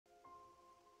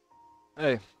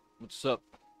Hey, what's up?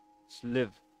 It's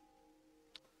Liv.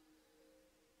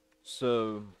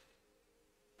 So,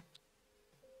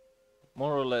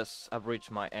 more or less, I've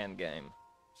reached my end game,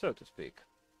 so to speak.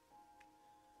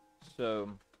 So,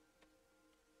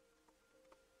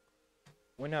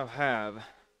 we now have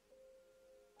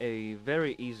a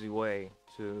very easy way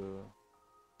to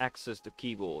access the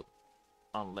keyboard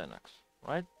on Linux,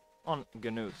 right? On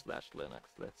GNU/Linux,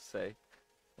 let's say,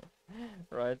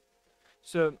 right?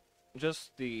 So,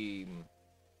 just the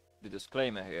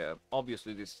disclaimer here.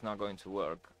 Obviously, this is not going to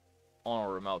work on a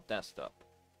remote desktop,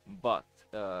 but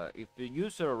if you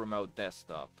use a remote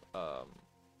desktop,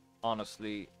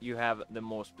 honestly, you have the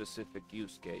more specific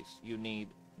use case. You need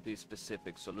the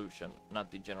specific solution,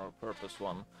 not the general purpose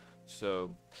one.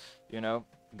 So,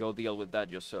 go deal with that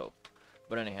yourself.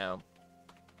 But anyhow,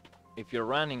 if you're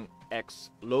running X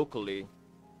locally,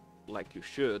 like you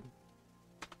should,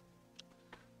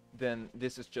 then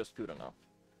this is just good enough.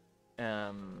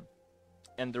 Um,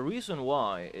 and the reason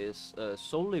why is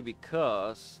solely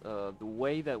because the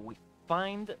way that we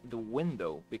find the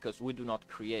window, because we do not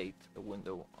create a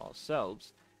window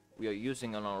ourselves, we are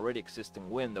using an already existing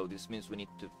window. This means we need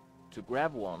to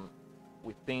grab one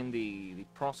within the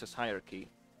process hierarchy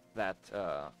that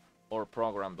our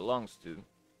program belongs to.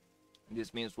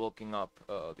 This means looking up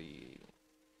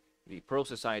the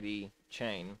process ID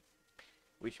chain,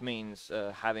 which means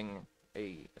having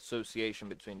a association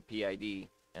between PID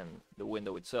and the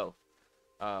window itself.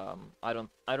 I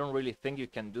don't really think you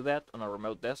can do that on a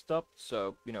remote desktop,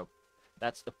 so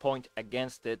that's the point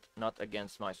against it, not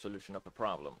against my solution of a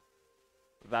problem.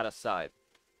 That aside,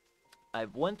 I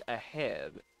went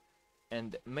ahead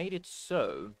and made it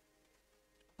so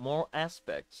more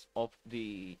aspects of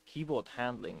the keyboard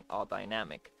handling are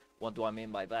dynamic. What do I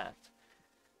mean by that?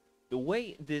 The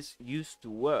way this used to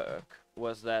work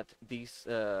was that this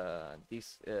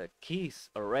keys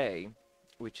array,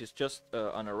 which is just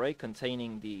an array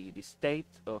containing the state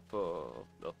of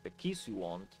the keys you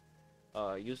want,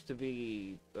 used to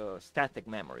be static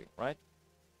memory, right?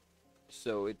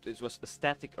 So it was a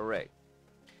static array.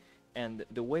 And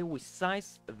the way we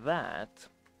sized that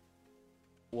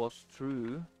was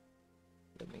through,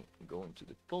 let me go into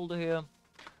the folder here.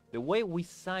 The way we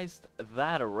sized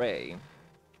that array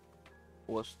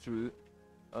was through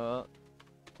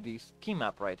this key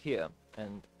map right here.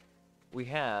 And we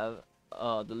have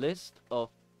the list of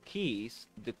keys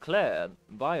declared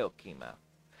by our key map.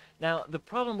 Now the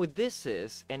problem with this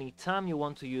is anytime you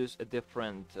want to use a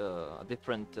different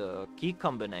key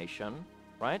combination,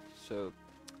 right? So,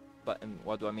 but and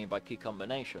what do I mean by key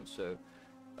combination? So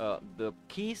the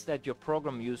keys that your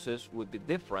program uses would be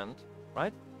different,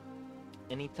 right?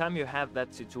 Anytime you have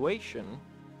that situation,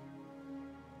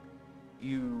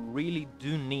 you really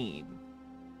do need.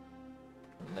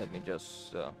 Let me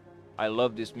just. I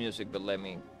love this music, but let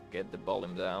me get the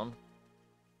volume down.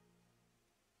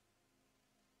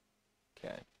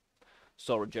 Okay.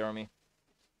 Sorry, Jeremy.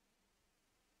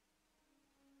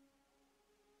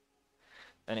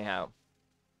 Anyhow,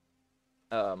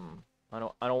 I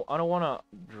don't want to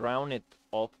drown it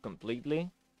off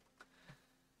completely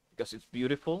because it's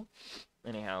beautiful.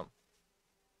 Anyhow,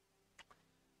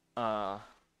 uh,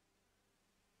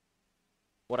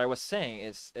 what I was saying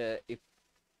is,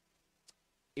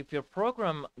 if your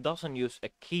program doesn't use a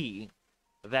key,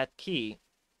 that key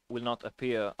will not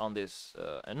appear on this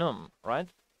enum, right?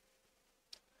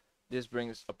 This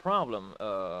brings a problem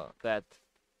that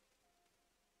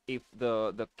if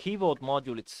the keyboard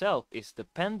module itself is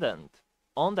dependent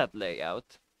on that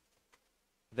layout,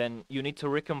 then you need to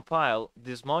recompile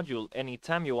this module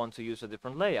anytime you want to use a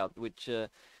different layout, which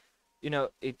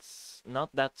it's not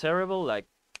that terrible. Like,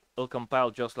 it'll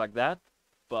compile just like that,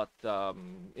 but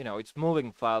it's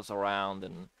moving files around,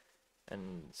 and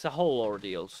it's a whole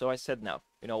ordeal. So I said, no,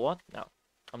 you know what? No,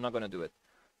 I'm not gonna do it.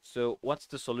 So what's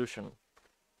the solution?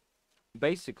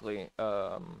 Basically,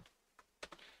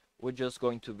 we're just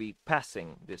going to be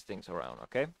passing these things around,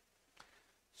 okay?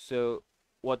 So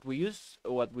what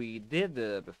we did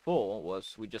before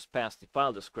was we just passed the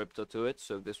file descriptor to it.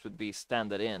 So this would be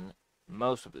standard in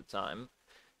most of the time.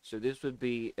 So this would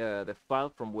be the file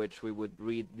from which we would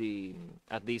read the,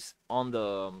 at least on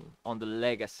the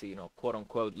legacy, quote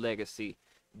unquote legacy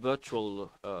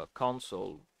virtual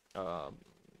console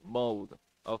mode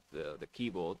of the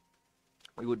keyboard.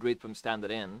 We would read from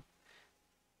standard in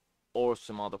or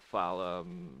some other file,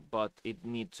 but it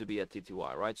needs to be a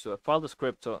TTY, right? So a file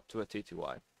descriptor to a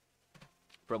TTY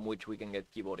from which we can get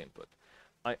keyboard input.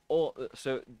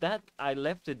 So that I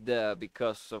left it there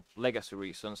because of legacy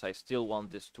reasons. I still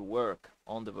want this to work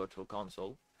on the virtual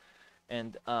console,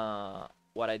 and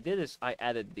what I did is I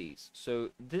added these.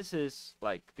 So this is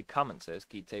like the comment says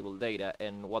key table data,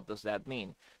 and what does that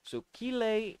mean? So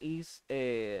keylay is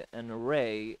an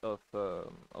array of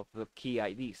the key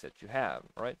IDs that you have,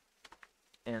 right?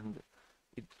 And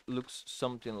it looks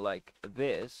something like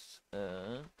this.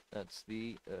 That's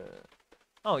the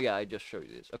oh yeah, I just showed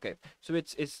you this. Okay, so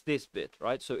it's this bit,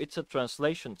 right? So it's a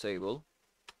translation table,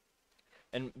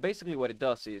 and basically what it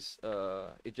does is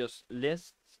it just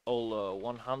lists all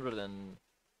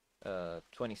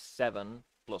 127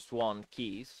 plus 1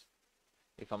 keys,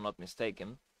 if I'm not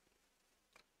mistaken,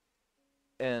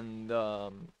 and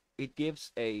it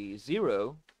gives a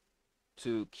 0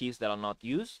 to keys that are not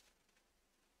used,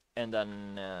 and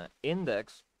an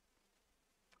index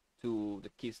to the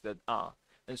keys that are.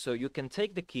 And so you can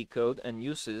take the key code and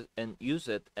use it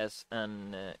as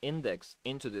an index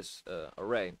into this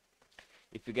array.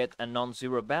 If you get a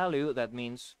non-zero value, that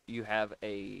means you have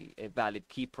a valid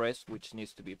key press which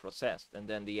needs to be processed, and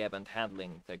then the event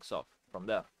handling takes off from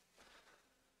there.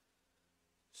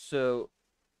 So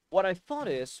what I thought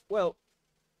is, well,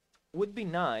 would be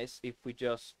nice if we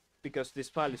just, because this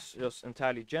file is just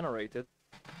entirely generated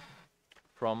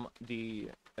from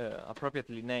the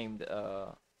appropriately named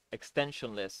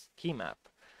extensionless key map.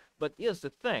 But here's the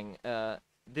thing,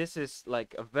 this is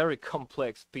like a very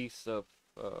complex piece of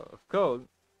code,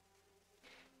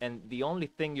 and the only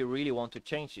thing you really want to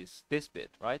change is this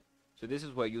bit, right? So this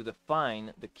is where you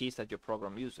define the keys that your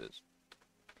program uses.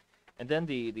 And then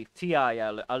the TI,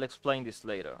 I'll explain this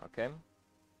later, okay?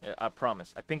 I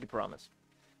promise, I pinky promise.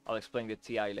 I'll explain the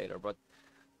TI later, but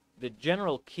the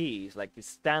general keys, like the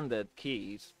standard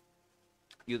keys,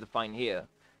 you define here,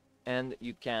 and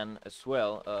you can as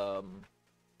well.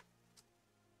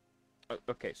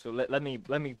 Okay, so let me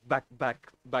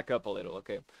back up a little.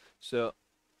 Okay, so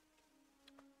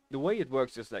the way it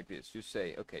works is like this. You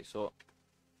say, okay, so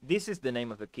this is the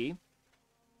name of the key.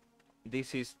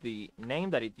 This is the name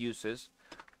that it uses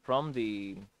from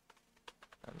the.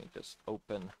 Let me just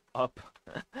open up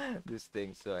this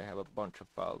thing so I have a bunch of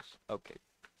files. Okay,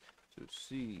 so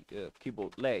see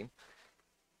keyboard lay,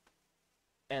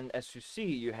 and as you see,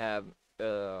 you have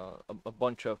a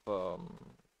bunch of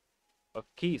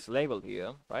keys labeled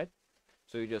here, right?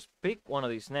 So you just pick one of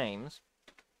these names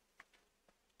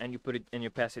and you put it and you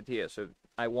pass it here. So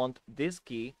I want this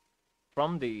key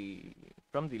from the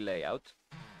layout,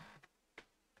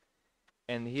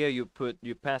 and here you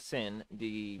pass in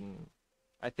the,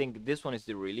 I think this one is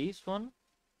the release one.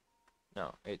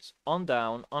 No, it's on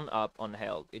down, on up, on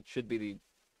held. It should be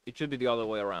the other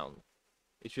way around.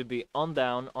 It should be on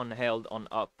down, on held, on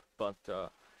up. But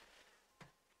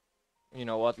you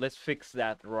know what? Let's fix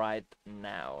that right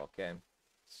now. Okay.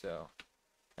 So,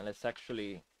 and let's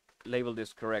actually label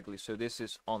this correctly. So this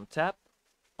is on tap,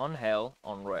 on held,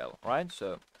 on rail, right?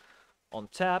 So on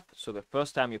tap. So the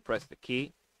first time you press the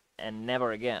key, and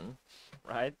never again,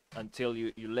 right? Until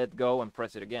you let go and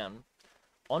press it again.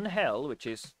 On held, which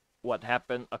is what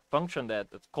happened, a function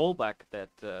that's callback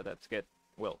that's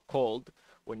called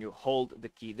when you hold the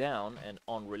key down, and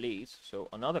on release. So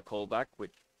another callback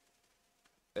which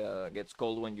gets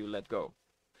called when you let go.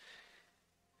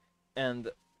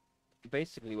 And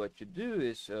basically what you do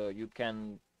is you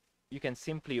can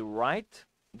simply write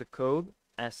the code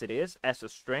as it is, as a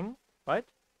string, right?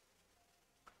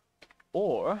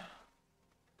 Or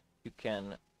you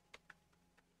can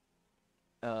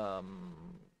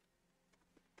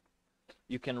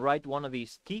write one of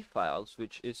these key files,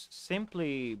 which is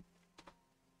simply,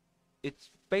 it's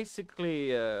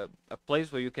basically a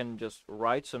place where you can just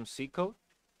write some C code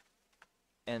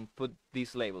and put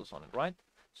these labels on it, right?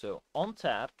 So on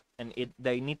tap, and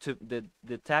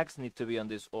the tags need to be on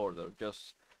this order,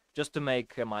 just to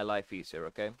make my life easier,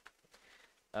 okay?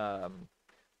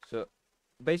 So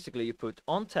basically you put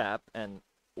on tap, and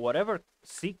whatever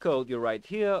C code you write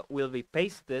here will be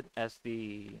pasted as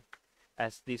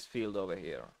this field over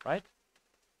here, right?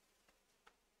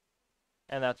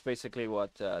 And that's basically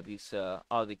what this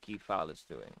RD key file is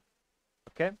doing.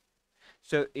 Okay,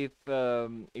 so if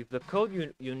the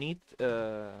code you need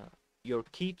your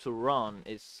key to run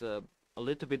is a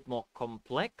little bit more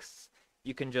complex,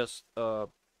 you can just put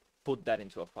that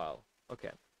into a file.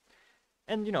 Okay,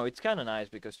 and you know, it's kind of nice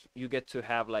because you get to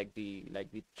have like the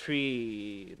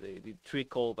three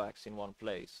callbacks in one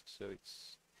place. So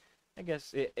it's, I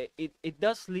guess it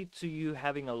does lead to you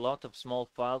having a lot of small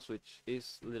files, which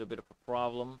is a little bit of a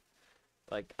problem.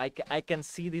 Like I can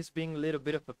see this being a little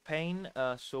bit of a pain,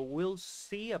 so we'll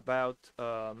see about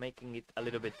making it a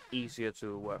little bit easier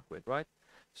to work with, right?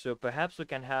 So perhaps we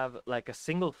can have like a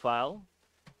single file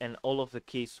and all of the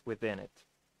keys within it.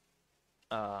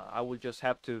 I will just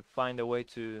have to find a way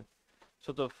to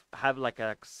sort of have like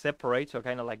a separator,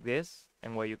 kind of like this,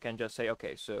 and where you can just say,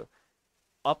 okay, so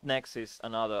up next is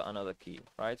another key,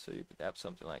 right? So you could have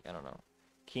something like, I don't know,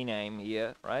 key name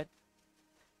here, right?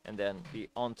 And then the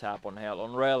on tap, on hell,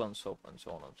 on rel, and so on and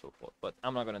so forth. But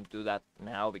I'm not gonna do that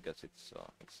now because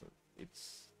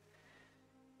it's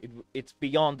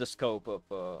beyond the scope of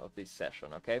this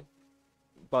session, okay?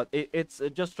 But it's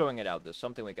just throwing it out. There's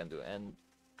something we can do, and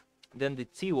then the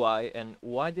ty. And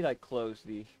why did I close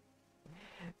the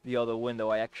other window?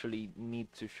 I actually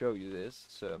need to show you this.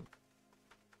 So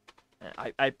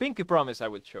I pinky promise I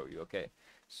will show you, okay?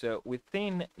 So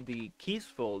within the keys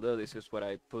folder, this is where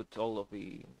I put all of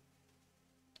the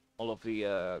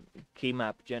key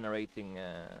map generating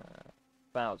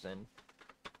files in.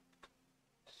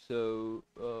 So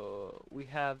we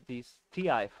have this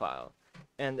TI file,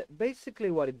 and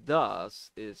basically what it does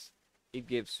is it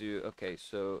gives you, okay,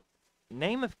 so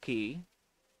name of key,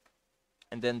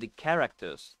 and then the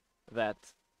characters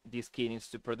that this key needs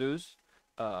to produce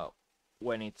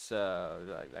when it's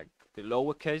like the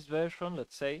lowercase version,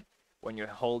 let's say, when you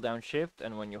hold down shift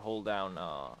and when you hold down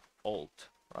alt,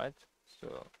 right?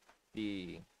 So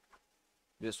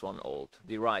this one alt,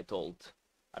 the right alt,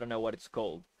 I don't know what it's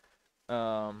called,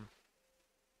 but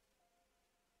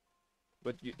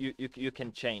you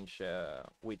can change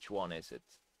which one is it.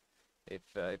 If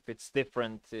it's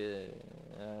different,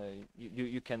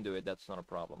 you can do it. That's not a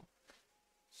problem.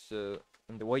 So,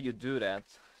 and the way you do that,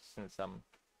 since I'm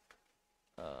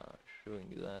showing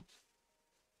you that,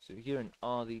 so here in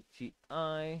RDTI,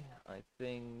 I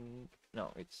think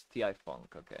no, it's TI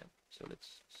Funk. Okay, so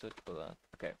let's search for that.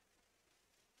 Okay,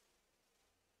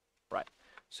 right.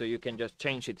 So you can just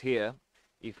change it here.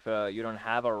 If you don't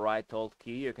have a right alt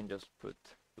key, you can just put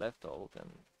left alt, and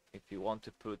if you want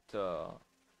to put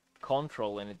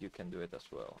control in it, you can do it as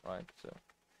well, right? So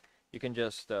you can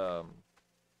just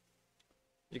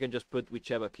put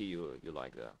whichever key you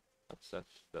like there.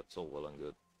 That's all well and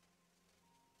good.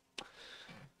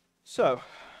 So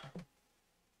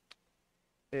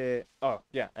oh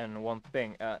yeah, and one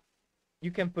thing,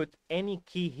 you can put any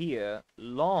key here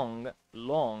long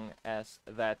as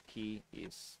that key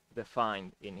is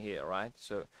defined in here, right?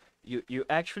 So you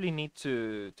actually need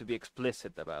to be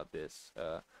explicit about this,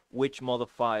 which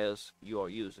modifiers you are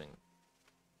using.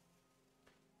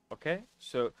 Okay,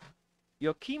 so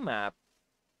your key map,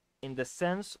 in the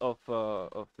sense of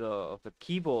the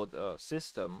keyboard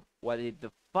system, what it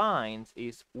defines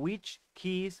is which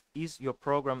keys is your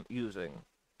program using,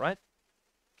 right?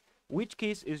 Which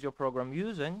keys is your program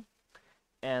using,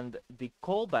 and the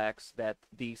callbacks that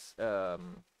these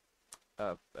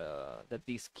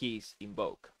keys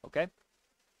invoke. Okay,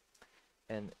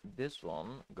 and this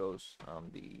one goes on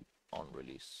the on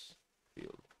release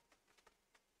field,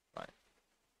 right?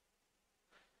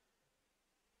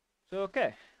 So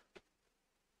okay.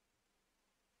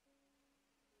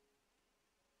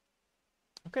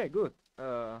 Okay, good.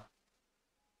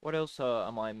 What else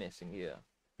am I missing here?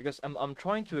 Because I'm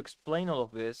trying to explain all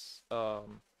of this.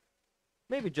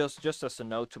 Maybe just as a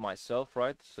note to myself,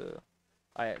 right? So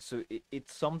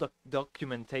it's some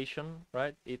documentation,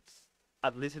 right? It's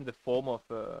at least in the form of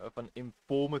an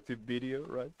informative video,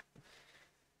 right?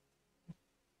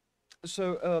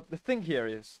 So the thing here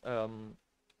is,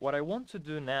 what I want to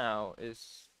do now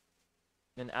is,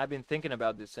 and I've been thinking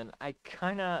about this, and I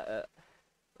kind of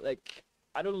like,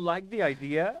 I don't like the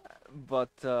idea,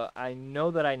 but I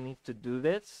know that I need to do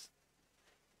this.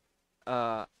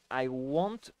 I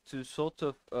want to sort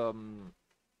of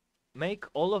make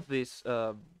all of this,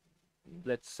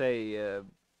 let's say,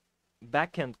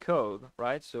 backend code,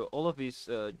 right? So all of these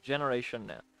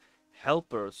generation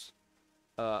helpers,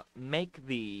 make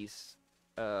these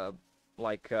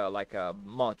like a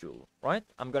module, right?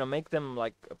 I'm gonna make them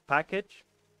like a package,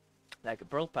 like a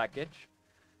Perl package,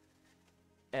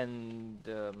 and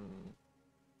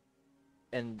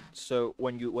so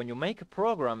when you make a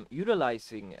program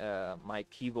utilizing my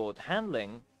keyboard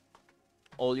handling,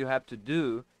 all you have to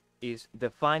do is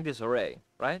define this array,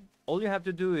 right? All you have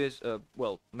to do is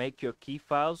well, make your key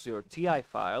files, your TI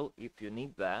file if you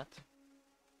need that,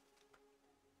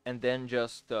 and then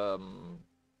just I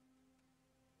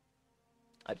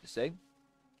have to say,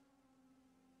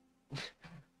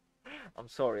 I'm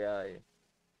sorry, I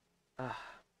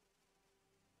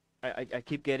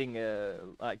keep getting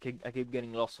I keep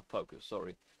getting lost of focus.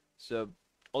 Sorry. So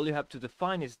all you have to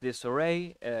define is this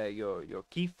array, your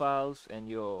key files, and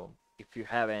your, if you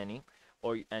have any,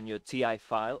 and your TI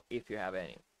file if you have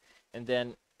any, and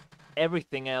then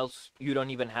everything else you don't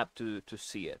even have to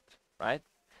see it, right?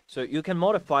 So you can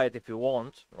modify it if you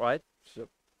want, right? So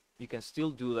you can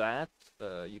still do that.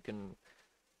 You can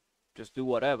just do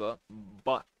whatever.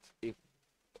 But if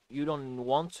you don't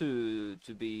want to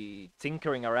be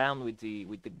tinkering around with the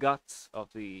guts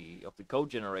of the code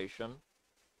generation,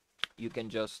 you can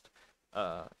just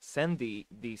send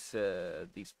these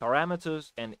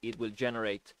parameters, and it will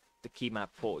generate the key map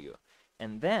for you.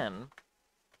 And then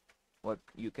what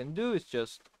you can do is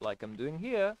just like I'm doing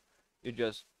here, you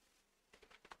just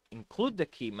include the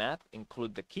key map,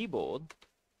 include the keyboard,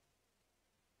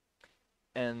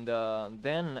 and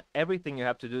then everything you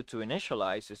have to do to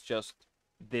initialize is just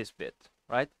this bit,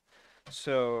 right?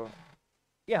 So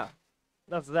yeah,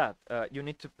 that's that. You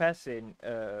need to pass in,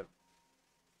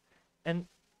 and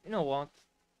you know what?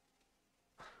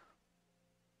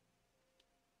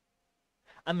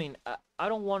 I mean, I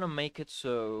don't want to make it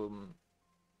so,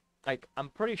 like, I'm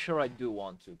pretty sure I do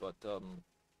want to, but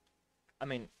I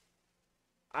mean,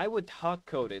 I would hard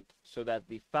code it so that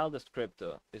the file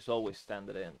descriptor is always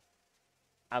standard in.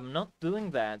 I'm not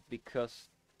doing that because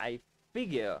I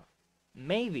figure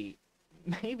maybe,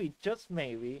 maybe, just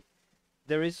maybe,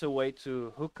 there is a way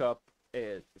to hook up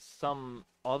some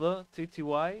other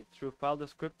TTY through file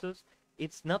descriptors.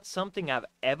 It's not something I've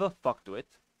ever fucked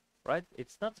with, right?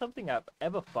 It's not something I've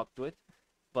ever fucked with,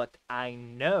 but I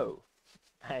know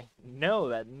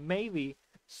that maybe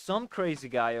some crazy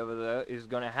guy over there is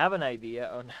gonna have an idea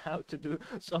on how to do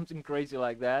something crazy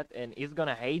like that, and he's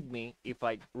gonna hate me if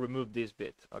I remove this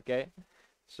bit, okay?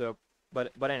 So,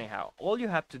 but anyhow, all you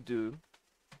have to do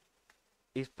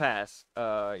is pass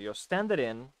your standard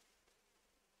in,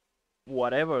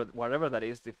 whatever that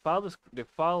is, the FD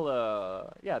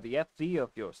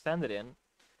of your standard in,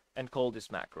 and call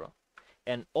this macro.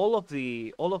 And all of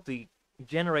the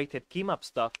generated keymap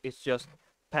stuff is just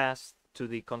passed to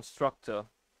the constructor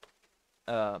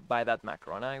by that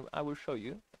macro, and I will show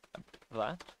you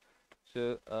that.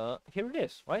 So here it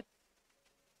is, right?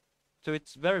 So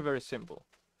it's very, very simple.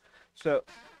 So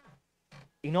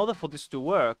in order for this to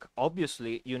work,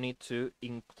 obviously you need to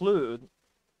include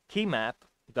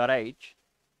keymap.h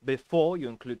before you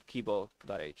include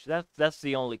keyboard.h. That's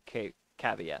the only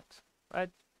caveat, right?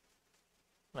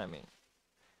 I mean,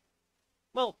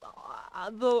 well,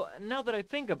 though now that I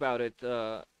think about it,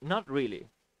 not really.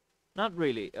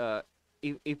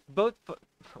 If both,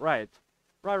 right,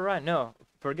 no,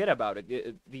 forget about it.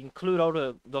 The include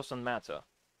order doesn't matter.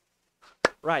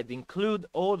 Right, the include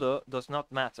order does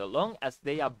not matter. Long as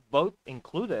they are both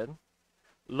included,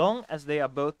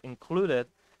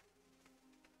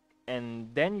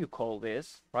 and then you call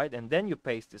this, right, and then you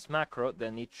paste this macro,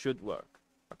 then it should work.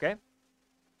 Okay?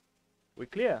 We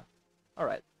clear? All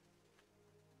right.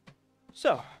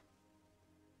 So,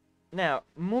 now,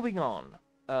 moving on.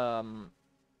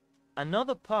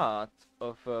 Another part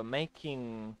of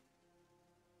making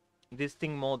this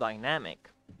thing more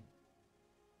dynamic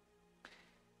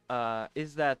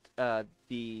is that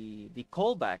the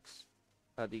callbacks,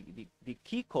 the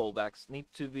key callbacks need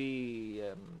to be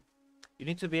you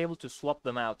need to be able to swap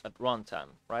them out at runtime,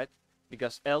 right?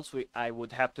 Because else I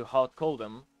would have to hard code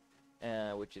them,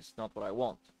 which is not what I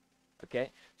want. Okay,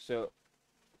 so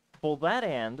for that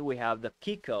end we have the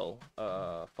key call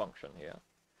function here,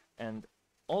 and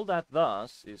all that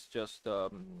does is just so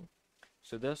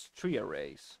there's 3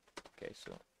 arrays. Okay,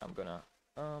 so I'm gonna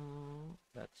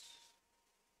that's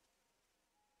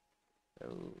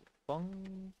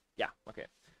yeah, okay.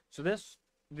 So there's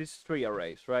these 3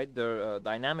 arrays, right? They're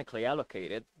dynamically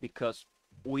allocated because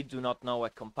we do not know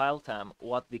at compile time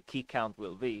what the key count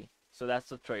will be. So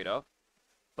that's a trade-off,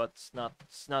 but it's not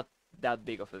that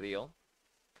big of a deal.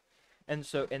 And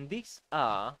so, and these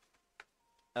are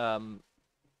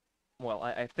well,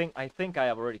 I think I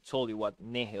have already told you what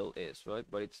nihil is, right?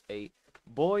 But it's a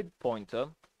void pointer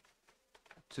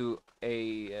to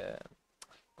a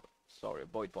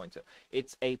void pointer.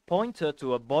 It's a pointer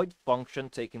to a void function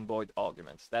taking void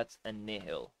arguments. That's a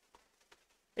nihil.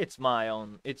 It's my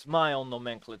own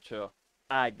nomenclature.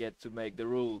 I get to make the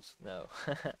rules. No.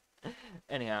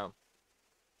 Anyhow,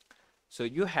 so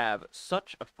you have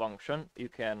such a function. You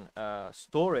can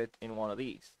store it in one of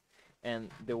these,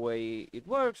 and the way it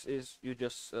works is you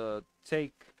just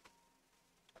take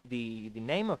the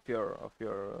name of your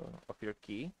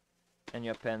key, and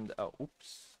you append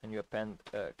and you append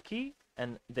key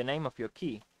and the name of your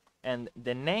key, and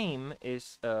the name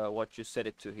is what you set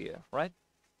it to here, right?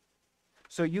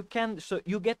 So you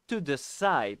get to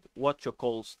decide what your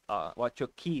calls are, what your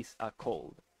keys are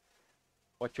called,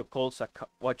 what your keys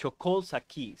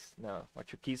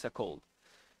are called.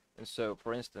 And so,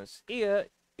 for instance, here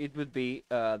it would be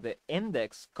the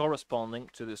index corresponding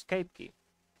to the escape key.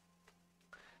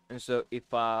 And so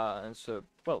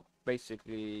well,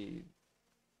 basically,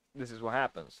 this is what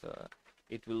happens.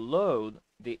 it will load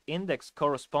the index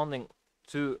corresponding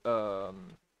to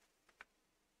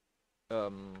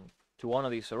one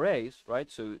of these arrays,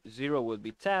 right? So 0 would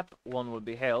be tap, 1 would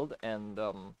be held, and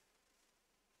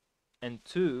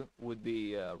 2 would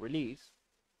be release.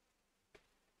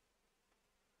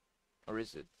 Or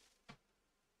is it?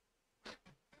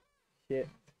 Shit.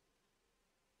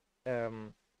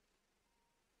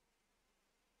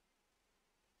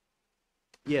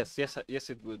 Yes,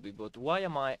 it would be. But why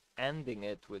am I ending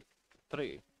it with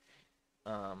 3?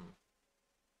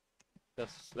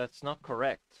 That's not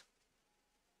correct.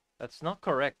 That's not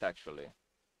correct, actually.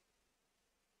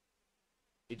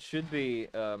 It should be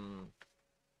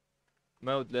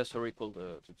mode less or equal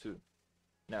to 2.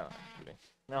 No, actually.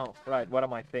 No, right, what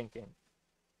am I thinking?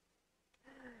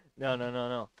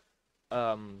 No.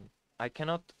 I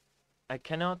cannot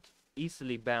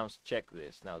easily bounce check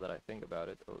this now that I think about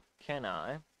it. Or can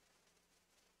I?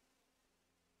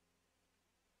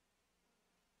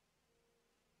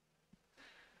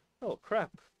 Oh,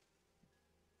 crap.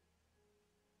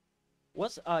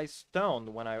 Was I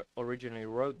stoned when I originally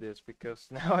wrote this? Because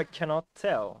now I cannot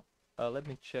tell. Let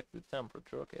me check the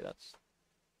temperature. Okay, that's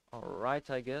alright,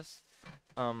 I guess.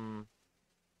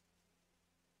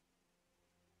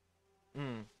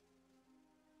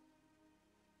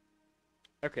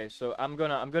 Okay, so I'm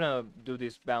gonna do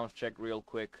this bounce check real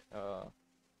quick. Okay,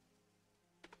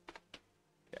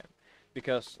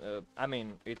 because I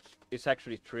mean it's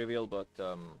actually trivial, but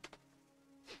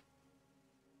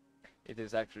it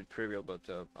is actually trivial, but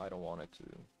I don't want it to.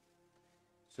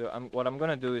 So what I'm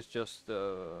gonna do is just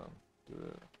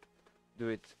do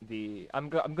it the I'm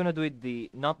gonna do it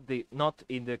not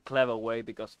in the clever way,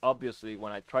 because obviously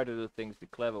when I try to do things the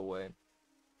clever way,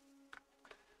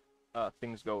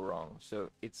 things go wrong.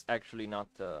 So it's actually not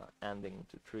ending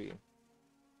to 3.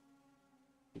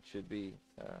 It should be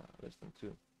less than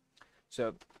 2.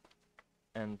 So,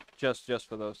 and just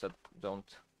for those that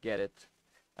don't get it,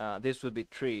 this would be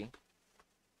 3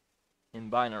 in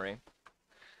binary,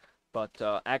 but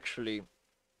actually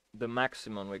the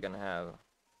maximum we're gonna have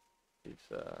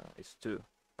is 2,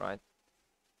 right?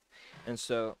 And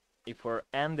so if we're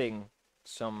ending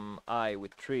some I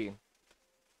with 3,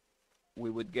 we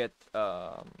would get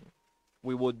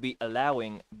we would be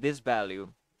allowing this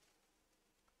value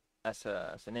as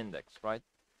an index, right?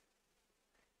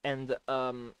 And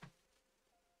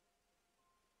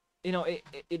you know,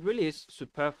 it really is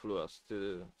superfluous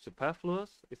to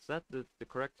is that the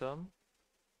correct term?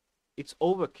 It's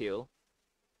overkill.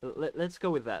 Let's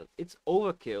go with that. It's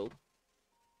overkill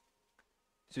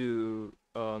to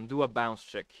do a bounce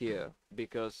check here,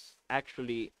 because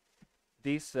actually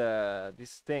this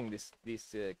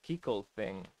key call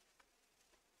thing,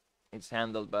 it's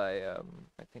handled by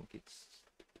I think it's,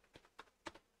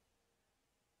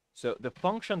 so the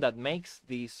function that makes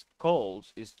these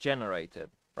calls is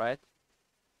generated, right?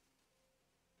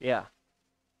 Yeah.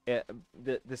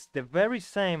 The very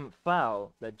same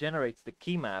file that generates the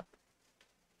key map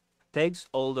takes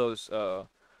all those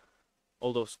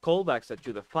callbacks that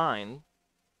you define,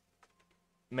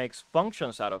 makes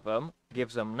functions out of them,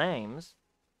 gives them names,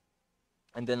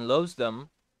 and then loads them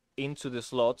into the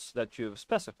slots that you've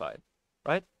specified,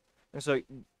 right? And so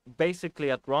basically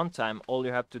at runtime, all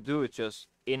you have to do is just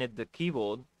init the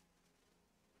keyboard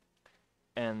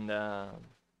and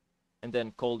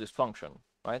then call this function,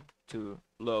 right, to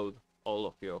load all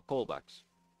of your callbacks.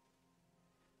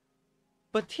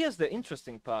 But here's the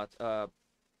interesting part.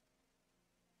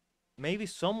 Maybe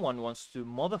someone wants to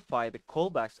modify the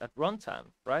callbacks at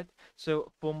runtime, right?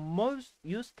 So for most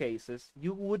use cases,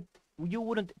 you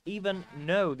wouldn't even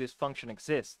know this function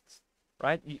exists,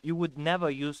 right? You would never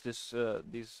use this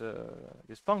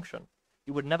function.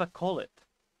 You would never call it.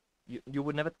 You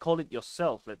would never call it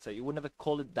yourself, let's say. You would never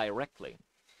call it directly.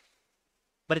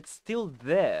 But it's still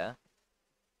there,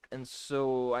 and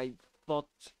so I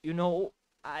thought, you know,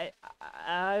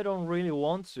 I don't really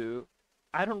want to.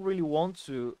 I don't really want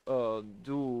to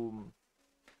do.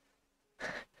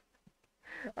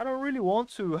 I don't really want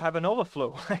to have an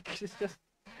overflow. Like it's just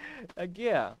like,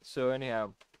 yeah. So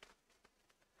anyhow,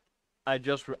 I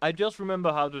just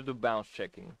remember how to do bounce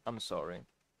checking. I'm sorry.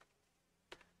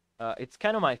 It's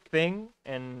kind of my thing,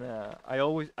 and I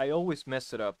always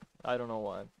mess it up. I don't know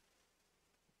why.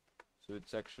 So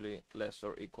it's actually less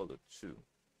or equal to 2.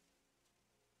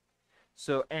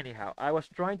 So anyhow, I was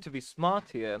trying to be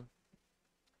smart here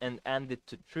and end it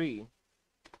to 3.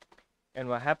 And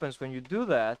what happens when you do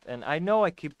that, and I know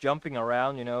I keep jumping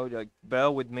around, you know, like,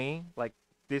 bear with me, like,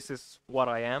 this is what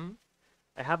I am.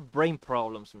 I have brain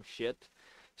problems and shit.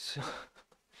 So,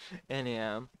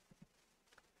 anyhow,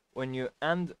 when you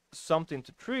end something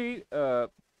to 3,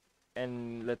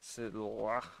 and let's say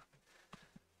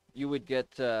you would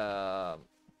get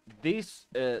this.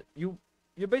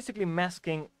 You're basically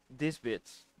masking these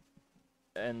bits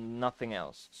and nothing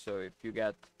else. So if you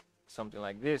get something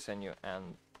like this and you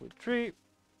end with 3,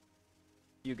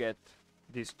 you get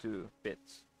these 2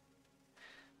 bits.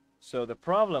 So the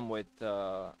problem with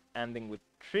ending with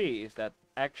 3 is that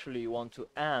actually you want to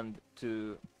end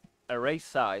to array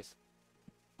size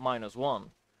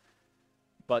 -1.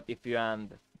 But if you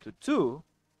end to 2,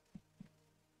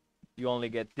 you only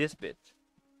get this bit.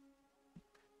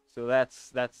 So that's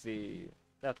the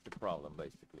problem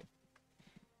basically.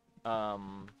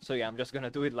 So yeah, I'm just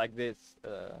gonna do it like this,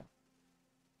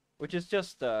 which is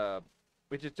just a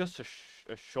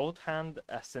shorthand,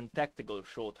 a syntactical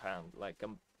shorthand. Like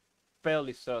I'm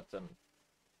fairly certain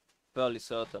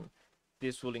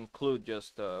this will include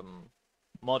just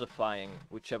modifying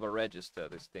whichever register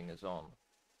this thing is on,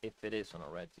 if it is on a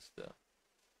register.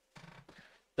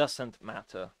 Doesn't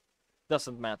matter,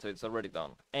 it's already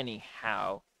done.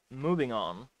 Anyhow, moving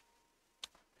on.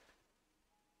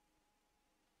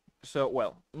 So,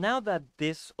 well, now that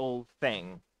this whole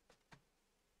thing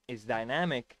is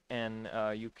dynamic and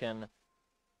you can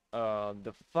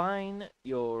define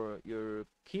your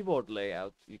keyboard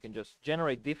layout, you can just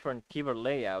generate different keyboard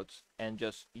layouts and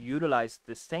just utilize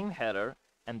the same header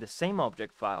and the same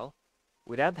object file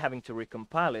without having to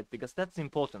recompile it, because that's the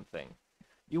important thing.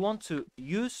 You want to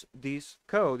use this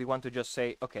code, you want to just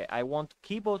say, okay, I want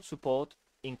keyboard support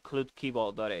include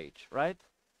keyboard.h, right?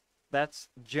 That's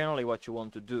generally what you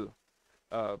want to do.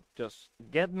 Just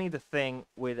get me the thing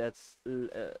with as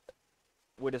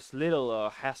little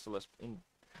hassle as and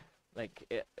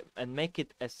make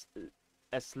it as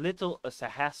little as a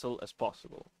hassle as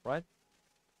possible, right?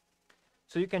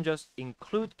 So you can just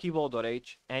include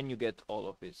keyboard.h and you get all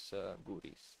of its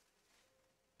goodies,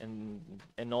 and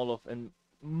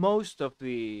most of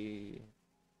the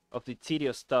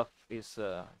tedious stuff is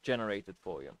generated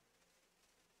for you.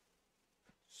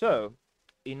 So,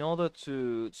 in order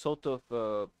to sort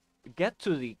of get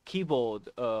to the keyboard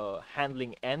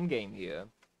handling endgame here,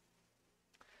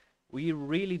 we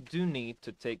really do need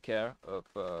to take care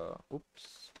of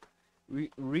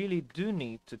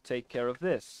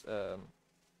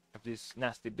this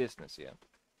nasty business here.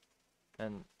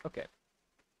 And okay,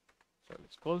 so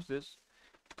let's close this.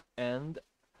 And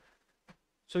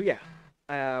so yeah,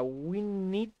 we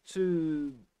need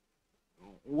to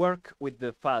work with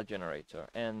the file generator,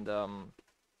 and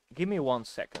give me 1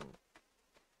 second.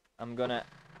 I'm gonna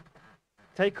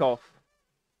take off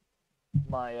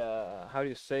my how do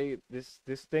you say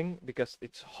this thing, because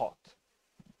it's hot.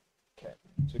 Okay,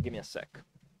 so give me a sec.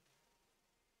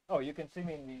 Oh, you can see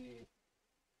me in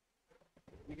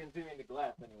the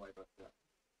glass anyway, but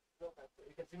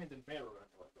you can see me in the mirror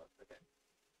anyway, but okay.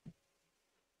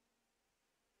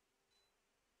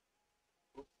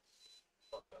 Oops,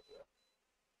 fuck that there.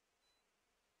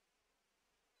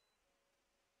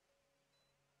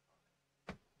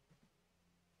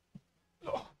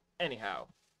 Oh, anyhow,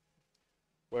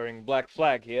 wearing black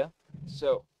flag here.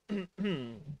 So,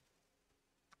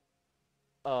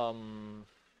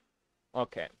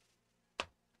 okay.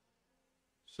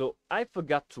 So I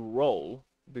forgot to roll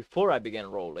before I began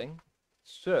rolling.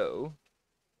 So,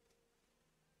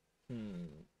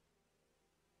 I'm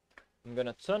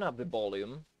gonna turn up the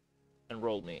volume and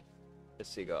roll me a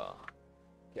cigar.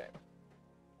 Okay.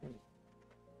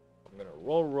 I'm gonna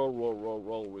roll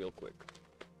real quick.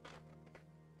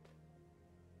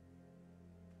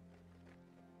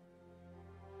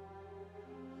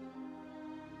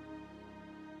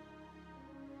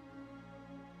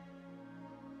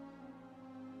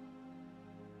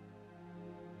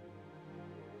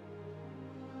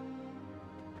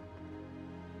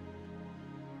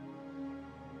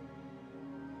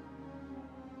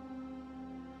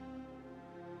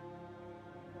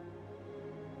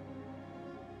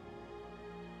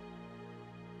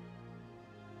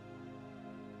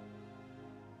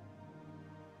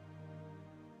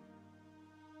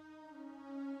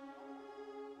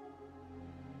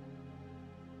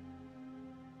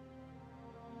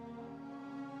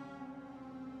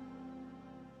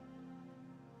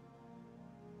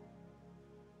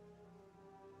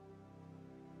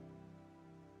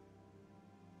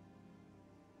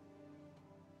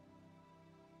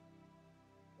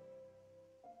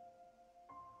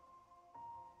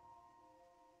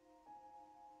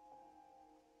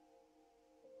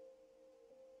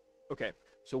 Okay,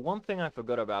 so one thing I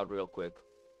forgot about real quick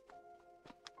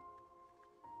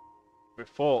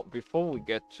before we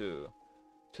get to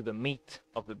the meat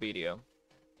of the video.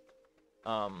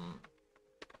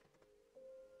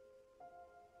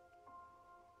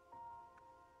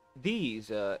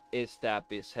 these is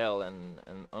tap, is hell, and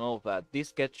all of that,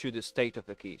 this gets you the state of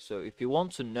a key. So if you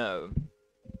want to know,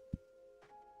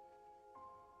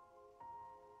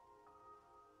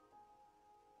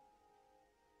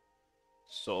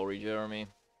 sorry Jeremy,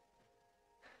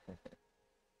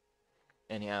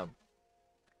 anyhow,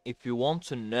 if you want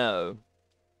to know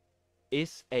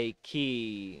is a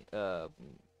key,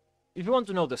 if you want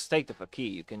to know the state of a key,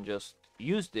 you can just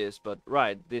use this, but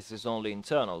right, this is only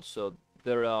internal, so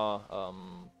there are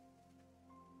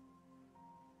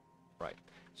right,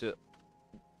 so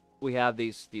we have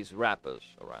these wrappers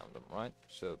around them, right?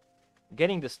 So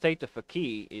getting the state of a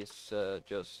key is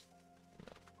just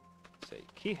say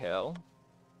key hell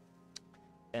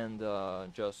and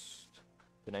just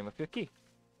the name of your key,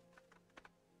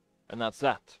 and that's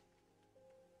that.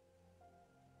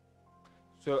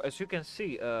 So as you can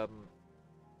see,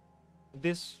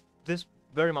 this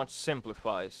very much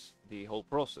simplifies the whole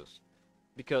process,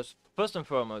 because first and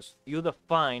foremost you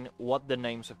define what the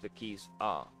names of the keys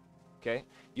are. Okay,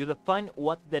 you define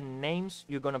what the names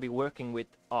you're going to be working with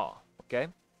are. Okay,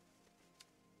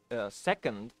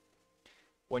 second,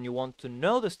 when you want to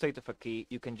know the state of a key,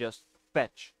 you can just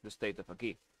fetch the state of a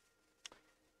key,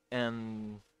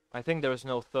 and I think there is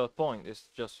no third point. It's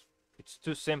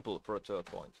too simple for a third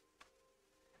point.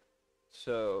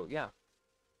 So yeah,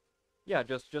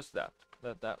 just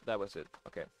that was it.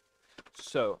 Okay,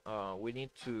 so we need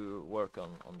to work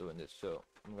on doing this. So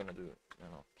I'm gonna do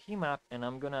key map, and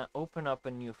I'm gonna open up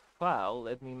a new file.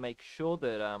 Let me make sure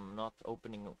that I'm not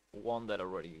opening one that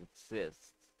already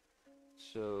exists.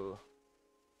 So,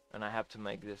 and I have to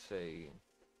make this a,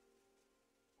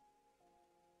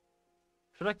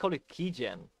 should I call it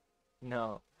keygen?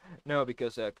 No,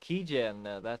 because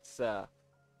keygen, that's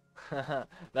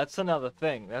that's another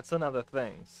thing. That's another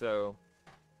thing. So,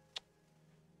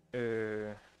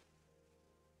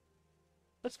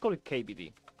 let's call it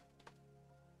KBD.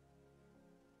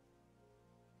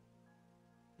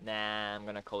 Nah, I'm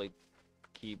gonna call it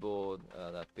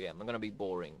keyboard.pm. I'm gonna be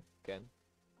boring, okay?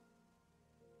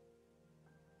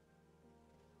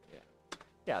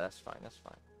 Yeah, that's fine. That's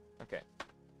fine. Okay.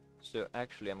 So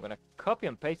actually, I'm gonna copy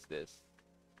and paste this.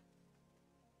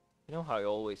 You know how I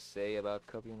always say about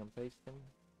copying and pasting?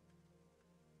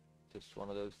 Just one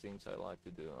of those things I like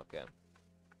to do. Okay.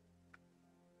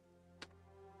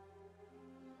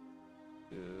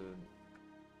 Good.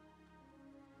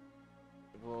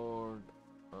 Keyboard.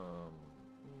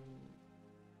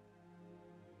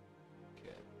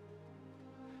 Okay.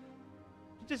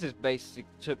 This is basic.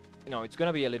 It's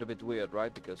gonna be a little bit weird,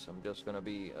 right? Because I'm just gonna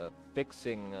be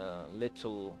fixing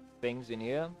little things in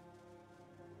here,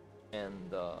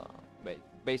 and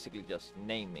basically just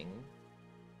naming.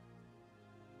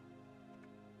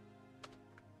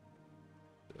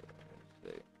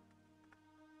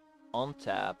 On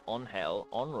tap, on hell,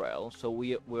 on rail, so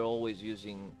we're always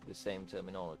using the same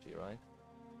terminology, right?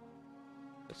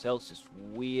 Because else is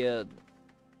weird.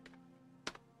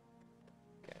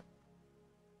 Okay.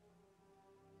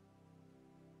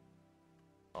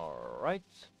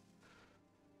 Alright.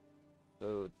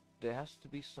 So there has to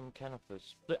be some kind of a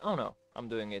split. Oh no, I'm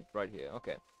doing it right here.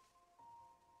 Okay.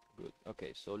 Good.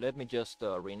 Okay, so let me just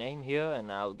rename here, and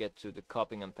I'll get to the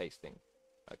copying and pasting.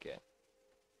 Okay.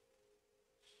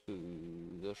 So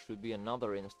there should be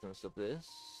another instance of this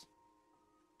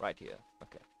right here.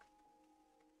 Okay.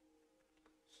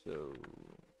 So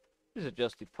this is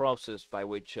just the process by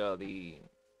which the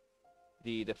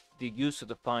user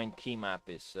defined key map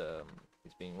is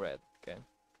being read. Okay.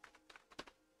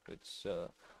 It's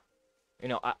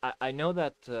I know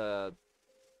that to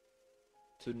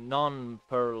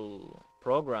non-Perl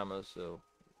programmers, so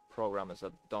programmers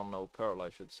that don't know Perl,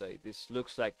 I should say, this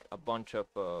looks like a bunch of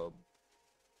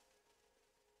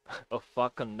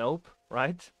fucking nope,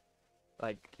 right?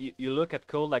 Like you look at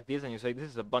code like this and you say this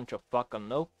is a bunch of fucking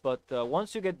nope, but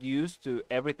once you get used to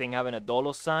everything having a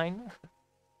dollar sign,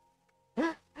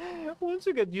 once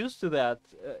you get used to that,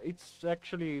 it's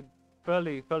actually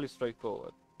fairly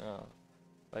straightforward.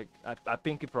 Like I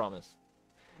pinky promise.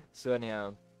 So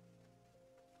anyhow,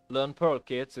 learn Perl,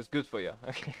 kids. It's good for you.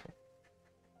 Okay.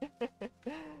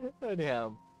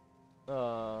 Anyhow,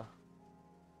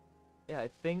 yeah, I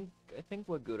think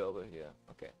we're good over here.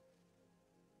 Okay.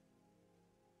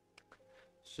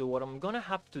 So what I'm gonna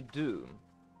have to do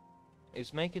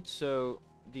is make it so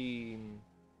the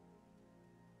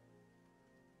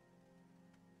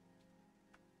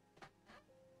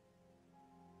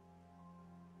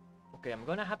I'm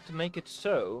gonna have to make it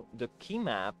so the key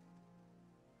map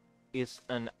is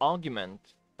an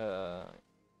argument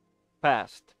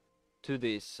passed to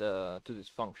this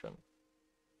function.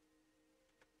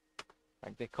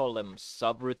 Like they call them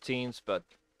subroutines, but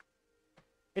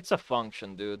it's a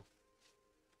function, dude.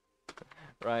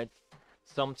 Right?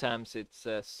 Sometimes it's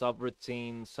a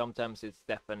subroutine, sometimes it's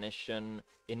definition.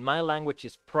 In my language,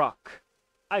 it's proc.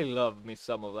 I love me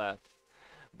some of that,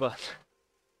 but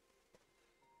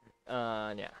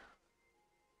yeah,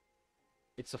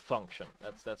 it's a function.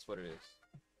 That's what it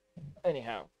is.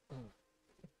 Anyhow,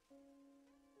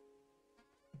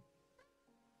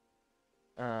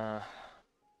 I'm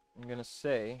gonna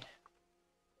say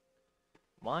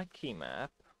my key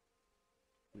map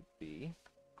would be,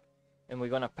 and we're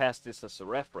gonna pass this as a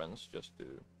reference just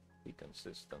to be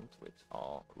consistent with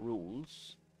our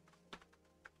rules.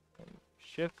 And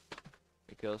shift,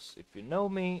 because if you know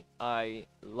me, I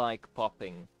like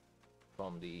popping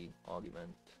from the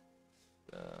argument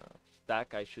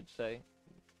stack, I should say.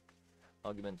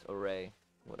 Argument array,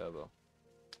 whatever.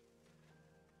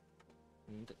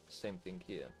 And same thing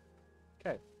here.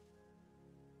 Okay.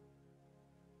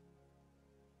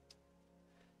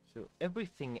 So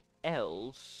everything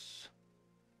else,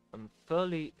 I'm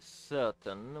fairly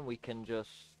certain we can just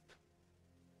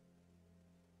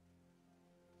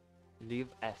leave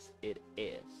as it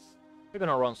is. We're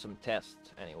gonna run some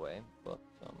tests anyway, but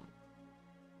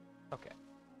okay.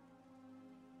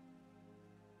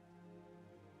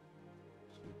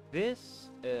 So this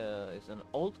is an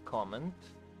old comment.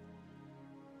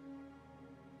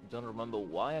 Don't remember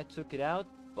why I took it out,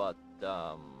 but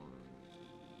yeah.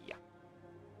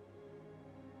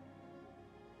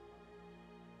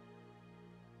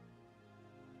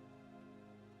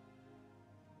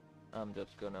 I'm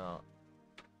just gonna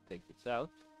take this out.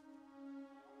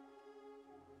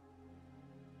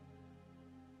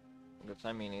 Because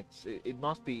I mean, it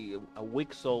must be a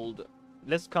week's old.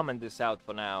 Let's comment this out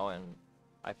for now, and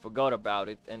I forgot about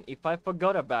it. And if I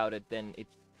forgot about it, then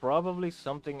it's probably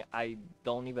something I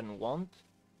don't even want.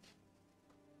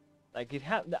 Like it's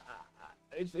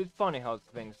funny how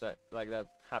things like that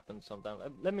happen sometimes.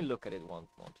 Let me look at it one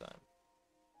more time.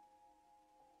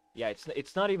 Yeah,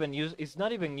 it's not even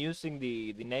using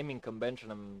the naming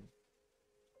convention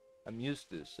I'm used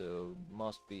to, so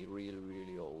must be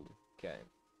really old. Okay.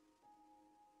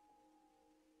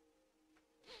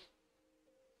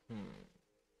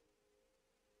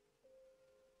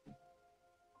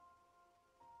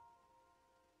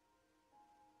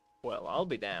 Well, I'll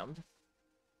be damned.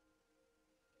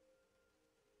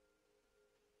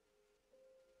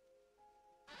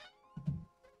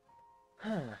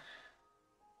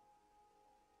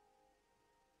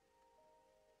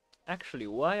 Actually,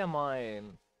 why am I...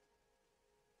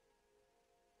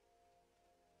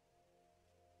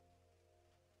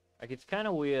 Like, it's kind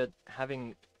of weird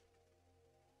having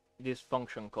this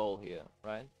function call here,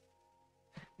 right?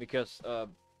 Because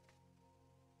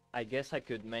I guess I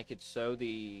could make it so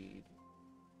the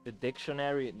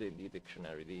dictionary,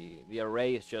 the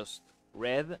array is just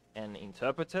read and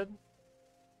interpreted.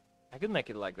 I could make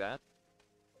it like that.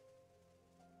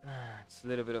 It's a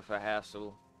little bit of a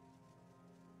hassle.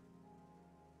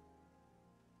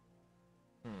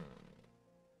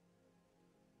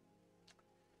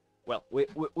 Well,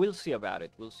 we'll see about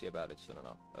it. We'll see about it soon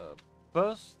enough.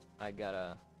 First, I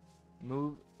gotta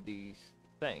move these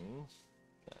things.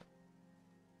 Okay.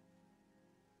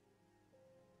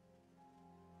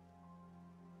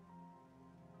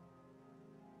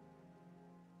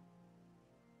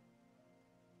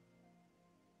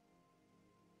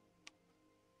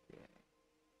 Okay.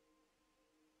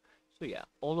 So yeah,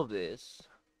 all of this.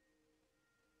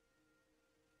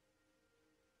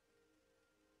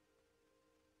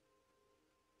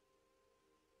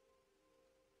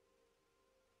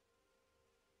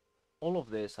 All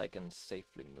of this I can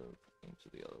safely move into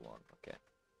the other one. Okay.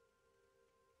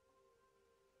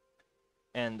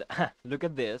 And look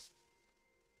at this.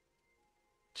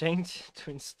 Change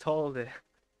to install the...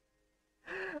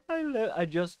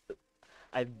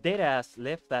 I dead ass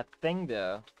left that thing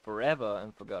there forever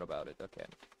and forgot about it. Okay.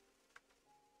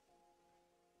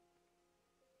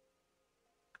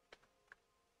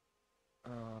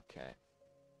 Okay.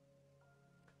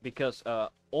 Because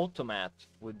automat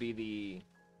would be the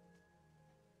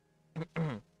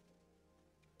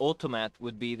automat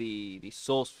would be the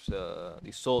source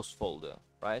folder,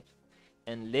 right?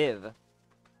 And live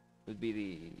would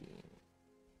be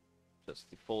just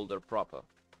the folder proper.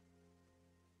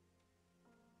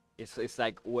 It's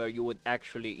like where you would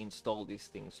actually install these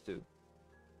things too.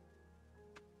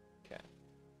 Okay.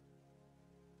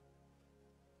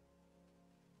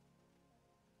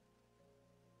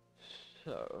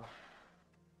 So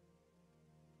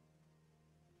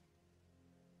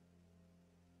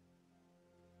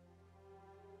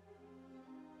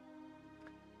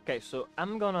Okay, so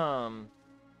I'm gonna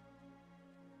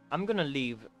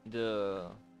leave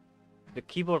the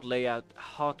keyboard layout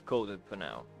hard coded for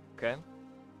now, okay?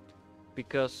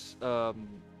 Because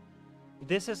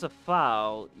this is a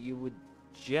file you would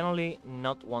generally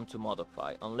not want to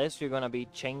modify unless you're gonna be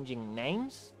changing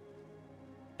names.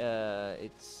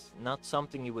 It's not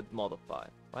something you would modify,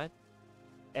 right?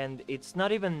 And it's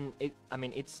not even I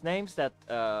mean, it's names that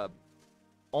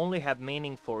only have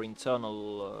meaning for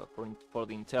internal for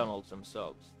the internals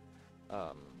themselves.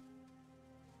 Um,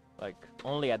 like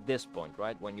only at this point,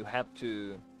 right? When you have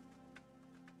to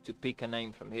pick a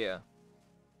name from here,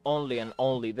 only and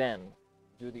only then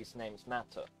do these names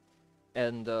matter.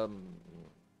 And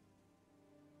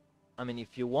I mean,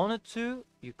 if you wanted to,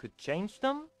 you could change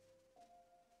them.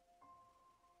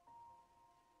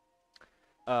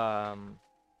 Um,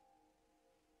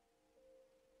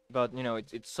 but you know,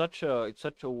 it's such a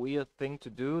weird thing to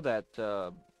do that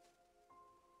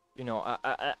you know,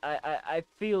 I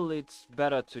feel it's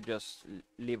better to just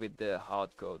leave it there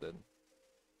hard coded,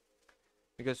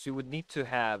 because you would need to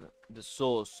have the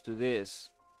source to this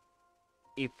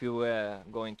if you were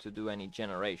going to do any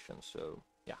generation. So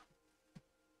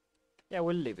yeah,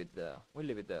 we'll leave it there. We'll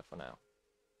leave it there for now.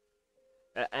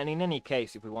 And in any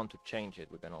case, if we want to change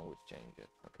it, we can always change it.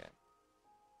 Okay.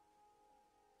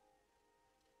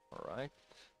 All right.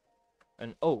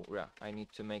 And oh yeah, I need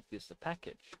to make this a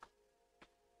package.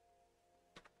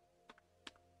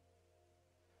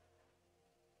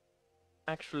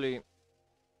 Actually,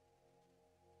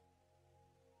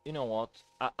 you know what?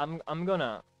 I'm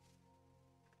gonna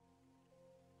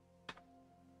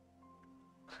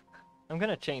I'm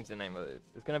gonna change the name of it.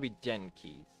 It's gonna be Gen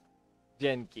Keys.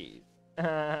 Gen Keys.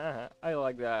 I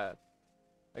like that.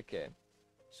 Okay.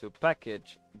 So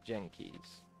package Gen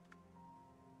Keys.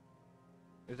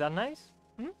 Is that nice?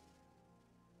 Hmm?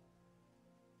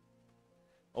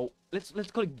 Oh, let's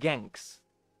call it Ganks.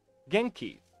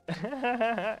 Genki.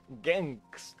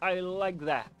 Genks. I like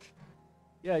that.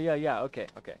 Yeah. Okay.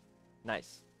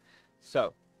 Nice.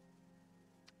 So,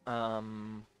 I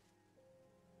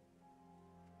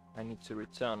need to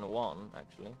return one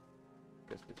actually,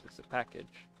 because this is a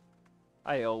package.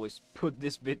 I always put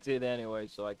this bit in anyway,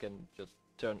 so I can just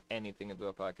turn anything into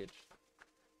a package.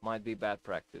 Might be bad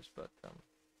practice, but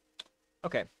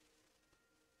okay.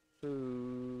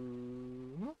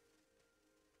 So,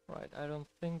 right, I don't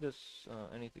think there's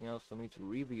anything else for me to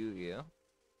review here.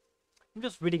 I'm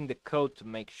just reading the code to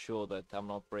make sure that I'm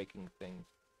not breaking things.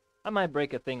 I might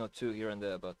break a thing or two here and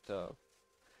there, but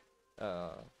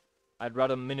I'd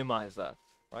rather minimize that,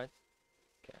 right?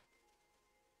 Okay.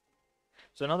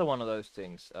 So another one of those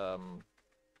things,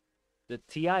 the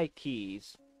TI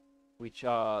keys, which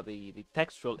are the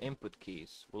textual input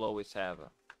keys, will always have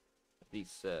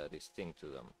this thing to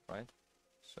them, right?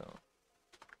 So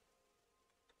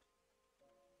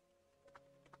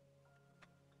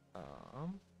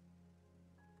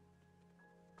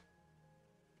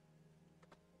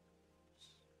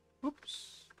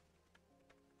oops,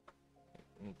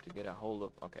 need to get a hold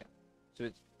of. Okay, so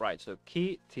it's right. So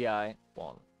key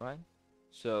TI1, right?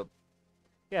 So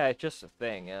yeah, it's just a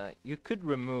thing. You could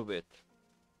remove it.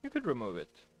 You could remove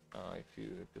it if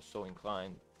you're so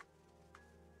inclined.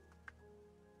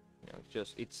 You know,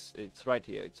 it's right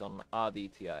here. It's on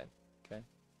RDTI. Okay.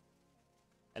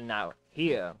 And now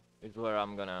here is where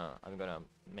I'm gonna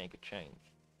make a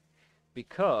change,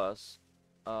 because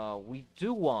we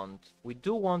do want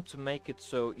to make it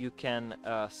so you can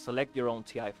select your own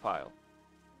TI file.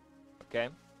 Okay.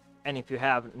 And if you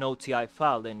have no TI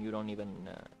file, then you don't even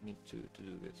need to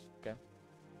do this. Okay.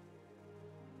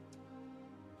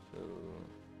 So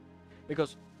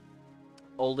because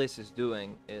all this is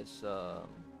doing is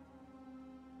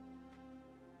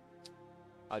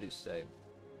how do you say?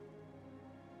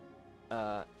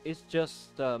 It's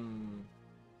just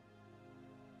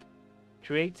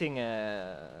creating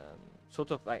a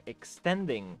sort of like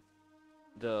extending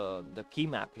the key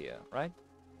map here, right?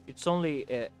 It's only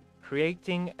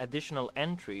creating additional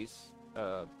entries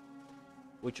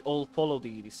which all follow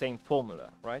the same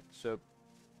formula, right? So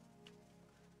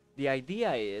the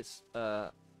idea is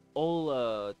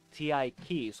all TI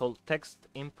keys, all text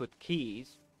input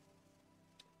keys,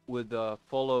 would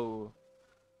follow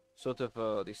sort of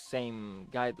the same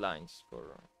guidelines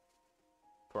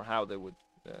for how they would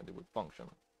function.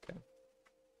 Okay.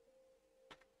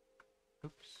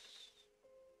 Oops.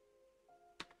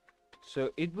 So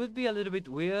it would be a little bit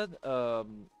weird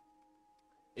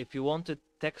if you wanted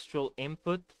textual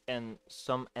input and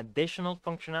some additional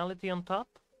functionality on top.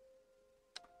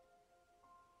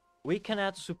 We can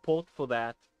add support for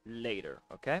that later,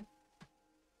 okay?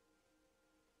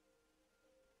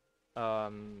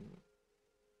 Um,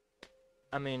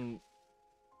 I mean,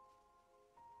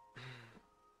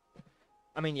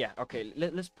 yeah. Okay,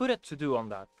 let's put a to do on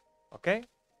that. Okay,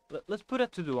 let's put a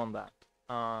to do on that.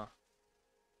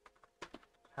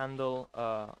 Handle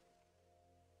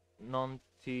non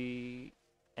TNT,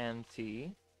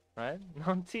 right?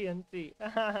 Non TNT.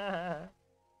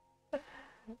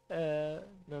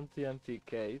 Non TNT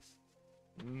case,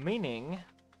 meaning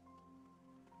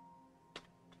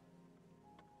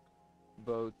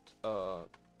both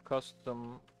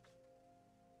custom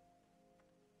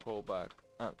callback.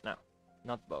 No,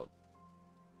 not both.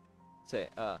 Say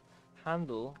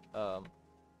handle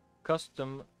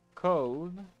custom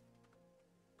code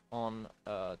on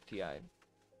TI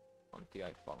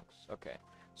funcs. Okay.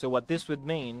 So what this would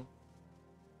mean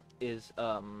is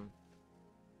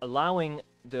allowing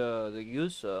the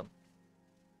user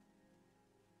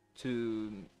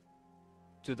to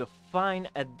define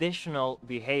additional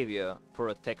behavior for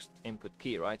a text input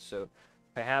key, right? So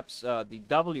perhaps the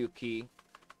W key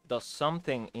does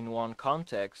something in one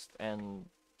context and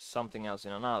something else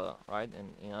in another, right?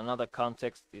 And in another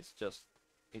context, it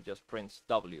just prints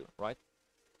W, right?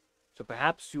 So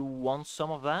perhaps you want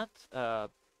some of that.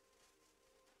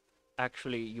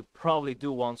 Actually, you probably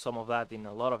do want some of that in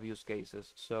a lot of use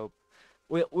cases. So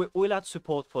we'll add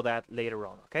support for that later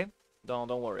on, okay? Don't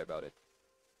worry about it.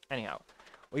 Anyhow,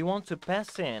 we want to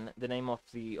pass in the name of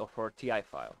our TI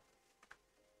file.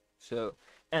 So,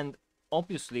 and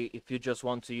obviously, if you just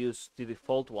want to use the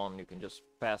default one, you can just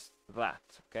pass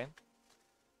that, okay?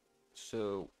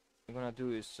 So, what we're gonna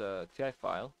do is TI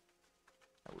file.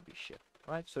 That would be shift,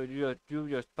 right? So you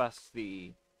just pass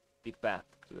the path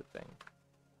to the thing.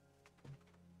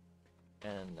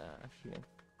 And actually,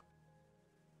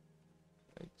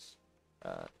 it's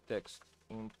text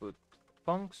input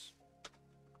funcs,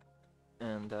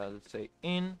 and let's say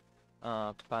in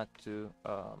path to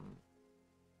how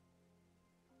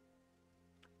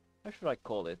should I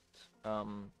call it?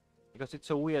 Because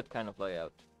it's a weird kind of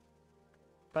layout.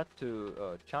 Path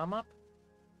to char map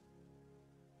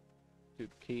to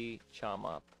key char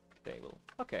map table.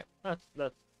 Okay, that's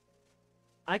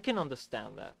I can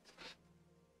understand that.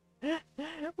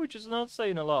 Which is not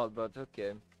saying a lot, but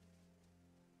okay.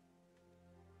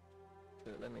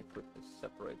 So let me put this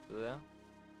separate there.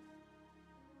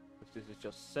 Because this is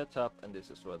just setup, and this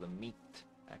is where the meat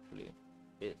actually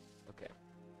is. Okay.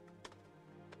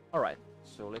 Alright,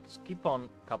 so let's keep on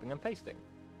copying and pasting.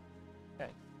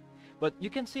 Okay. But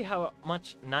you can see how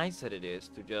much nicer it is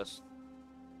to just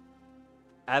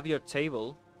have your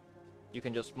table. You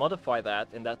can just modify that,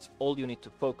 and that's all you need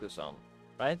to focus on,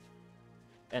 right?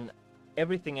 And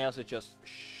everything else is just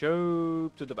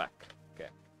shoved to the back. Okay.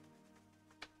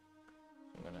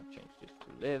 I'm gonna change this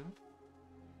to live,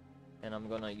 and I'm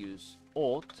gonna use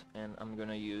alt, and I'm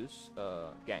gonna use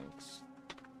ganks.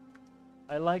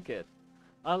 I like it.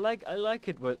 I like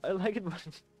it, but I like it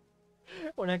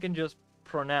when I can just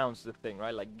pronounce the thing,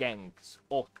 right? Like ganks,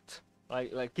 alt.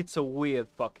 Like it's a weird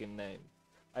fucking name.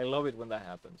 I love it when that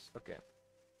happens. Okay.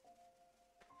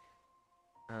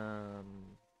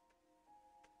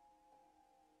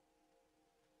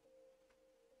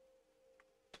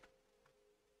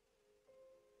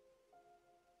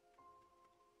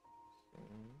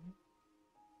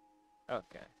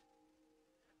 Okay.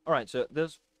 All right. So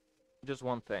there's just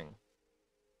one thing.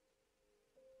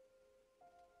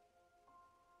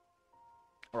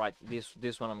 All right.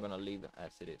 This one I'm gonna leave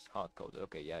as it is, hard coded.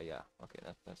 Okay. Yeah. Okay.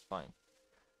 That's fine.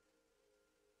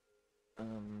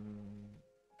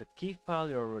 The key file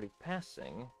you're already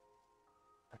passing.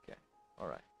 Okay. All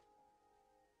right.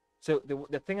 So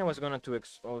the thing I was going to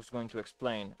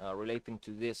explain relating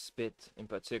to this bit in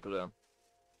particular,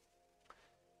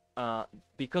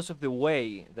 because of the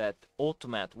way that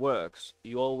Automat works,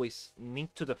 you always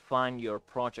need to define your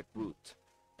project root,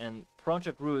 and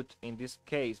project root in this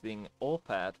case being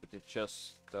OPAT, which is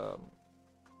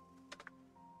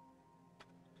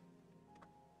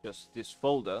just this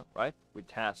folder, right,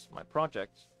 which has my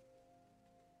projects.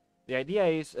 The idea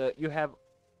is you have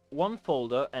one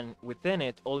folder, and within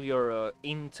it all your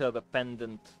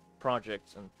interdependent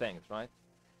projects and things, right?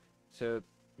 So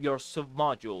your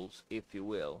submodules, if you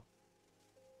will.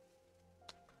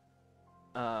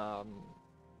 And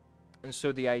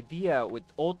so the idea with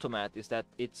Automat is that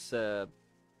it's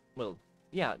well,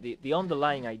 yeah, the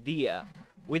underlying idea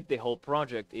with the whole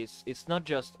project is it's not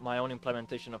just my own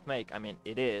implementation of Make. I mean,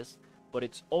 it is, but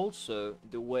it's also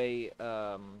the way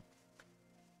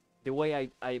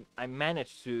I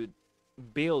managed to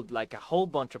build like a whole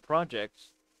bunch of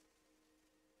projects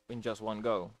in just one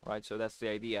go, right? So that's the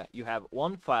idea. You have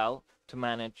one file to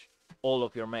manage all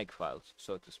of your Make files,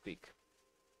 so to speak.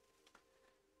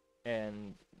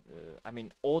 and I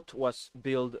mean, auth was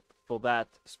built for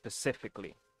that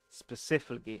specifically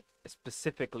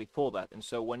for that. And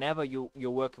so whenever you're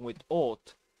working with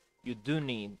auth, you do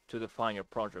need to define your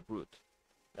project root.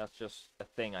 That's just a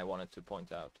thing I wanted to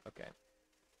point out. Okay.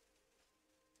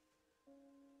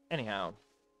 Anyhow,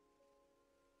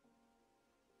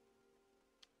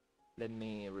 let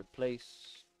me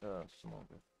replace some of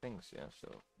the things here. So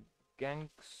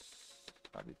ganks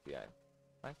RBPI,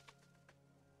 right?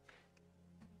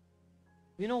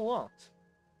 You know what?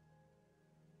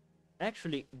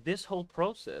 Actually, this whole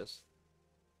process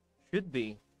should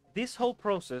be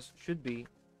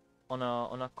on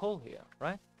a call here,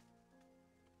 right?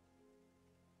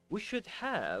 We should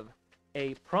have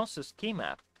a process key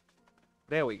map.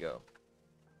 There we go.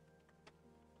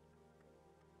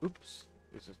 Oops,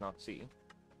 this is not C.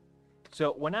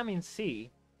 So when I'm in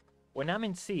C,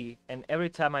 and every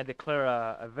time I declare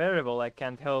a variable, I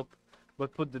can't help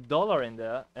but put the dollar in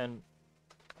there, and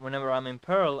whenever I'm in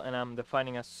Perl and I'm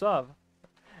defining a sub,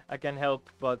 I can't help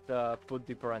but put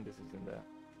the parentheses in there.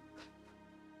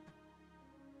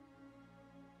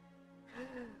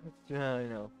 Yeah, I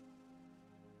know.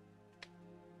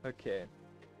 Okay,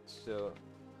 so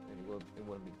it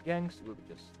won't be gangs, it will be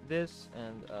just this,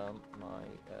 and my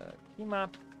key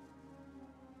map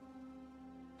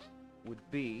would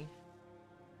be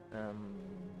how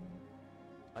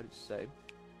do you say?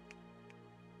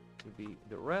 Would be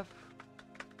the ref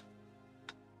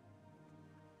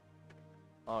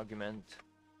argument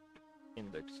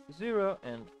index 0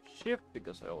 and shift,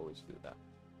 because I always do that.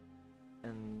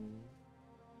 And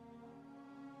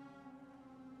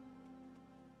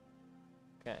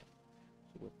okay,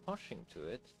 so we're pushing to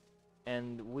it,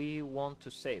 and we want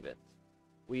to save it.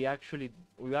 We actually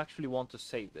want to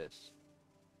save this.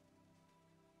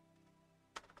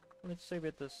 Let's save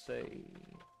it as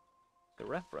the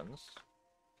reference.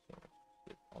 So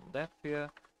click on def here,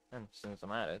 and since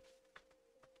I'm at it,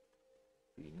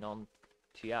 the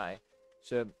non-TI.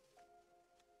 So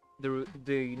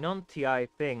the non-TI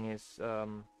thing is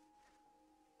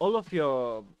all of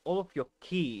your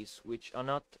keys which are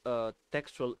not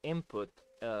textual input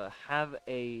have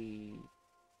a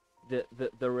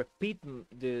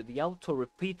the auto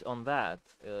repeat on that.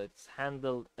 It's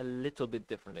handled a little bit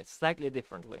differently, slightly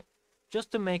differently,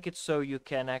 just to make it so you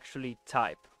can actually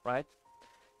type, right?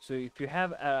 So if you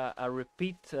have a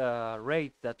repeat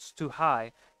rate that's too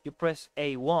high, you press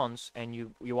A once and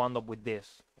you end up with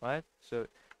this, right? So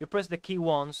you press the key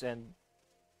once and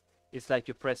it's like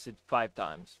you press it 5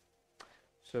 times.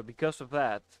 So because of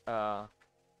that,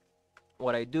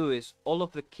 what I do is all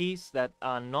of the keys that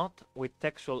are not with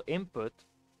textual input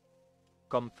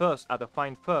come first, are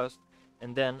defined first,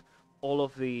 and then all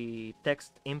of the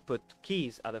text input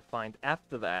keys are defined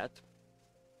after that.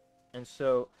 And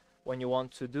so when you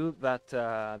want to do that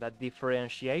that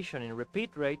differentiation in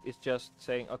repeat rate, is just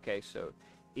saying, okay, so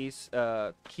is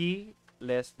key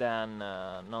less than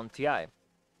non-TI,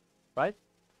 right?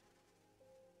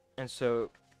 And so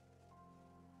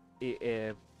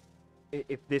if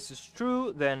this is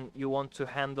true, then you want to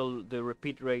handle the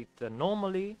repeat rate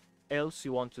normally, else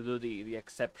you want to do the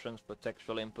exceptions for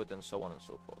textual input and so on and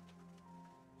so forth.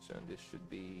 So this should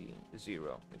be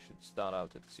 0. We should start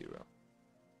out at 0,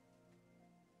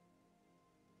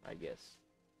 I guess.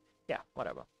 Yeah,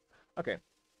 whatever. Okay.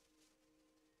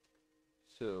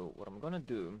 So what I'm gonna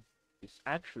do is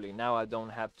actually now I do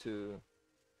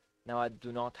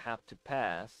not have to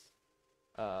pass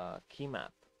key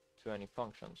map to any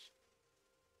functions.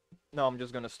 No, I'm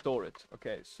just gonna store it.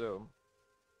 Okay, so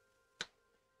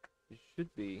it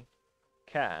should be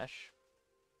cache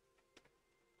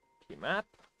key map.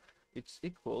 It's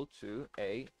equal to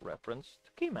a reference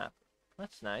to key map.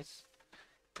 That's nice.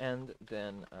 And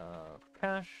then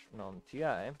cache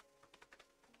non-TI.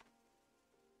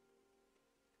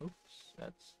 Oops,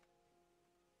 that's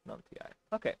non-TI.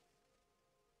 Okay.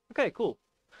 Okay, cool.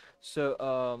 So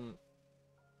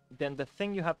then the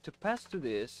thing you have to pass to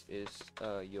this is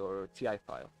your TI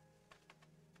file.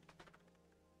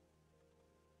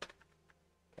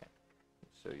 Okay.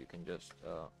 So you can just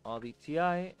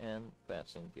RDTI and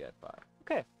pass in TI file.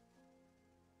 Okay.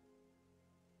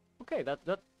 Okay,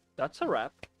 that's a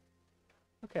wrap.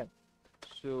 Okay.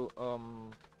 So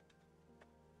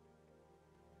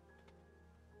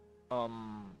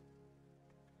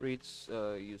reads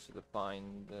use to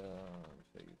define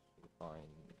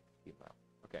key map.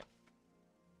 Okay.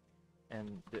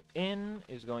 And the in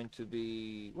is going to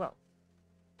be, well,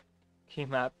 key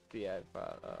map TI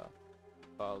file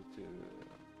file to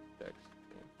text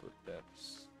input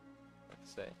depths,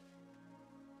 let's say.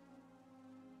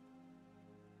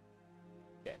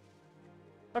 Okay.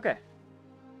 Okay.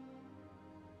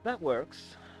 That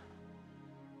works,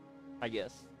 I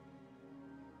guess.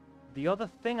 The other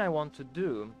thing I want to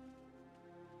do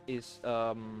is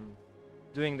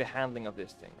doing the handling of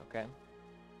this thing, okay?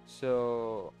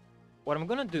 So what I'm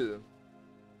gonna do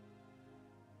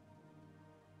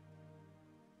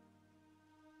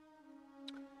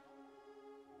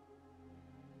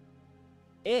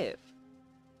if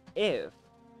if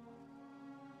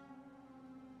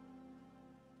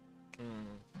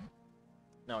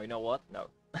no, you know what? No.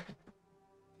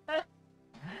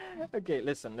 Okay,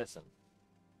 listen.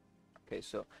 Okay,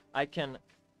 so I can,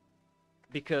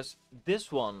 because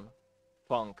this one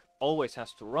func always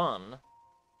has to run,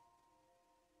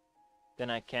 then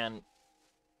I can,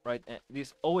 right,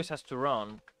 this always has to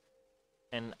run,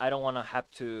 and I don't want to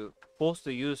have to force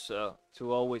the user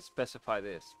to always specify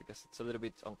this, because it's a little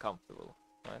bit uncomfortable,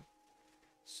 right?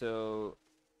 So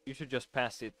you should just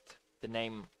pass it the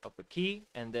name of the key,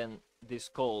 and then this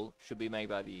call should be made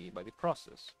by the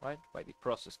process, right? By the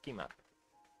process key map.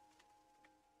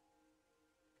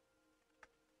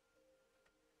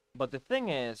 But the thing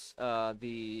is,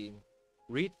 the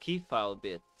read key file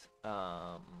bit,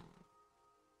 I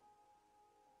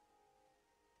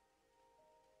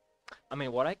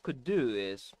mean, what I could do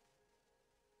is,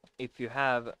 if you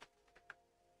have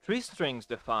 3 strings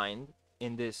defined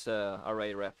in this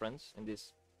array reference, in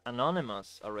this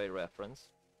anonymous array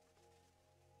reference,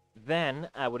 then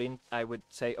I would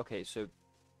say, okay, so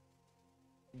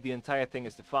the entire thing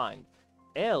is defined.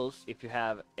 Else, if you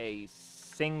have a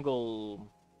single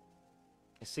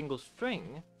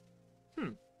string,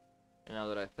 now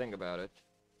that I think about it,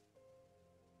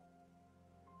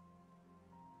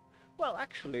 well,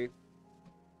 actually,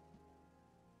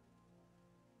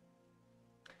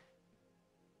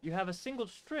 you have a single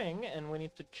string, and we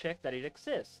need to check that it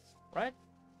exists, right?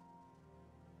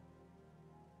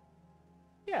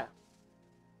 Yeah.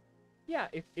 Yeah,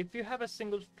 if you have a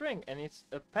single string and it's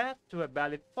a path to a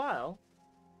valid file,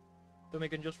 then we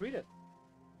can just read it.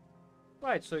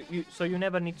 Right, so you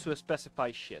never need to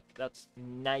specify shit. That's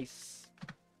nice.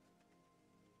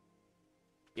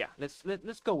 Yeah,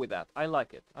 let's go with that. I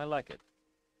like it. I like it.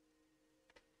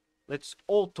 Let's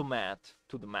automate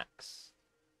to the max.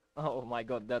 Oh my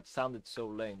god, that sounded so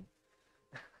lame.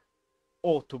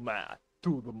 Automate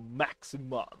to the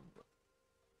maximum.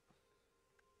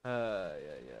 Yeah.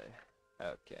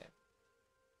 Okay.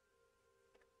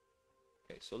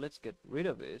 Okay, so let's get rid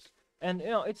of this. And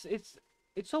you know,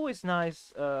 it's always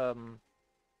nice. I'm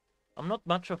not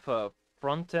much of a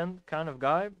front-end kind of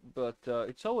guy, but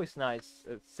it's always nice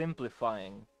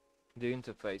simplifying the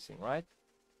interfacing, right?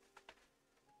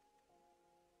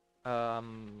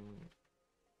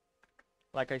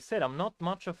 Like I said, I'm not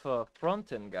much of a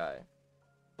front-end guy,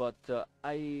 but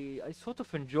I sort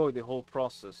of enjoy the whole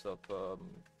process of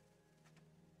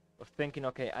thinking,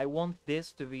 okay, I want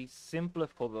this to be simpler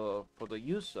for the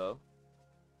user,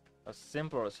 as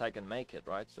simple as I can make it,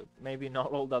 right? So maybe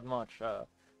not all that much.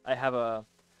 I have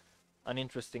an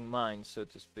interesting mind, so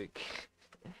to speak.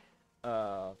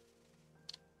 But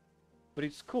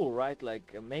it's cool, right?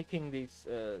 Like making these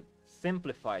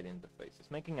simplified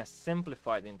interfaces, making a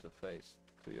simplified interface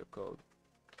to your code,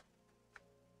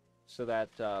 so that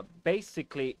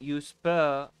basically you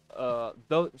spare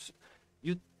those,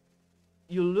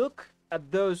 you look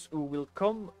at those who will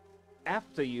come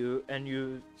after you, and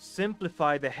you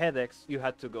simplify the headaches you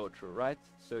had to go through, right?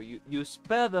 So you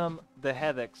spare them the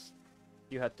headaches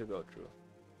you had to go through.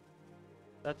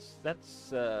 That's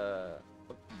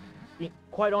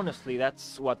quite honestly,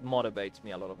 that's what motivates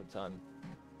me a lot of the time.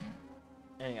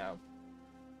 Anyhow.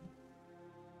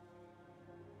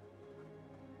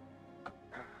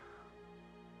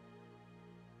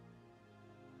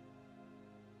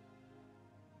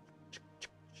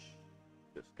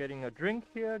 Just getting a drink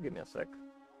here, give me a sec.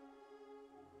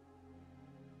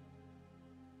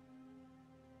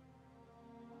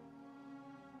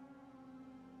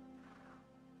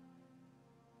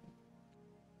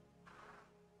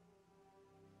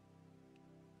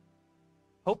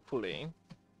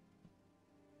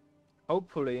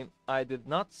 Hopefully I did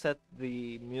not set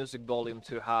the music volume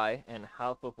too high, and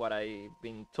half of what I've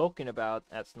been talking about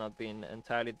has not been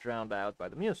entirely drowned out by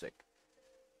the music.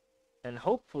 And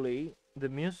hopefully the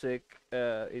music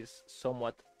is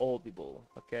somewhat audible,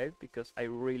 okay? Because I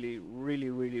really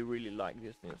like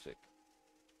this music.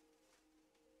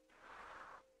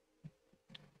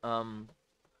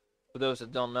 For those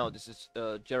that don't know, this is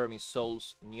Jeremy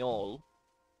Soul's Njol.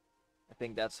 I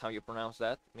think that's how you pronounce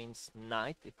that. It means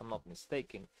night, if I'm not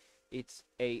mistaken. It's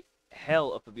a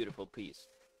hell of a beautiful piece.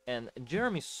 And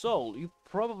Jeremy Soul, you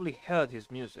probably heard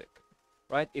his music,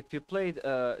 right? If you played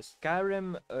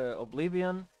Skyrim,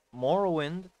 Oblivion,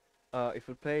 Morrowind, if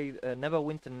we play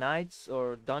Neverwinter Nights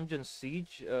or Dungeon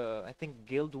Siege, I think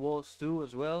Guild Wars 2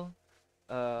 as well.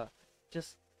 Uh,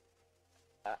 just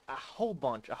a whole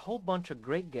bunch of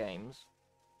great games.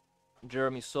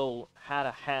 Jeremy Soule had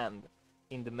a hand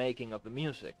in the making of the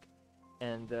music,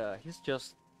 and he's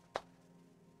just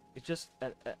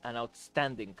an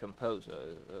outstanding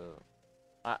composer.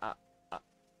 I, I, I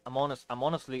I'm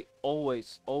honestly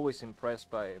always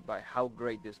impressed by how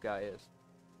great this guy is.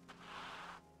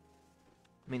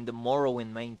 I mean, the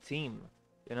Morrowind main theme,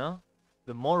 you know,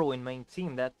 the Morrowind main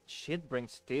theme. That shit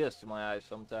brings tears to my eyes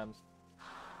sometimes.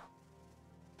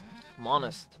 I'm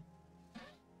honest.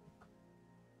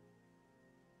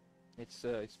 It's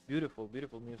beautiful,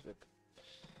 beautiful music.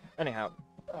 Anyhow,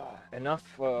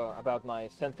 enough about my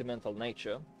sentimental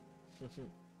nature.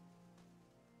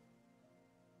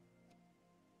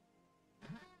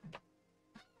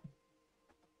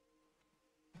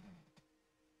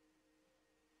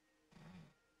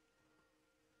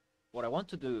 What I want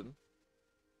to do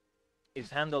is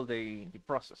handle the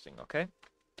processing, okay?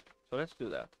 So let's do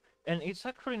that. And it's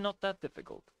actually not that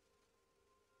difficult.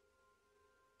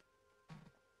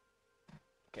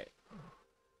 Okay.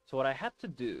 So what I have to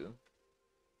do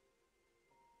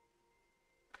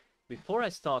before I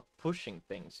start pushing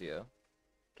things here,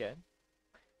 okay,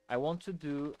 I want to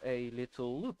do a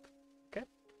little loop, okay?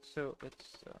 So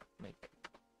let's make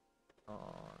a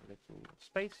little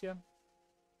space here.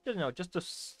 You know, just to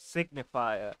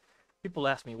signify, people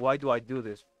ask me, why do I do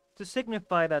this? To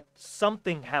signify that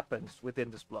something happens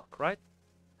within this block, right?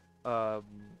 Um,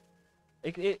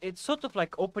 it's sort of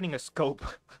like opening a scope,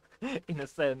 in a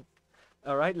sense.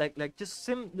 All right, like just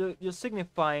you're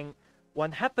signifying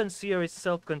what happens here is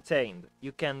self-contained.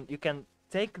 You can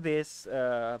take this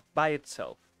by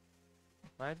itself,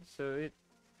 right? So it,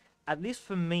 at least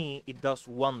for me, it does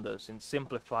wonders in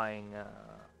simplifying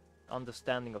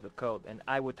understanding of the code, and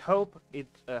I would hope it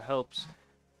helps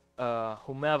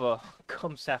whomever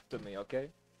comes after me. Okay,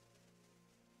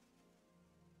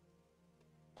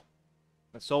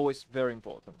 that's always very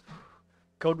important.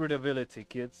 Code readability,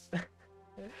 kids.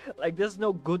 Like, there's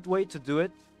no good way to do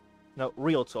it. No,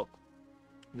 real talk.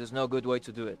 There's no good way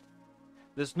to do it.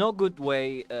 There's no good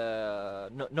way,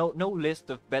 no list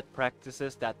of bad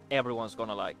practices that everyone's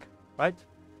gonna like, right?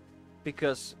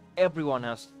 Because everyone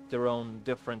has their own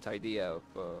different idea of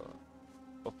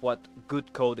what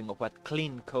good coding, of what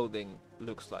clean coding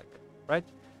looks like, right?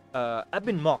 I've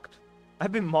been mocked.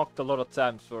 I've been mocked a lot of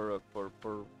times for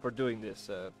doing this.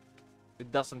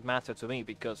 It doesn't matter to me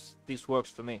because this works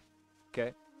for me.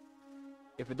 Okay.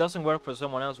 If it doesn't work for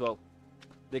someone else, well,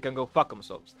 they can go fuck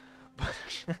themselves. But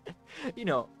you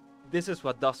know, this is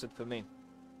what does it for me.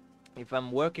 If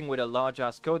I'm working with a large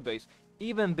ass code base,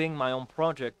 even being my own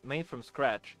project made from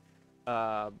scratch,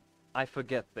 I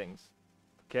forget things.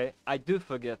 Okay, I do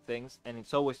forget things, and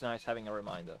it's always nice having a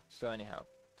reminder. So anyhow,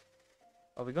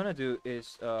 what we're gonna do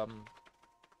is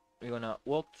we're gonna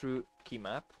walk through key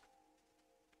map,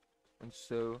 and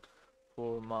so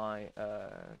for my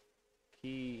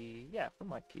key, yeah, for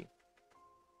my key.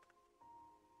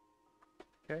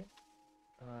 Okay,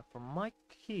 for my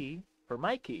key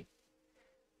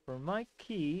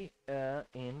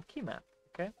in key map.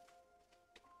 Okay,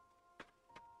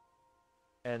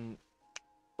 and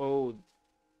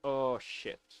oh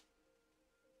shit,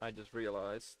 I just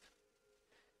realized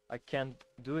I can't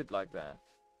do it like that.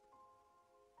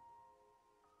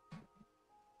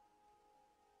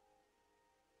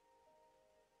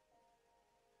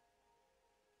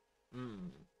 Hmm.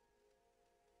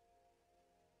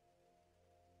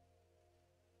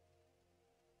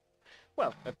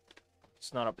 Well,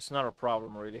 it's not a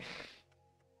problem really.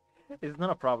 It's not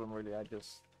a problem really. I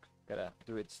just gotta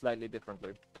do it slightly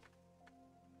differently.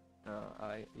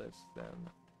 I less than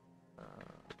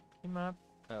key map,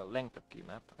 length of key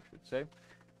map, I should say,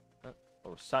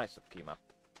 or size of key map.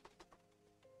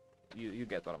 You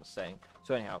get what I'm saying.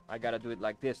 So anyhow, I gotta do it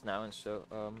like this now, and so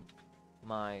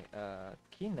my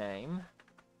key name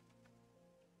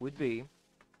would be,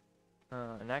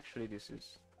 and actually this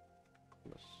is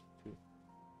 +2,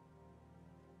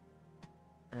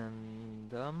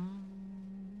 and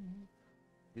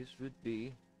this would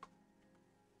be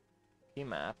key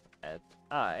map at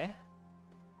I,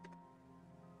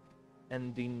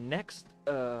 and the next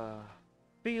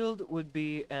field would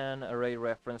be an array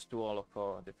reference to all of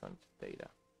our different data.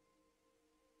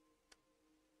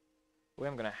 The way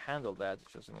I'm gonna handle that is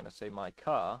just I'm gonna say my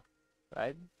car,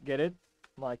 right? Get it?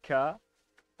 My car.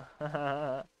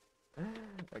 Okay,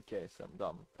 so I'm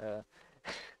dumb.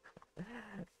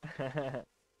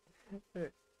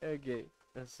 Okay,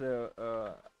 so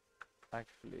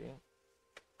actually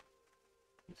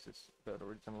this is better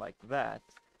written like that.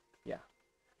 Yeah,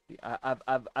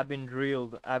 I've been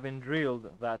drilled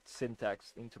that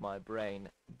syntax into my brain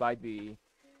by the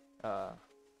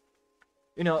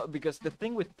you know, because the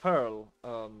thing with Perl,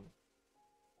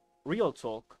 real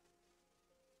talk.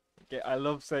 Okay, I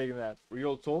love saying that,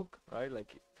 real talk, right?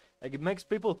 Like it makes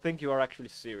people think you are actually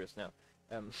serious now.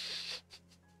 Um,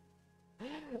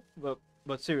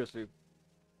 but seriously,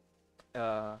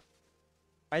 uh,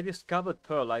 I discovered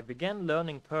Perl. I began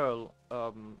learning Perl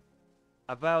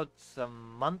about a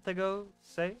month ago,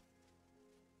 say,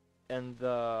 and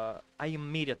I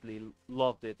immediately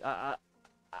loved it.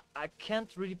 I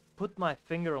can't really put my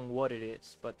finger on what it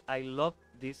is, but I love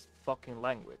this fucking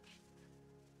language.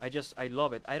 I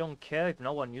love it. I don't care if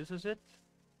no one uses it.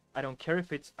 I don't care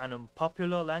if it's an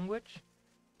unpopular language.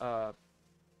 Uh,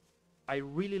 I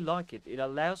really like it. It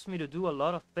allows me to do a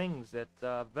lot of things that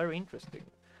are very interesting,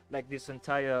 like this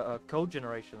entire code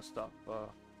generation stuff.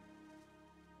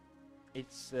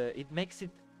 It makes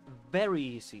it very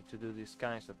easy to do these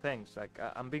kinds of things. Like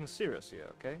I'm being serious here,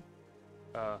 okay?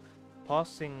 Uh,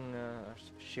 Parsing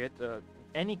shit,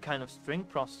 any kind of string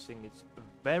processing is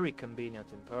very convenient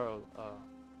in Perl.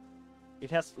 It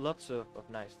has lots of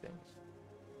nice things.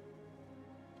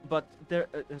 But there,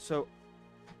 and so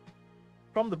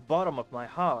from the bottom of my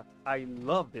heart, I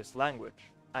love this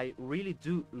language. I really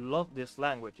do love this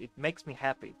language. It makes me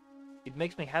happy. It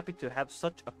makes me happy to have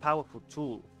such a powerful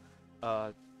tool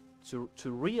uh, to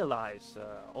realize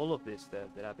all of this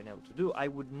that I've been able to do. I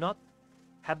would not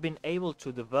have been able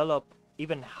to develop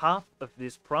even half of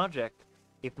this project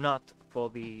if not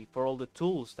for all the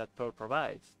tools that Perl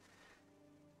provides.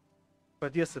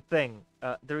 But here's the thing,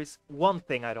 there is one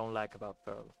thing I don't like about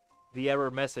Perl. The error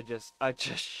messages are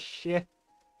just shit.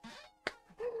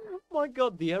 My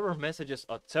god, the error messages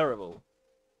are terrible.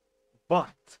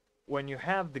 But when you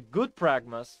have the good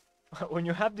pragmas, when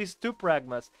you have these two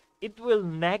pragmas, it will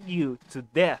nag you to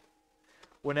death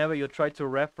whenever you try to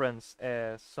reference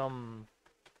some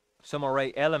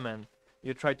array element.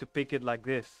 You try to pick it like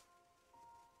this.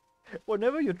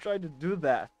 Whenever you try to do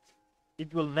that,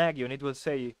 it will nag you and it will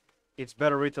say it's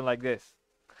better written like this.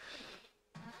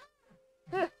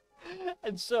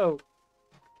 And so,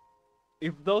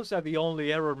 if those are the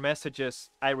only error messages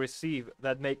I receive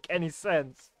that make any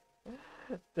sense,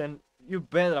 then you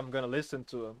bet I'm gonna listen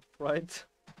to them, right?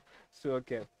 So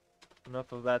okay,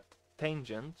 enough of that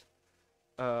tangent.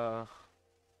 Okay,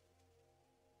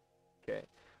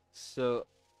 so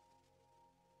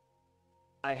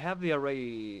I have the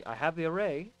array.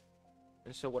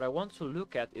 And so what I want to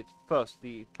look at is first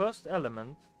the first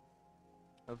element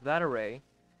of that array.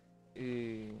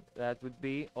 That would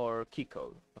be our key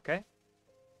code, okay?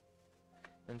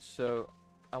 And so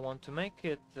I want to make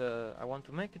it.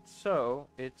 So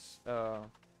it's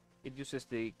it uses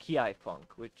the key func,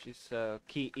 which is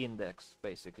key index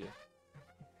basically.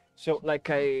 So like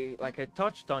I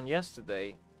touched on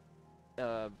yesterday,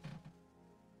 the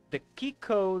key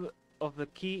code of the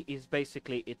key is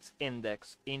basically its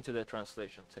index into the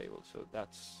translation table. So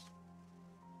that's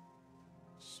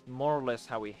more or less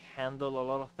how we handle a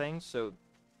lot of things. So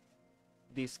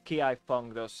this key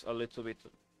func does a little bit.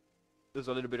 There's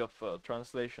a little bit of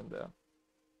translation there.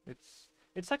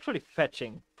 It's actually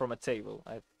fetching from a table,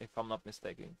 if I'm not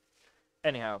mistaken.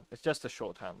 Anyhow, it's just a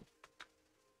shorthand.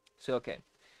 So okay,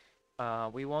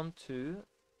 we want to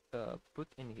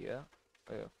put in here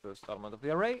first element of the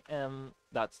array, and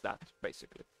that's that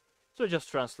basically. So it just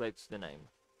translates the name.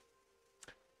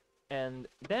 And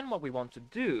then what we want to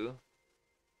do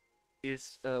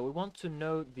is we want to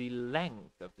know the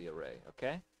length of the array,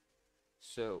 okay?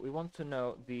 So we want to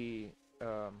know the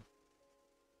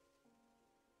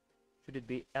should it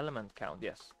be element count?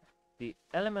 Yes, the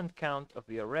element count of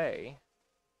the array.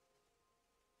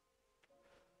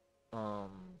 How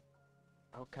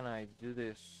can I do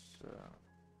this?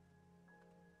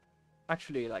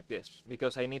 Actually, like this,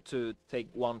 because I need to take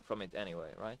one from it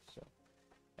anyway, right? So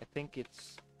I think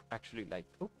it's actually like,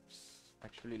 oops,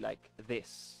 actually like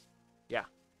this. Yeah,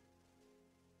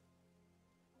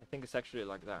 I think it's actually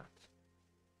like that.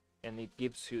 And it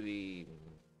gives you the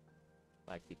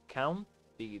like the count,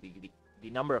 the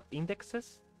number of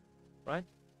indexes, right?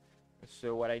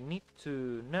 So what I need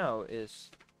to know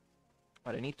is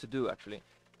what I need to do actually.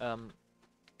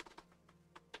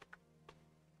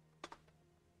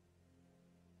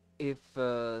 If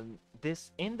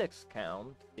this index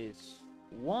count is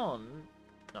 1,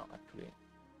 no, actually,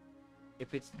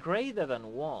 if it's greater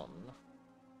than 1,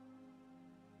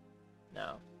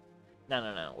 no,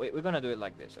 we're gonna do it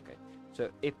like this, okay?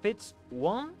 So if it's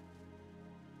 1,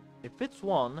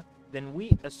 then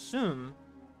we assume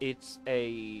it's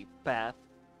a path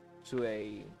to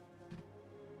a,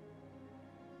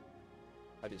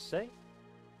 how do you say?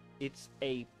 It's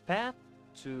a path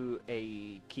to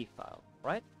a key file,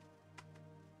 right?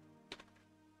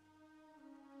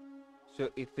 So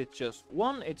if it's just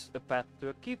one, it's a path to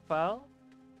a key file,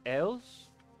 else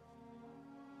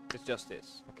it's just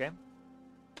this, okay?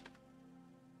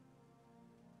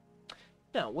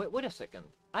 No, wait a second.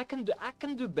 I can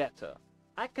do better.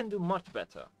 I can do much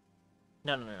better.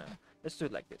 No. Let's do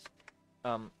it like this.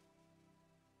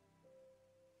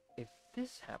 If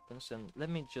this happens, and let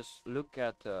me just look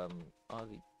at the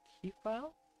key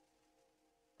file.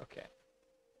 Okay.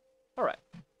 All right.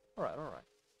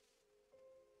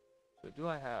 So do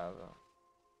I have?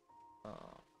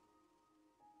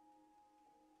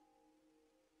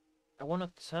 I want to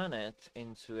turn it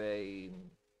into a.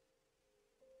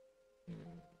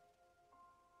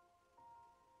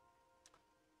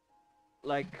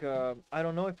 Like I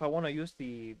don't know if I want to use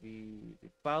the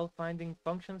file finding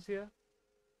functions here.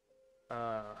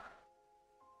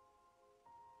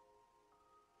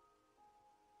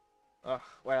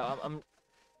 Well, I'm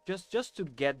just to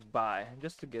get by. I'm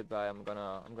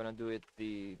gonna do it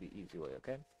the easy way.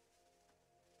 Okay.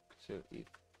 So if,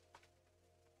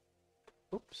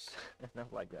 oops,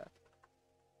 not like that.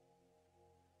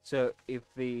 So if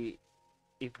the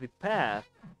path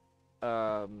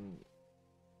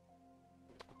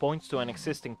points to an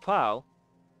existing file,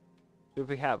 so if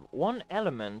we have one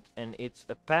element and it's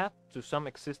a path to some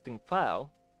existing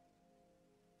file,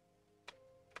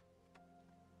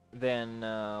 then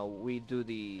we do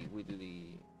the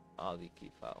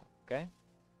key file, okay?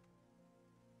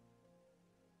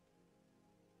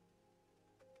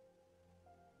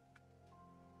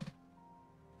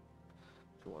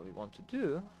 So what we want to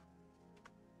do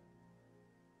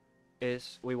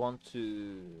is we want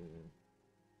to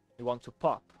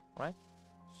pop, right?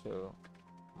 So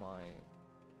my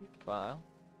file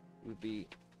would be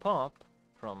pop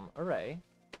from array,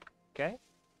 okay?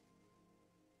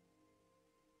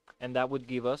 And that would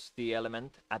give us the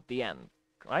element at the end,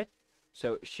 right?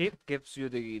 So shift gives you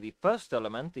the first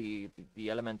element, the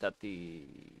element at the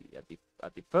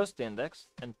first index,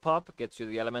 and pop gets you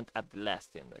the element at the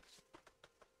last index.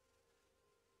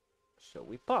 So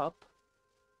we pop,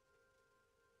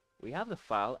 we have the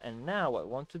file, and now what I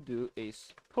want to do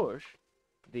is push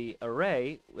the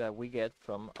array that we get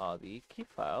from the key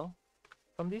file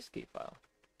from this key file.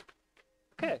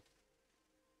 Okay.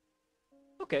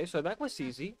 Okay, so that was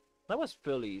easy. That was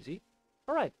fairly easy.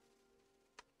 All right.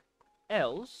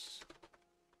 Else,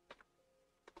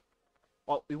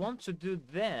 what we want to do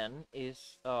then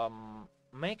is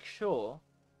make sure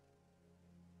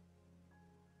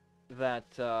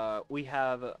that we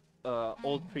have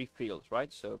all three fields,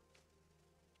 right? So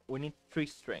we need 3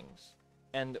 strings,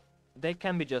 and they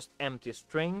can be just empty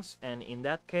strings, and in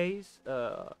that case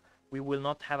we will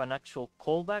not have an actual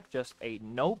callback, just a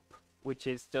nope, which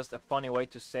is just a funny way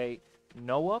to say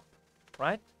no up,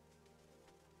 right?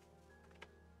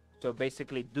 So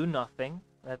basically do nothing.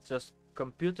 That's just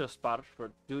computer sparse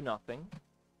for do nothing.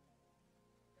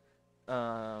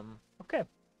 Okay,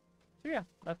 so yeah,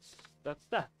 that's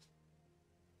that.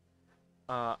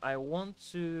 I want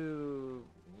to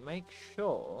make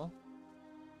sure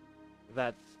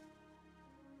that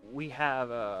we have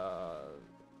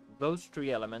those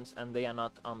 3 elements and they are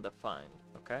not undefined,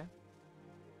 okay?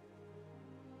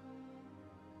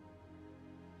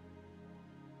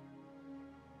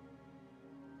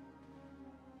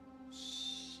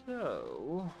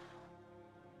 So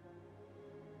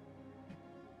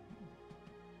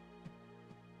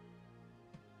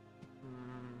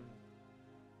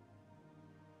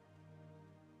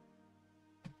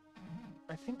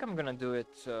I think I'm gonna do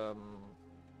it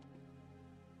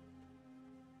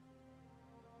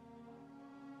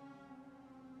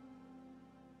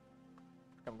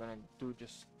I'm gonna do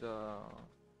just a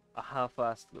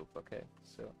half-assed loop, okay?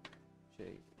 So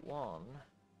J1,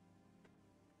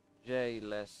 J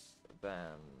less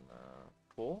than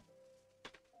 4,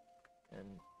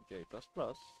 and J plus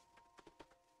plus,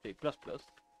 J plus plus,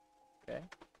 okay?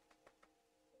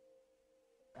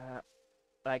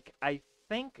 Like I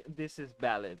think this is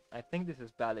valid. I think this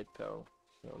is valid, Perl.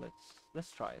 So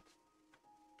let's try it.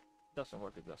 Doesn't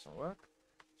work. It doesn't work.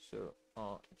 So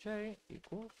J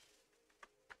equals.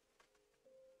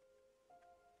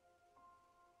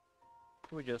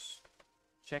 We're just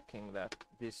checking that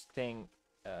this thing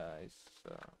is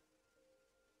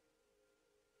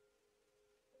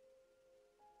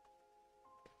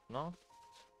not,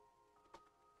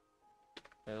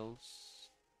 else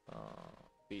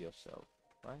be yourself,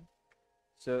 right?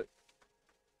 So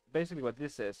basically what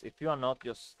this is, if you are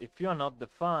not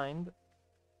defined,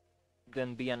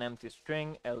 then be an empty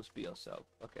string, else be yourself.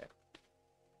 Okay,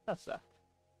 that's that.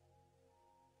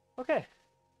 Okay,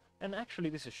 and actually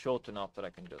this is short enough that I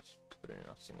can just put it in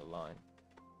a single line.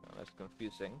 Oh, that's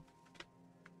confusing.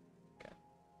 Okay.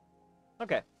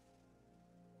 Okay.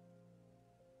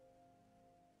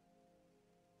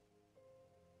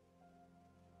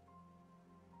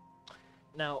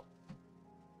 Now,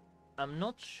 I'm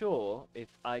not sure if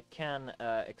I can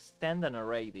extend an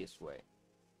array this way.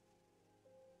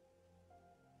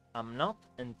 I'm not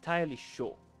entirely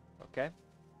sure, okay?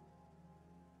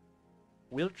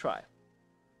 We'll try.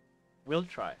 We'll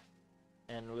try,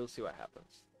 and we'll see what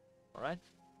happens, all right?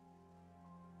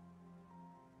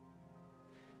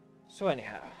 So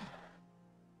anyhow,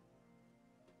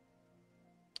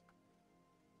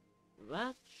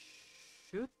 that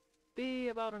should be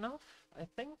about enough, I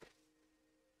think.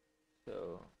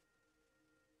 So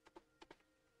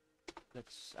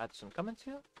let's add some comments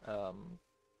here.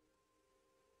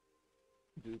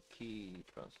 Do key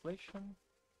translation.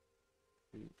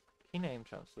 Do key name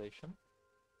translation.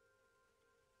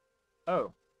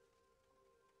 Oh.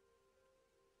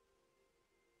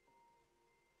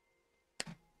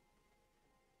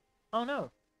 Oh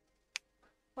no.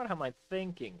 What am I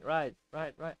thinking? Right.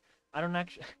 I don't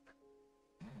actually...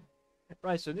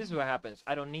 Right, so this is what happens.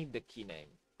 I don't need the key name.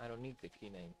 I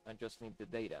just need the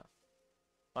data.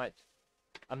 Right.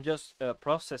 I'm just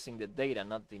processing the data,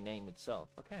 not the name itself.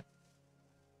 Okay.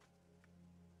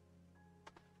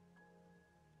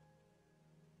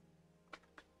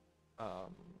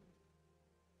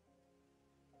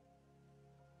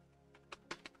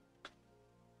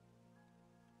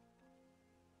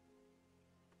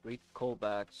 Read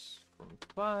callbacks from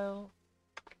file.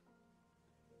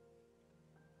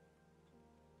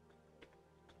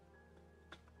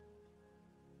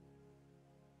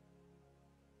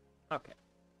 Okay.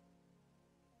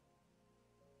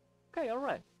 Okay, all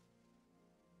right.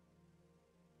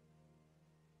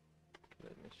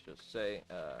 Let me just say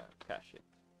cache it.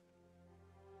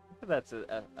 That's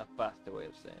a faster way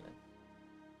of saying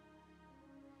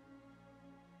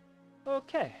it.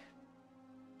 Okay.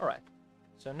 All right.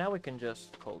 So now we can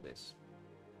just call this.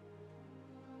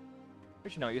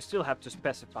 Which, you know, you still have to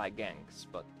specify gangs,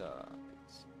 but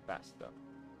it's faster,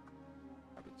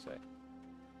 I would say.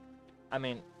 I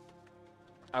mean,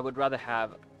 I would rather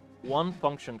have one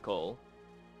function call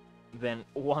than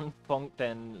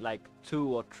like 2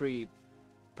 or 3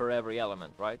 per every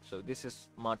element, right? So this is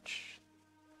much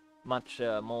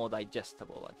more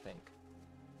digestible, I think.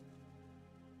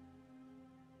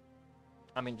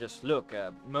 I mean, just look,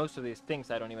 most of these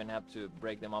things I don't even have to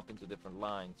break them up into different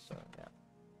lines, so yeah.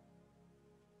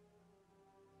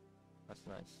 That's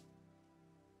nice.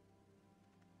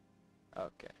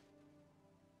 Okay.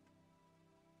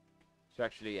 So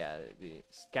actually, yeah, the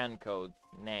scan code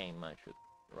name I should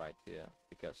write here,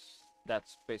 because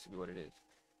that's basically what it is.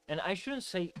 And I shouldn't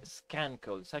say scan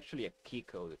code, it's actually a key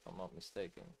code if I'm not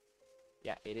mistaken.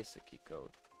 Yeah, it is a key code.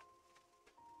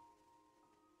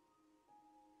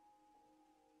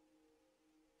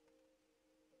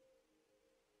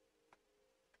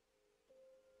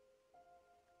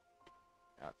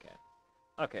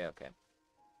 Okay.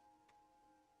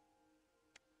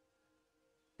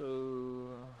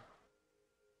 So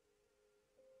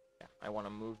yeah, I want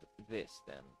to move this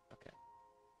then. Okay.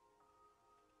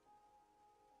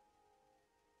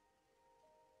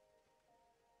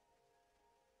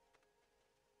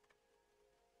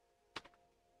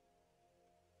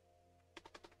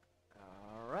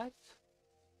 All right.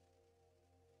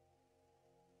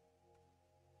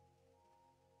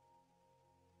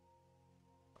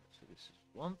 So this is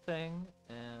one thing,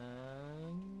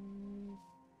 and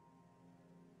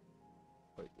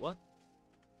wait, what?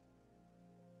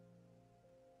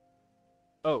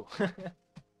 Oh,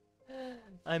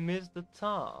 I missed the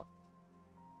top.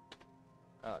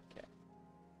 Okay.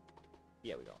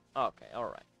 Here we go. Okay, all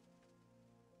right.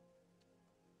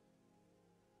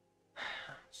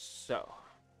 So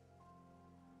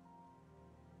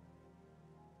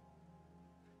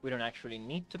we don't actually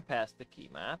need to pass the key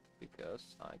map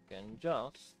because I can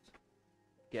just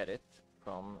get it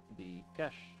from the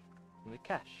cache.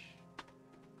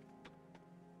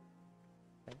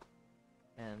 Okay.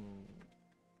 And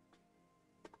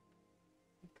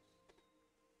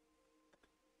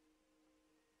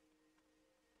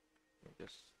let me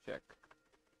just check.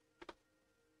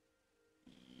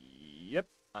 Yep,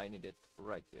 I need it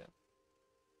right here.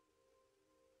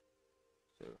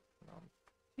 So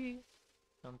num-ti,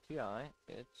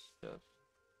 it's just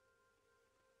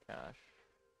cache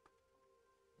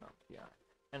num-ti.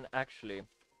 And actually,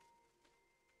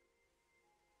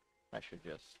 I should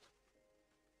just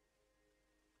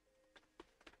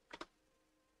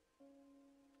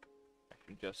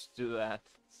just do that.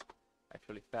 It's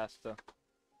actually faster.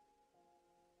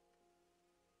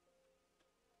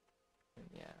 And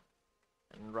yeah,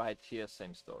 and right here,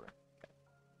 same story. Okay.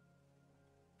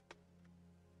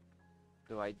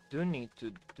 So I do need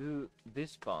to do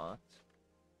this part.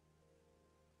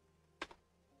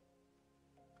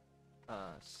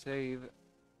 Save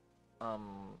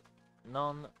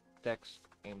non-text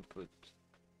input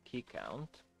key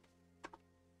count.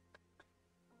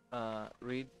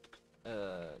 Read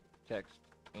text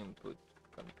input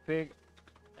config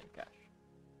and cache.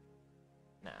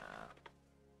 Nah.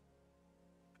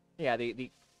 Yeah,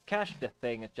 the cache the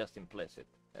thing is just implicit.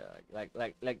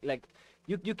 Like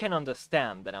you can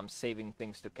understand that I'm saving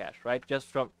things to cache, right?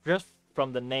 Just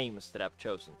from the names that I've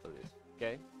chosen for this.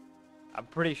 Okay. I'm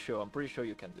pretty sure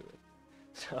you can do it.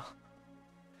 So,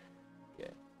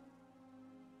 yeah.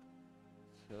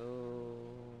 So,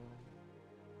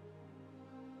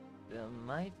 there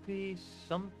might be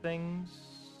some things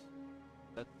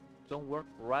that don't work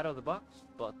right out of the box,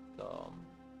 but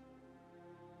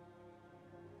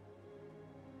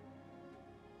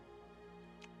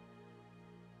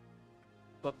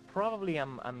probably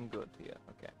I'm good here.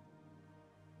 Okay.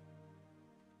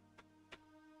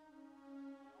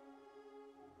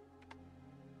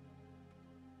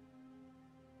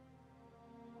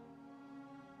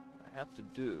 Have to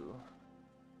do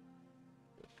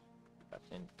that's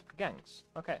in gangs.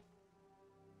 Okay.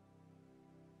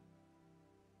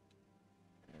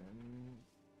 And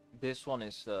this one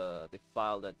is the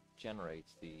file that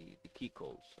generates the key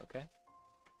calls. Okay.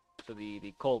 So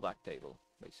the callback table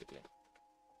basically.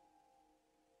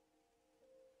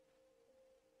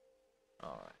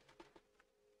 All right.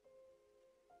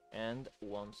 And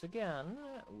once again,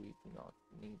 we do not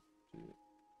need to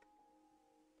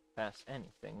pass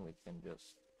anything, we can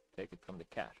just take it from the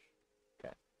cache.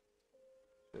 Okay.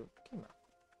 So, schema.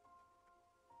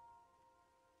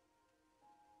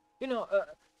 You know,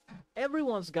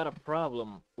 everyone's got a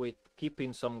problem with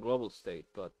keeping some global state,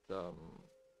 but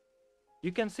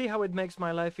you can see how it makes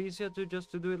my life easier to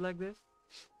just to do it like this.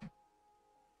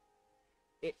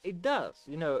 It does.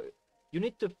 You know, you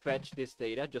need to fetch this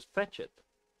data, just fetch it.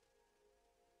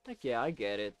 Like, yeah, I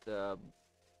get it.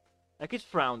 Like, it's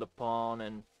frowned upon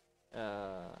and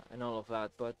all of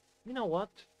that, but you know what?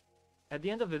 At the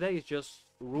end of the day, it's just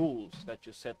rules that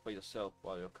you set for yourself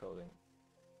while you're coding,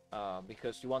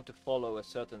 because you want to follow a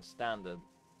certain standard.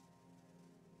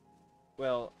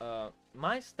 Well,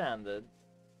 my standard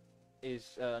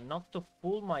is not to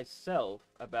fool myself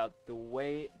about the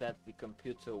way that the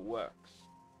computer works.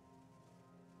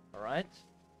 All right?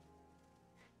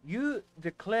 You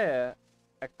declare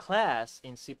a class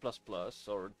in C++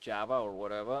 or Java or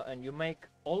whatever, and you make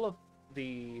all of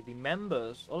the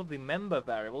members, all of the member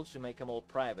variables, you make them all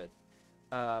private.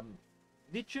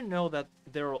 Did you know that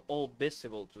they're all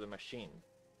visible to the machine?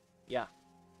 Yeah,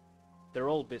 they're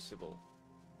all visible.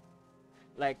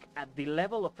 Like, at the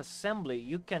level of assembly,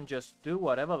 you can just do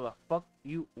whatever the fuck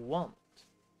you want.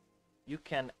 You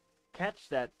can catch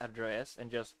that address and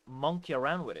just monkey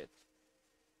around with it.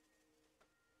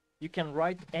 You can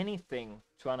write anything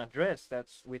to an address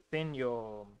that's within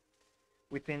the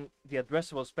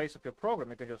addressable space of your program.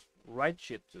 You can just write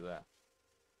shit to that.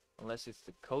 Unless it's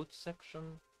the code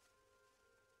section.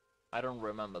 I don't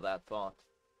remember that part.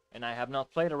 And I have not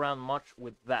played around much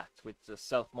with that, with the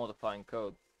self-modifying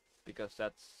code, because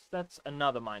that's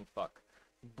another mindfuck.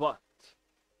 But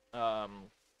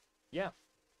yeah.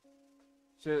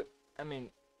 So, I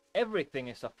mean, everything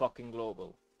is a fucking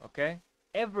global, okay?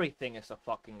 Everything is a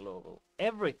fucking global.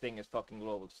 Everything is fucking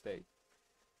global state.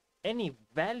 Any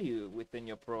value within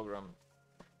your program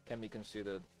can be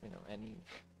considered, you know,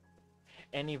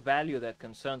 any value that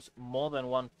concerns more than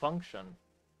one function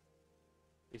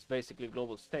is basically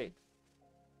global state.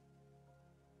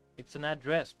 It's an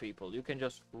address, people. You can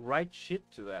just write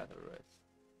shit to that address.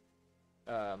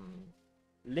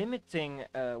 Limiting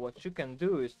what you can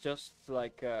do is just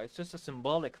like it's just a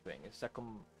symbolic thing. It's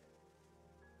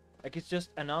it's just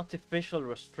an artificial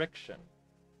restriction.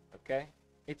 Okay,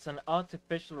 it's an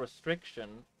artificial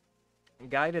restriction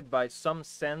guided by some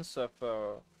sense of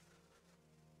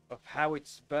how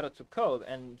it's better to code.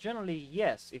 And generally,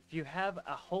 yes, if you have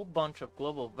a whole bunch of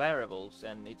global variables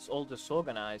and it's all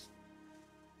disorganized,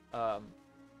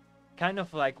 kind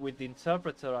of like with the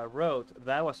interpreter I wrote,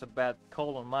 that was a bad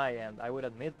call on my end. I would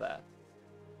admit that.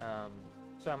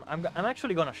 So I'm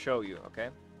actually gonna show you, okay?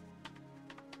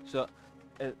 So,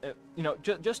 you know,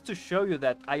 just to show you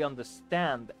that I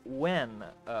understand when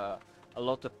a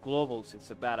lot of globals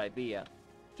it's a bad idea.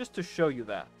 Just to show you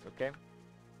that, okay?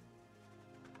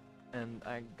 And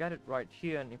I got it right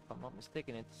here, and if I'm not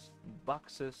mistaken, it's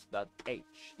boxes.h.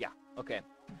 Yeah, okay.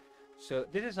 So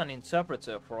this is an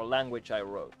interpreter for a language I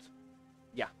wrote.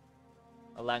 Yeah,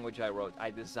 a language I wrote, I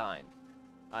designed.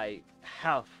 I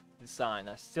have designed,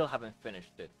 I still haven't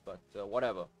finished it, but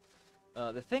whatever.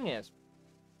 The thing is,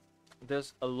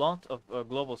 there's a lot of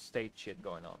global state shit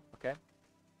going on, okay?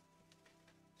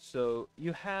 So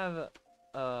you have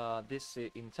this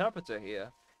interpreter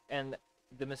here, and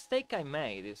the mistake I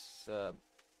made is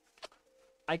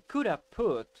I could have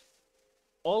put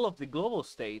all of the global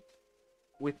state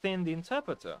within the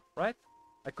interpreter, right?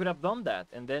 I could have done that,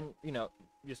 and then, you know,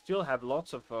 you still have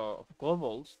lots of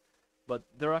globals, but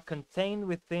they are contained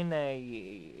within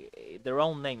their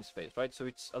own namespace, right? So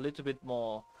it's a little bit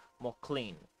more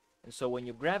clean. And so when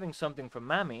you're grabbing something from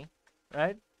Mami,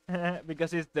 right?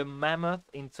 Because it's the mammoth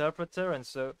interpreter, and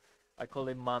so I call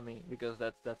it Mami because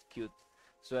that's cute.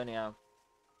 So anyhow,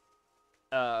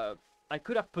 I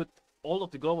could have put all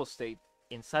of the global state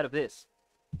inside of this,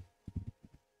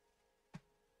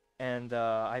 and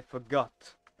I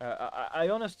forgot. I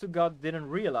honest to God didn't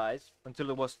realize until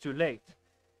it was too late.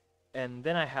 And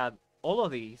then I had all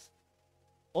of these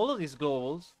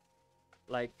globals,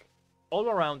 like all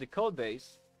around the code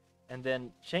base, and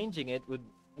then changing it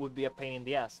would be a pain in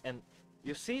the ass. And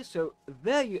you see, so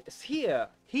there you here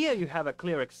you have a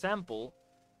clear example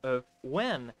of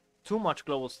when too much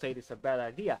global state is a bad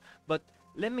idea. But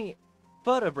let me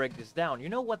further break this down. You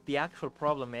know what the actual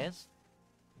problem is?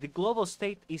 The global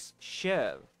state is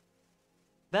shared.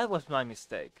 That was my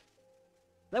mistake.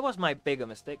 That was my bigger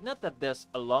mistake. Not that there's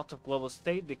a lot of global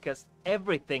state, because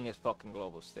everything is fucking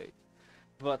global state.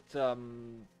 But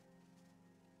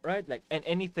right, like, and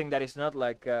anything that is not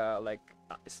like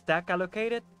stack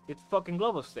allocated, it's fucking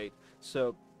global state.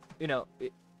 So, you know,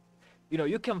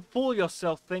 you can fool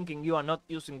yourself thinking you are not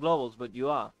using globals, but you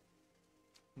are.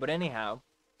 But anyhow,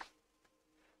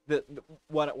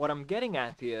 what I'm getting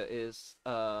at here is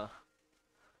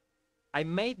I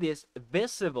made this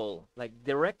visible, like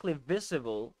directly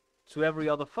visible to every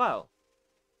other file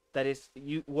that is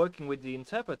you working with the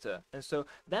interpreter. And so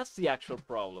that's the actual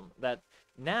problem, that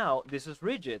now this is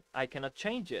rigid. I cannot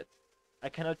change it. I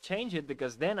cannot change it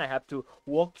because then I have to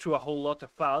walk through a whole lot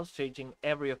of files changing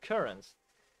every occurrence.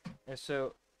 And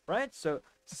so, right? So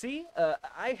see,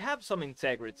 I have some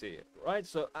integrity, right?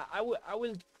 So I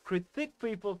will critique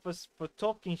people for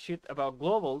talking shit about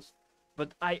globals,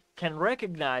 but I can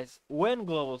recognize when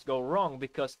globals go wrong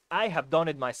because I have done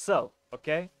it myself,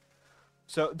 okay?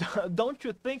 So don't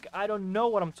you think I don't know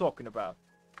what I'm talking about?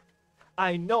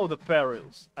 I know the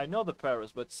perils. I know the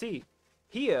perils, but see,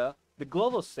 here the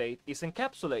global state is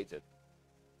encapsulated.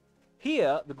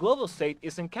 Here the global state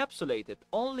is encapsulated.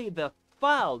 Only the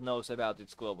file knows about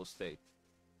its global state,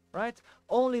 right?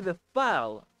 Only the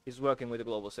file is working with the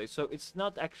global state. So it's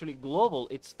not actually global,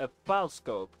 it's a file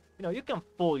scope. You know, you can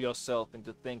fool yourself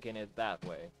into thinking it that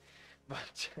way,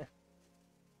 but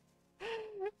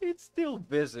it's still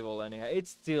visible anyhow.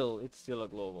 It's still a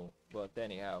global. But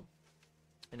anyhow,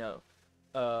 you know,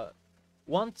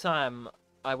 one time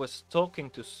I was talking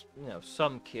to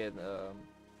some kid,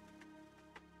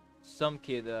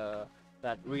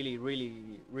 that really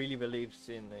believes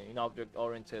in object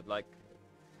oriented. Like,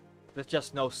 there's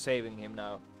just no saving him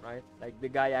now, right? Like, the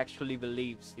guy actually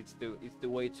believes it's the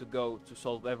way to go to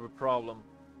solve every problem.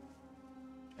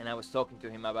 And I was talking to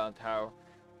him about how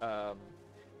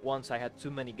once I had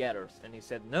too many getters, and he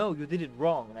said, "No, you did it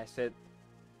wrong." And I said,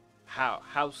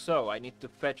 How so? I need to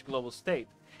fetch global state."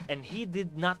 And he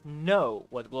did not know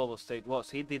what global state was.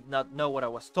 He did not know what I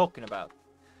was talking about.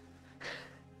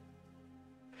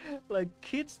 Like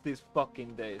kids these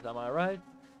fucking days, am I right?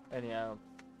 Anyhow.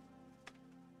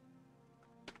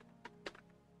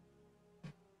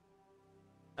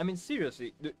 I mean,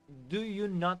 seriously, do you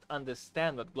not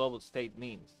understand what global state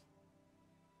means?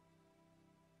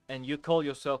 And you call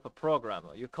yourself a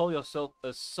programmer, you call yourself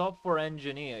a software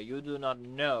engineer, you do not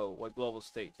know what global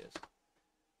state is.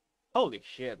 Holy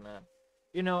shit, man.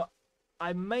 You know,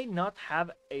 I may not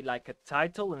have a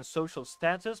title and social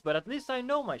status, but at least I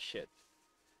know my shit.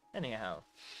 Anyhow.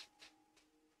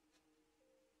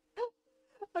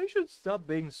 I should stop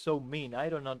being so mean. I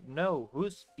do not know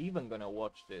who's even gonna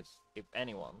watch this, if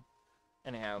anyone.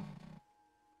 Anyhow.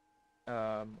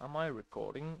 Am I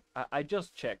recording? I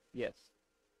just checked, yes.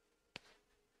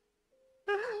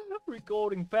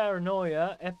 Recording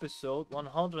Paranoia, episode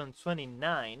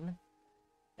 129.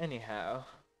 Anyhow.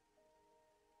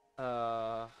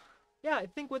 Yeah, I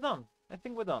think we're done.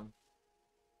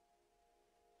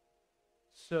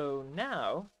 So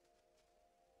now,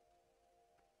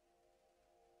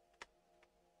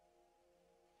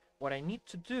 what I need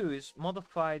to do is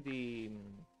modify the...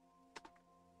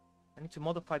 I need to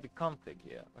modify the config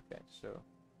here. Okay, so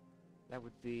that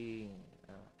would be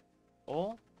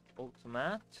or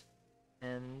automat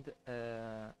and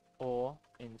or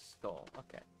install.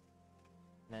 Okay.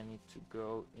 And I need to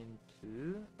go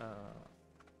into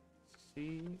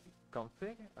C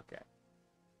config. Okay.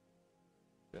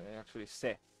 So actually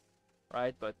C,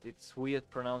 right? But it's weird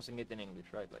pronouncing it in English,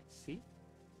 right? Like C.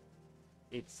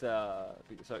 It's so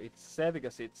it's C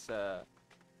because it's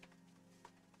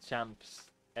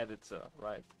Champ's editor,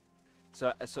 right?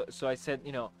 So I said,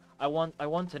 you know, I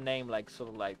want a name like sort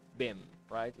of like Bim,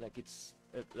 right? Like it's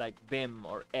like Bim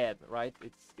or Ed, right?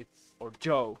 It's or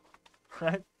Joe,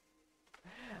 right?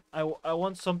 I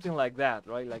want something like that,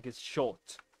 right? Like it's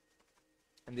short,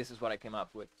 and this is what I came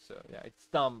up with. So yeah, it's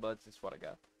dumb, but it's what I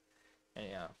got. And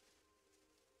yeah,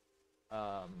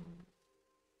 um,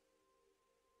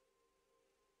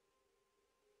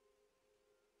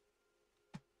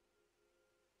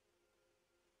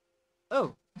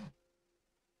 oh,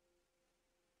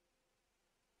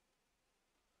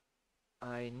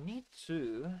 I need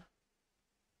to.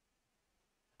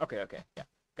 Okay, yeah,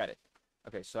 got it.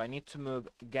 Okay, so I need to move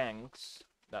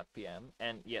gangs.pm,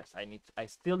 and yes, I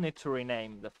still need to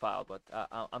rename the file, but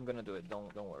I'm gonna do it.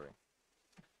 Don't worry.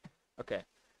 Okay,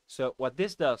 so what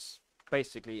this does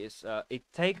basically is it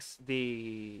takes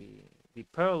the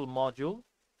Perl module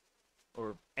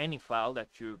or any file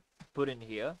that you put in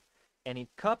here, and it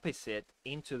copies it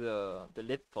into the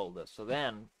lit folder. So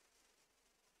then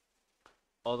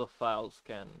other files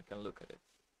can look at it.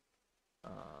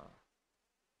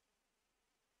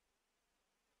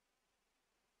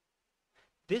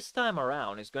 This time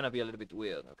around it's gonna be a little bit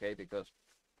weird, okay? Because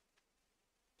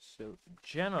so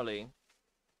generally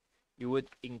you would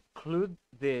include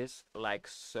this like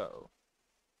so.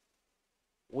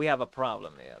 We have a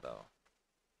problem here though.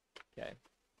 Okay.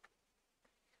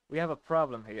 We have a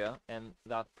problem here, and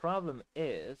that problem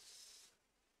is,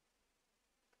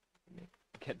 let me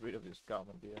get rid of this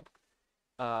comment here.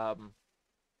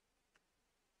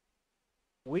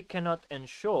 We cannot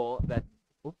ensure that,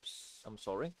 oops, I'm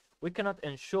sorry. We cannot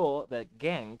ensure that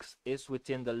gangs is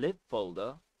within the lit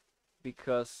folder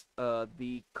because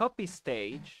the copy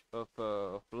stage of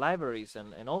libraries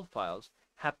and all files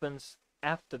happens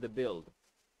after the build.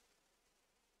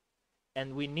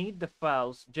 And we need the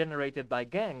files generated by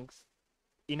gangs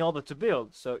in order to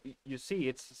build. So you see,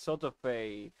 it's sort of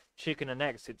a chicken and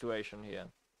egg situation here.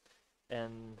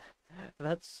 And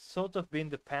that's sort of been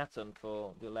the pattern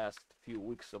for the last few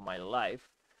weeks of my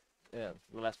life. The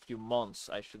last few months,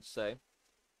 I should say.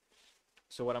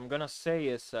 So what I'm gonna say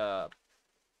is, for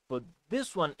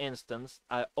this one instance,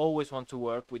 I always want to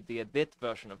work with the edit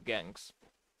version of gangs,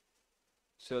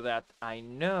 so that I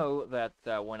know that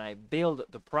when I build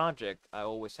the project, I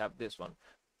always have this one.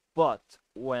 But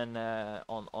when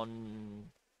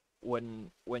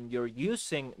when you're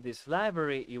using this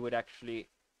library, you would actually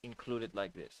include it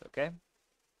like this, okay?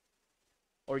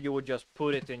 Or you would just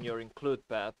put it in your include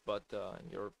path, but in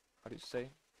your, how do you say,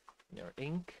 in your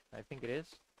inc, I think it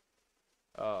is,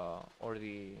 or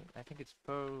the, I think it's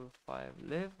Perl 5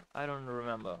 live. I don't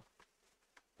remember.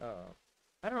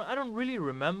 I don't really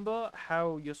remember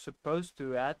how you're supposed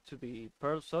to add to the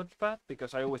Perl search path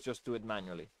because I always just do it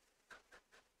manually.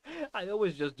 I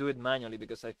always just do it manually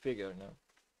because I figure, you know,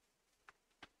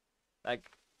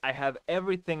 like I have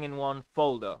everything in one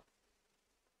folder.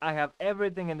 I have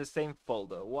everything in the same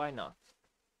folder. Why not?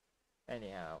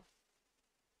 Anyhow,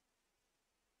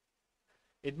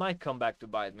 it might come back to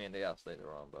bite me in the ass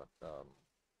later on, but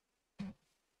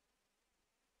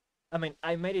I mean,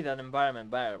 I made it an environment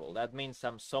variable. That means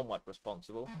I'm somewhat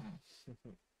responsible.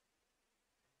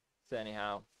 So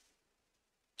anyhow,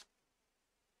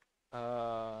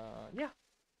 yeah,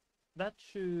 that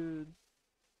should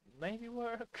maybe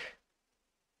work.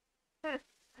 I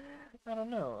don't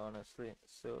know, honestly.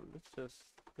 So let's just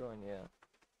go in here.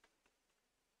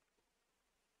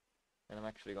 And I'm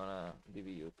actually gonna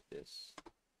debut this.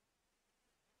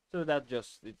 So that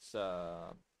just, it's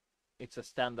a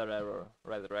standard error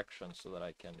redirection so that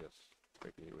I can just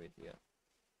quickly read here.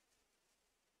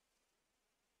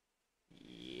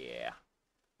 Yeah.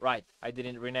 Right, I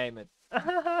didn't rename it.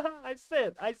 I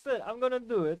said, I'm gonna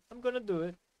do it. I'm gonna do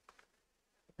it.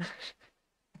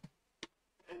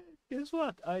 Guess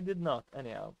what? I did not.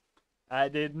 Anyhow, I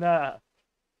did not.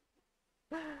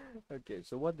 Okay,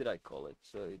 so what did I call it?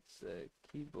 So it's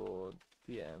keyboard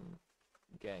PM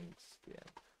gangs PM.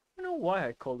 I don't know why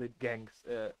I called it gangs.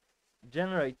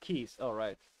 Generate keys. All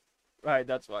right, right.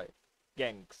 That's why.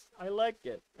 Gangs. I like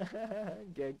it.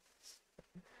 Gangs.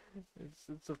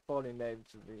 It's a funny name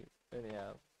to me.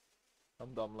 Anyhow.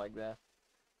 I'm dumb like that.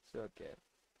 So okay.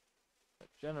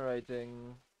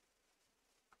 Generating.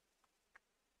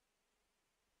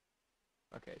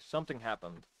 Okay, something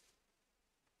happened.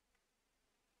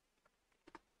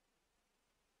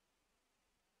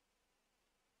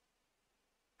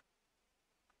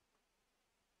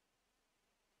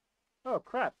 Oh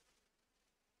crap.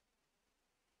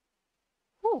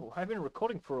 Whew, I've been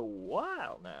recording for a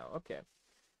while now. Okay.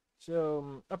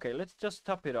 So, okay, let's just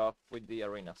top it off with the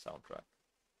arena soundtrack.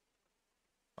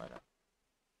 Why not?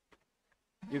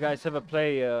 You guys ever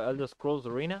play Elder Scrolls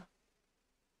Arena?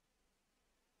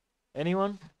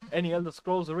 Anyone? Any Elder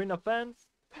Scrolls Arena fans?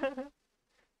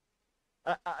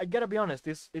 I gotta be honest,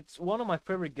 it's one of my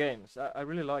favorite games. I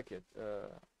really like it.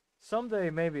 Someday,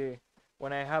 maybe,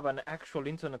 when I have an actual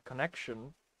internet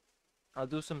connection, I'll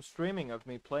do some streaming of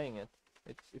me playing it.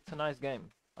 It's a nice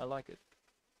game. I like it.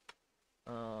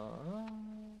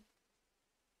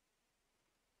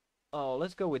 Oh,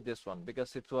 let's go with this one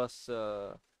because it was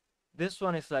this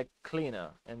one is like cleaner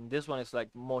and this one is like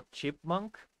more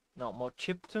chipmunk. No, more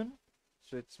chiptune.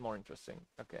 So it's more interesting.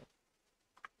 Okay.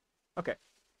 Okay.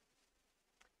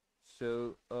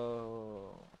 So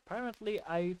apparently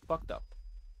I fucked up.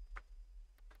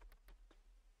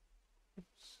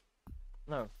 Oops.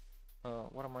 No.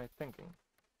 What am I thinking?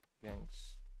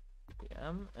 Gangs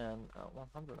PM and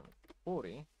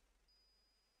 140.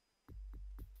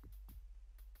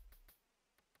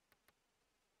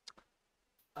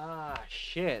 Ah,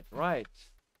 shit, right.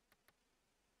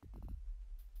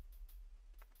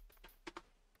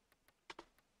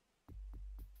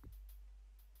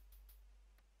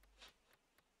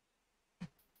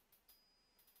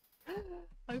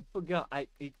 I forgot.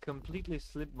 It completely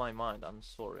slipped my mind. I'm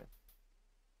sorry.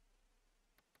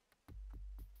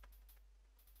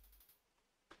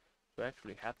 So I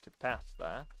actually have to pass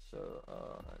that. So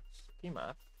it's key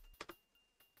map.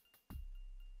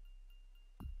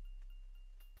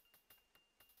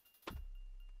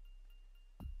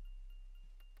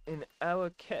 In our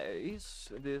case,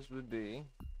 this would be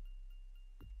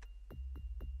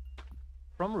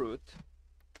from root.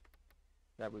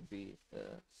 That would be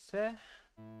C.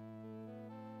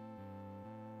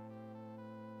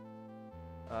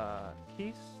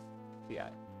 Keys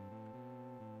CI.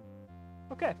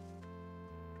 Okay.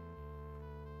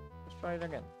 Let's try it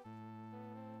again.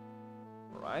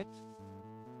 Right.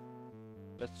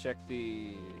 Let's check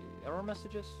the error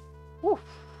messages. Woof.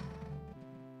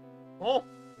 Oh,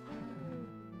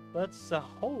 that's a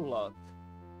whole lot.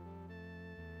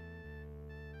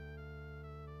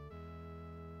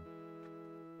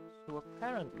 So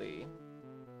apparently,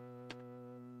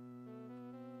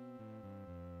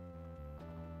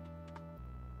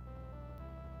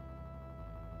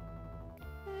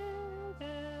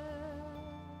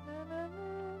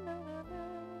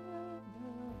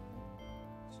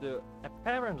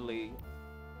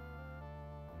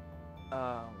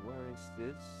 where is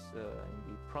this in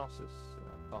the process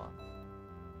part?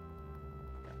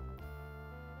 Okay.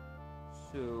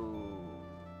 So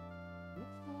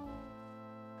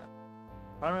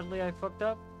apparently I fucked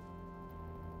up.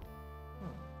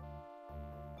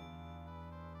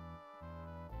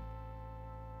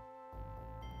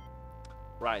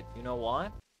 Right, you know why?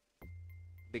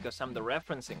 Because I'm the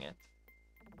referencing it.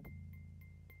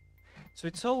 So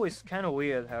it's always kind of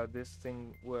weird how this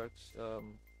thing works.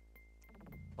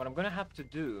 What I'm gonna have to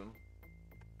do...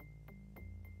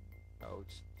 Oh,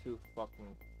 it's too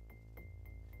fucking...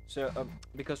 So,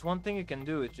 because one thing you can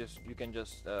do is you can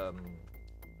just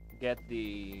get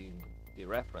the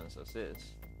reference as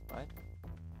is, right?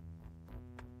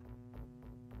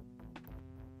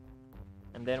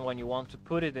 And then when you want to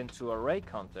put it into array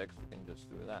context, you can just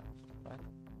do that, right?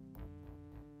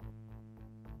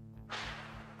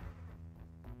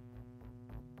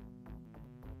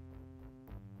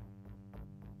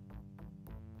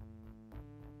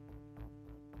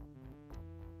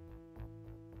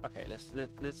 Okay, let's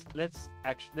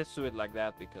do it like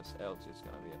that because else it's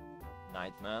gonna be a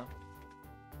nightmare.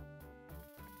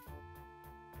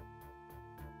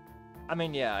 I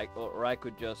mean, yeah, or I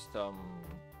could just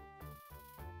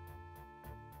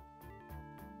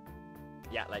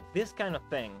yeah, like this kind of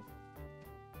thing.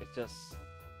 It's just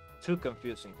too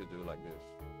confusing to do like this.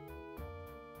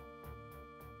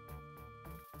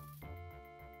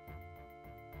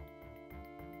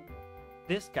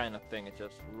 This kind of thing is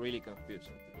just really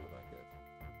confusing to do like this.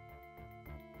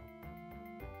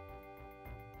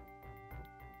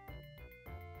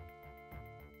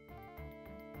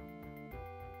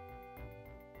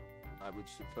 I would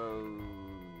suppose.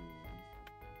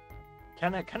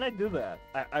 Can I do that?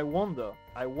 I wonder.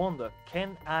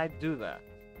 Can I do that?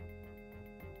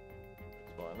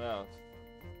 Let's find out.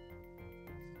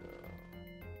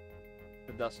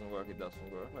 doesn't work, it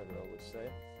doesn't work, like I always say.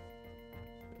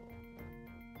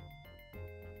 So,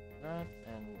 that,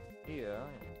 and here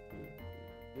I need to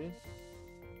do this.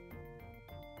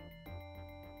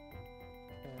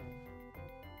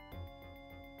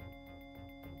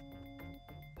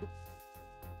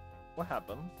 What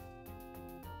happened?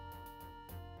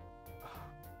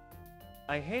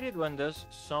 I hate it when there's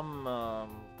some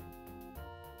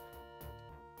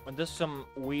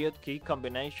weird key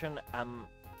combination I'm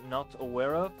not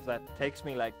aware of that takes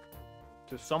me like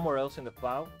to somewhere else in the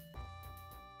file,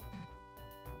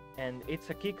 and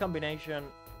it's a key combination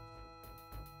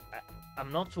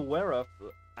I'm not aware of.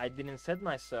 I didn't set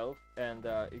myself, and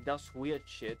it does weird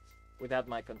shit without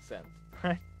my consent.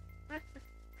 I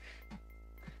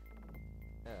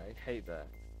hate that.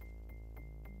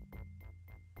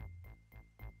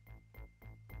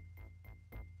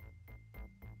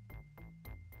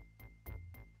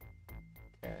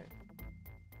 Okay.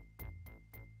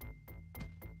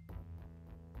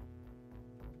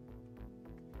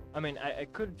 I mean, I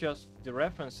could just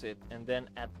dereference it, and then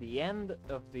at the end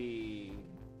of the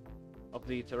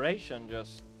iteration,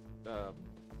 just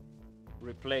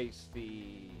replace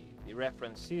the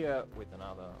reference here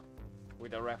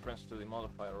with a reference to the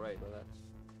modifier array. But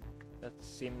that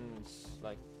seems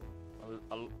like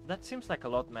a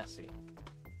lot messy,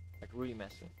 like really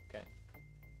messy. Okay.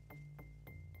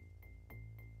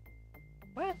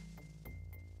 What?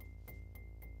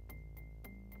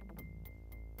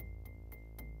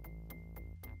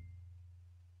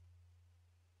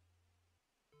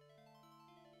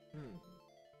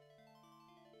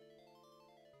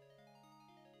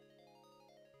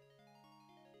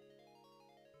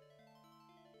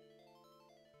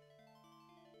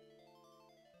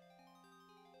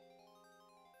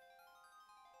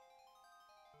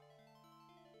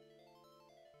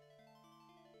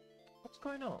 What's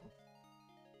going on?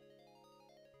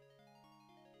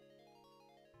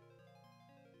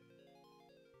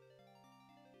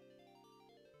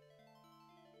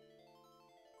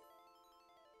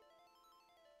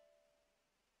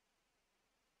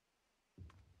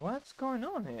 What's going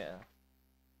on here?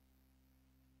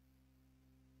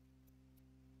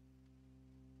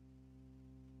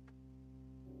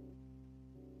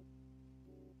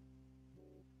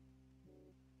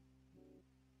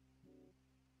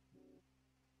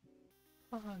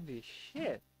 Holy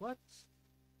shit, what?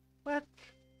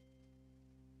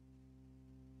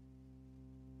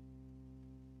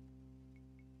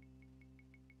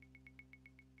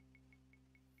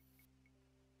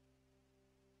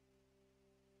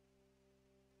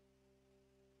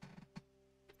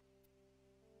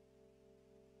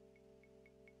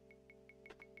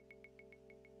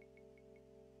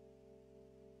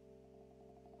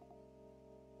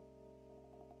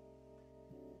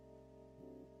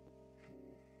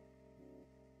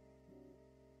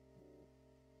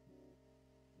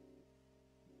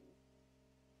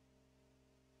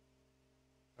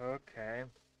 Okay.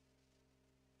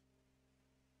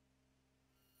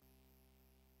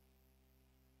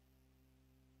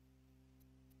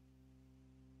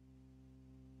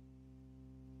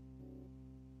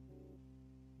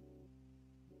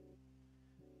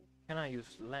 Can I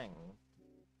use length?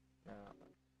 No.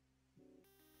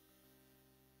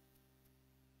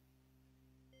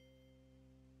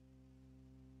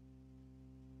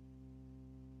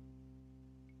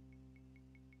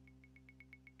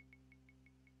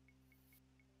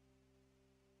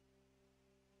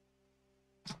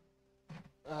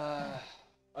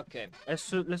 Okay. Let's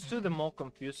do the more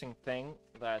confusing thing,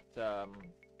 that the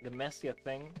messier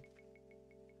thing,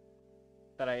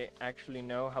 that I actually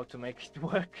know how to make it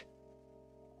work.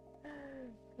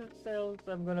 Because else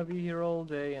I'm gonna be here all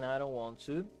day and I don't want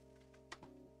to.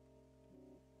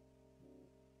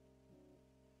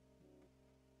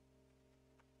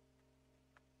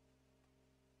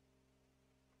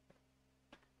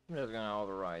 I'm just gonna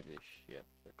override this shit.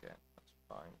 Okay, that's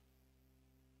fine.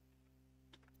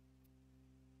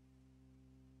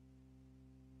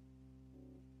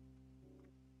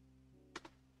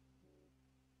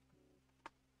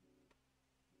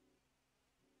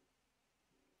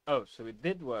 Oh, so it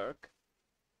did work,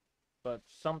 but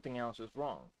something else is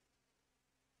wrong.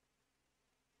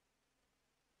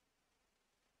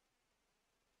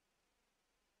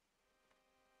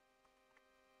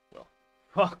 Well,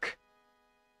 fuck.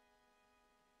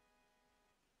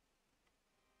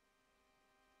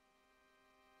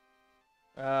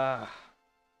 Well,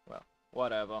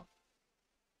 whatever.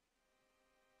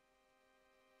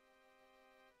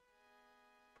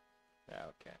 Yeah,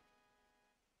 okay.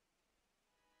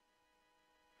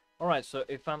 Alright, so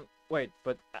if I'm... Wait,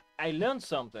 but I learned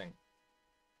something.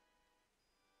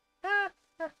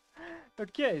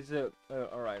 Okay, so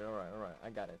alright, I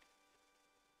got it.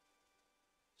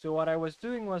 So what I was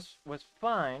doing was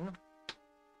fine,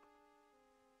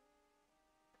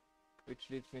 which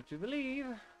leads me to believe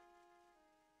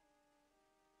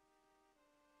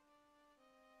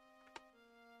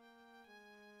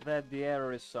that the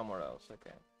error is somewhere else.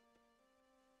 Okay.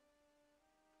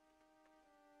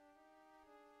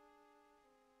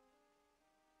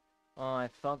 Oh, I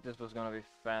thought this was gonna be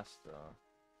faster.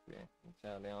 To be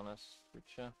entirely honest with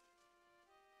you.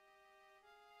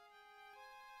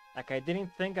 Like, I didn't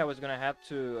think I was gonna have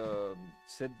to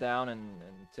sit down and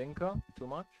tinker too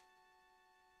much.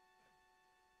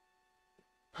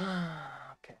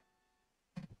 Okay.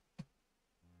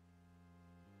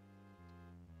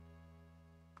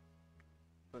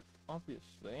 But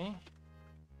obviously,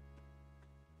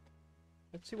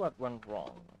 let's see what went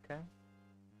wrong, okay?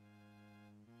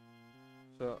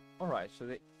 So, alright, so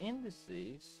the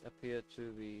indices appear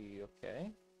to be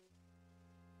okay.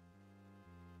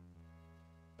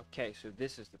 Okay, so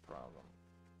this is the problem.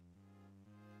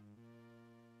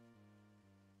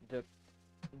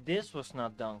 This was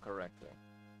not done correctly.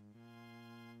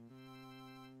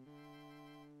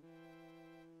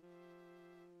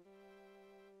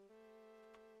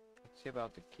 Let's see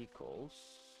about the key calls.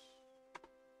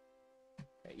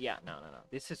 Okay, yeah, no.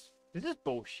 This is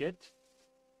bullshit.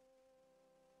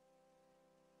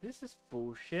 This is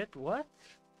bullshit. What?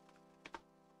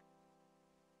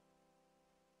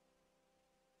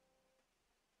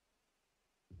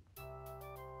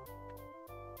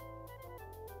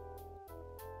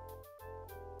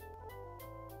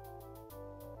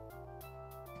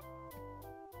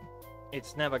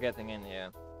 It's never getting in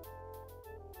here.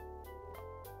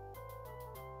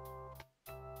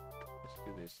 Let's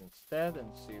do this instead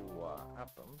and see what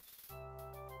happens.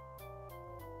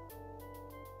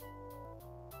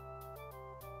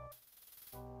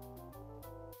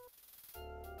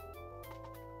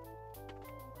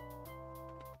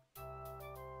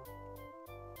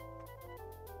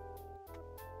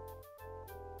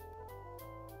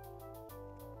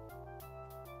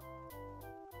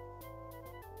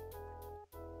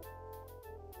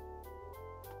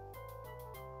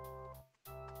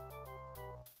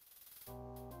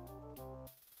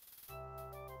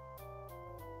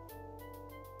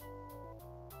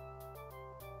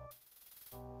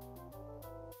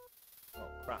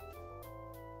 Crap.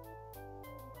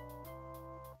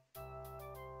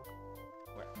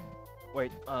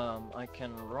 Wait, I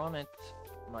can run it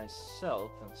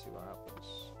myself and see what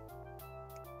happens.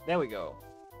 There we go.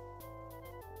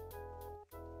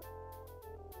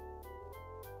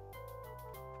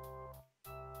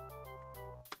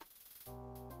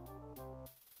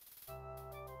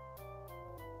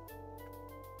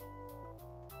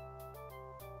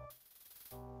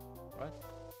 Right?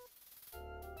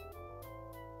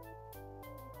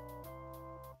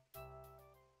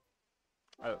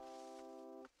 Oh.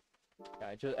 Yeah,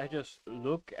 I just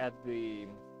look at the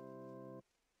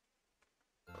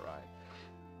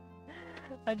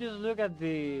I just look at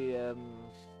the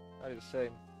how do you say,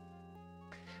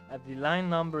 at the line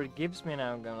number it gives me, and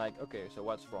I'm going like, okay, so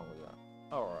what's wrong with that?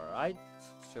 Alright,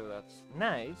 so that's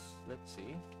nice. Let's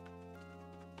see.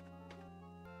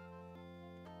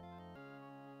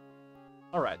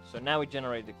 Alright, so now we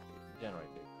generate it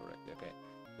correctly. Okay,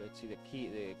 so let's see the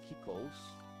key calls.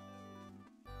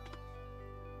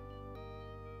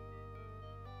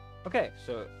 Okay,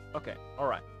 so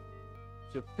alright.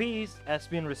 So peace has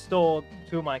been restored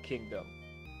to my kingdom.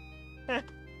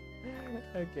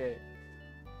 Okay.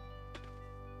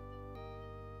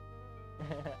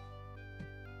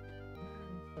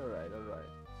 Alright.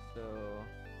 So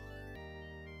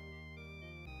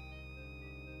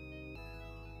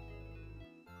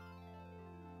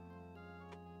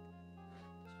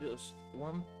just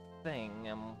one thing.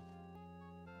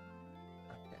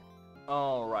 Okay.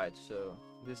 Alright, so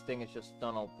this thing is just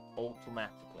done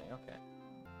automatically. Okay.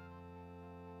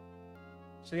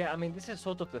 So yeah, I mean, this is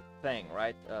sort of the thing,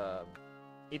 right?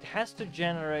 It has to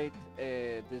generate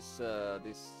this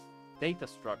data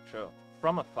structure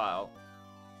from a file.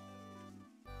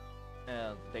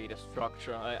 And data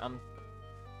structure. I'm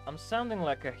sounding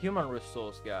like a human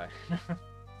resource guy.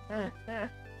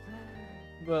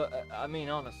 But I mean,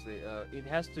 honestly, it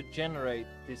has to generate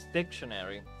this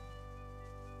dictionary.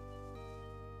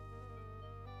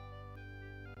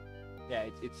 Yeah,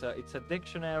 it's a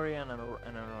dictionary and an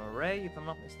array, if I'm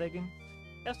not mistaken.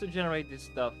 It has to generate this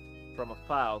stuff from a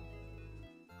file.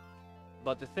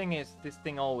 But the thing is, this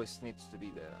thing always needs to be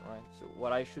there, right? So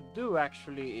what I should do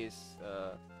actually is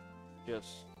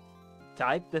just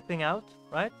type the thing out,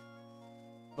 right?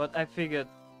 But I figured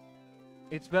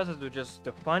it's better to just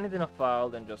define it in a file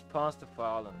than just pass the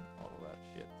file and all of that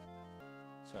shit.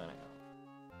 So anyhow,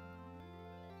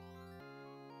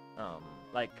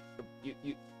 like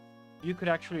you could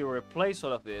actually replace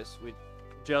all of this with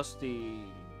just the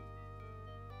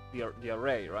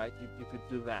array, right? You could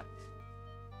do that,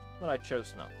 but I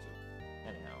chose not to.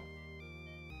 Anyhow,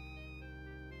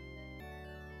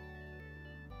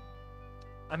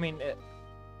 I mean,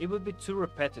 it would be too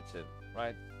repetitive,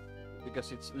 right?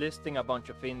 Because it's listing a bunch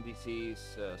of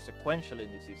indices, sequential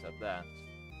indices at that,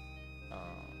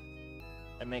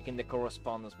 and making the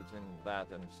correspondence between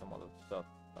that and some other stuff.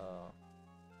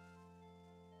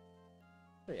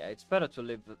 So yeah, it's better to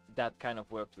leave that kind of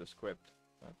work to the script.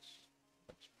 That's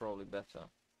probably better.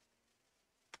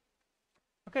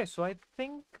 Okay, so I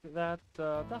think that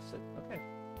that's it. Okay,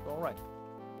 all right.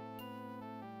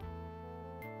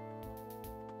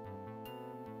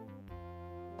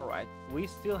 All right, we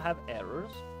still have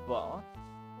errors, but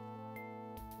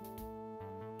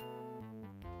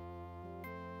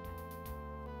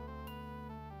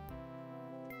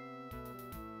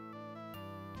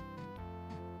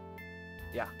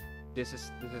yeah, this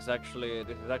is actually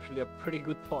a pretty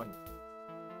good point.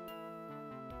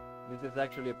 This is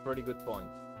actually a pretty good point.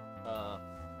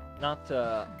 Not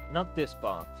this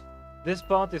part. This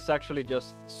part is actually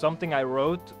just something I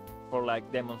wrote for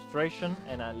like demonstration,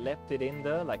 and I left it in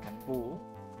there like a fool,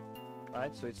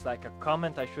 right? So it's like a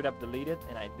comment I should have deleted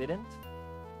and I didn't.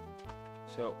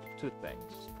 So two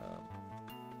things: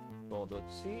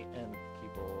 keyboard.c and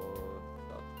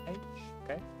keyboard.h.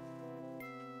 Okay.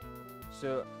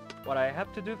 So what I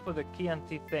have to do for the key and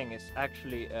t thing is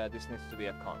actually this needs to be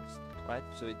a const, right?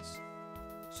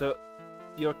 So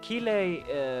your keylay,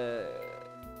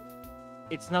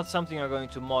 it's not something you're going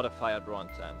to modify at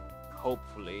runtime.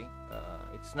 Hopefully,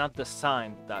 it's not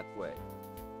designed that way.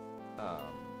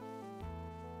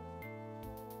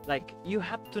 Like, you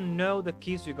have to know the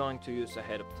keys you're going to use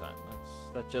ahead of time.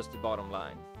 That's just the bottom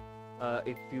line.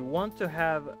 If you want to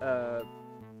have a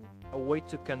way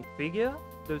to configure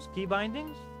those key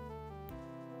bindings,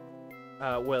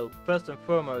 well, first and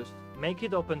foremost, make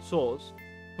it open source,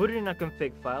 put it in a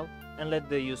config file, and let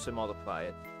the user modify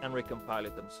it and recompile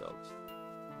it themselves.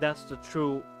 That's the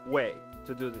true way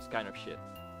to do this kind of shit.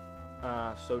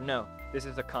 So no, this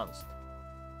is a const.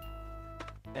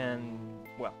 And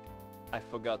well, I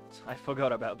forgot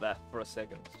about that for a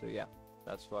second. So yeah,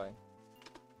 that's why.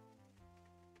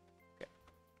 Okay.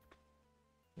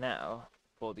 Now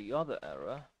for the other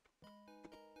error.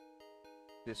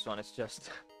 This one is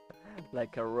just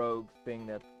like a rogue thing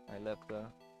that I left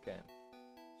there. Okay.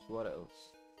 So what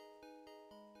else?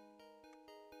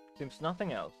 Seems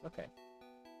nothing else. Okay.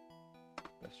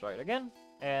 Let's try it again.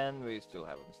 And we still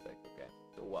have a mistake. Okay.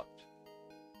 So what?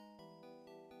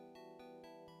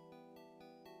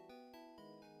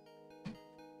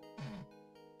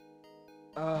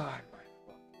 Ah, my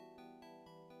fuck.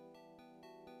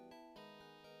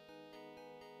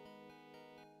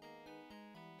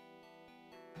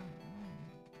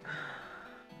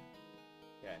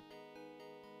 Okay.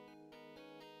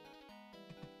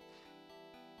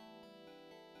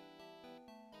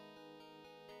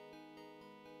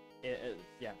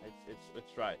 Yeah,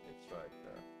 it's right. It's right.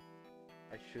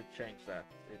 I should change that.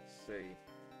 It's a.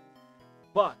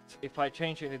 But if I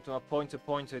change it into a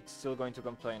pointer-pointer, it's still going to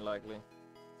complain likely.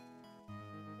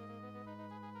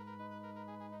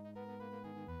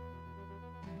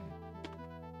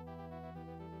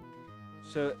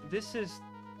 So this is,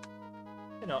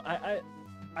 you know, I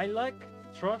like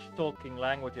trash talking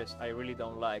languages I really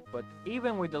don't like, but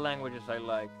even with the languages I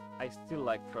like, I still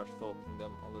like trash talking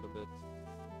them a little bit.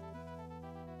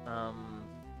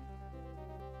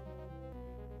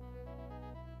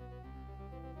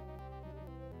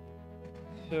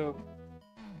 So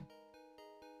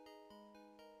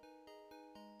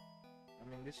I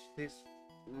mean, this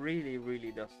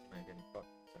really doesn't make any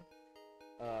fucking sense.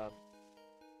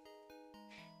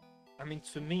 I mean,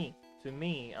 to me,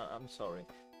 I'm sorry.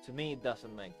 To me, it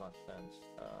doesn't make much sense.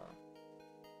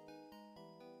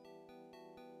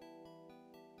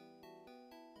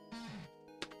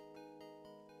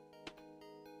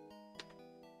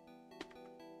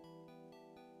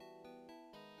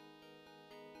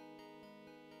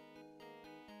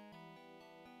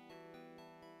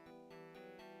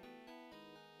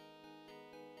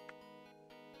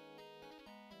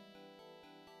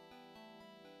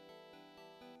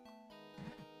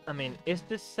 I mean, is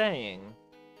this saying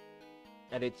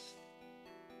that it's...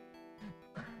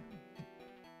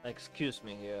 Excuse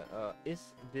me here.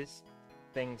 Is this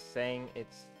thing saying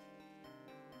it's...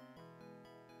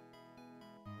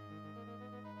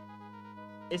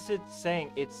 Is it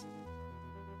saying it's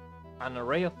an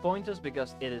array of pointers?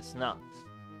 Because it is not.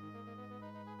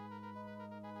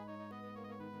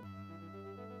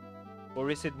 Or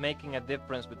is it making a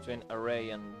difference between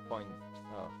array and point?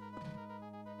 Oh.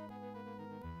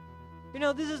 You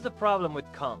know, this is the problem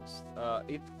with const.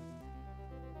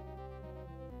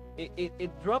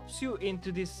 It drops you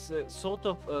into this sort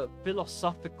of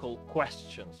philosophical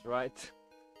questions, right?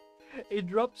 It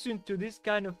drops you into this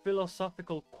kind of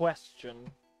philosophical question.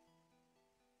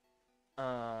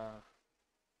 And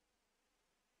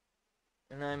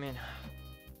I mean...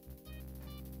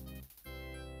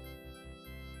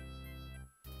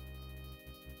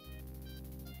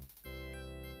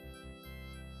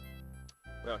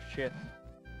 Well, shit.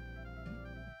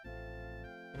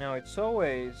 You know, it's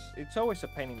always a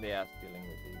pain in the ass dealing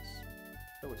with these.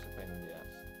 It's always a pain in the ass.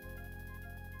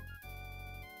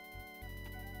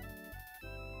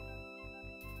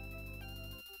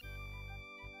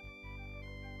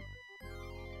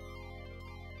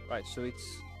 Right,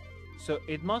 so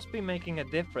it must be making a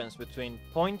difference between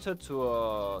pointer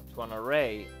to an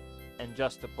array and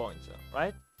just a pointer,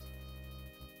 right?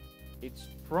 It's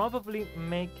probably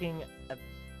making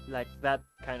like that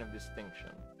kind of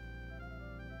distinction.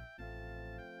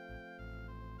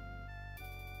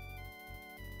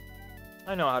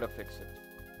 I know how to fix it.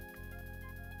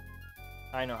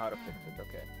 I know how to fix it,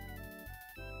 okay.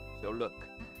 So look.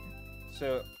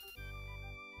 So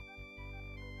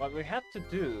what we have to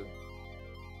do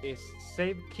is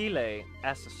save Kile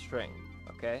as a string,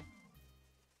 okay?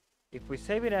 If we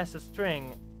save it as a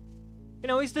string, you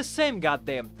know, it's the same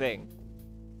goddamn thing,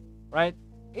 right?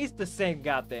 It's the same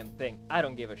goddamn thing. I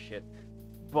don't give a shit.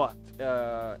 But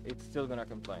it's still gonna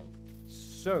complain.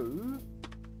 So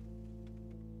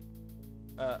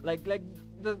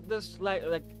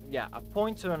yeah, a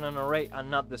pointer and an array are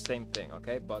not the same thing,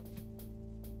 okay? But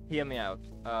hear me out.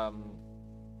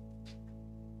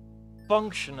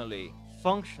 Functionally,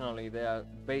 they are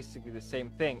basically the same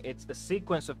thing. It's a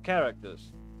sequence of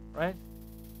characters, right?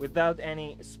 Without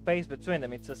any space between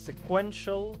them. It's a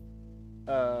sequential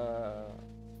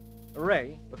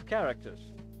array of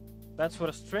characters. That's what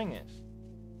a string is.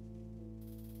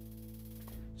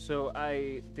 So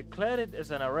I declared it as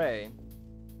an array,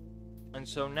 and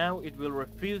so now it will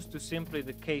refuse to simply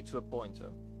decay to a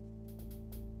pointer.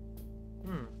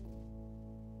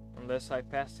 Unless I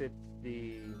pass it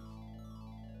the...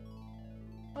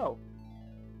 Oh.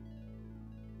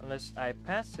 Unless I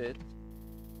pass it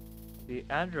the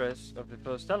address of the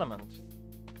first element.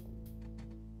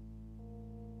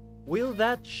 Will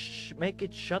that make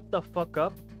it shut the fuck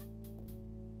up?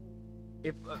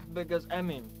 If because I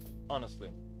mean, honestly,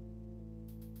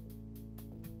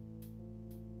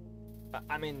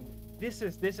 I mean, this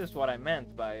is what I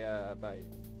meant by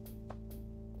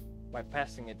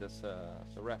passing it as a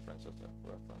reference,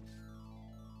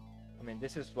 I mean,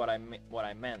 this is what I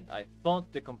meant. I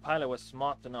thought the compiler was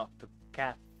smart enough to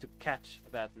catch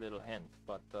that little hint,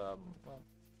 but well,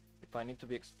 if I need to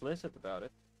be explicit about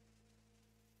it,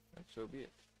 then so be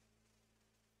it.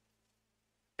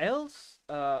 Else,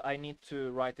 I need to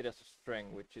write it as a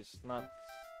string, which is not...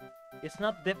 It's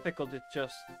not difficult, it's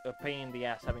just a pain in the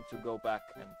ass having to go back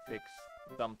and fix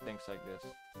dumb things like this.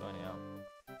 So anyhow.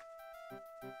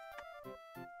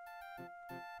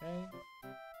 Okay.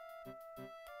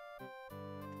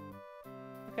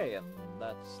 Okay, and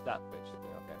that's that basically,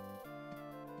 okay.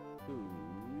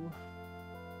 Ooh.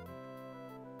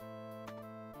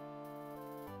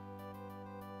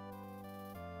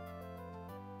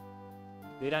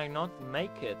 Did I not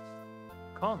make it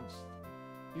const?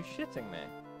 You shitting me?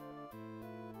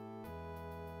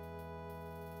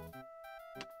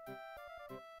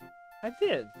 I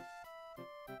did.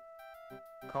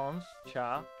 Const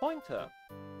char pointer.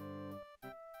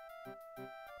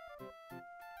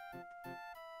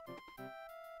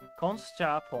 Const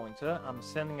char pointer. I'm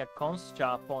sending a const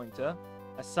char pointer.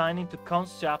 Assigning to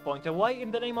const char pointer. Why in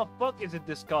the name of fuck is it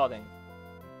discarding?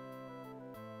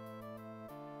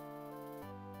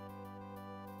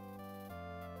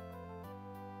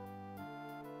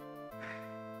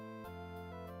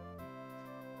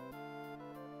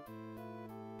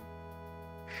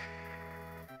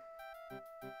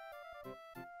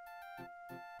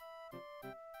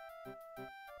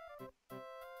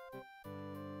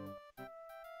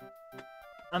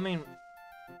 I mean,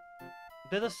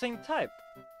 they're the same type.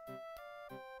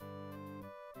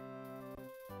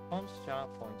 Const char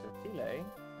pointer delay,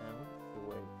 and the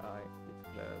way I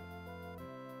declared.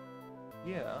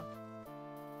 Yeah.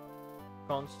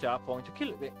 Const char pointer kill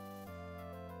it.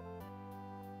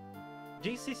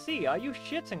 GCC, are you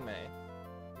shitting me?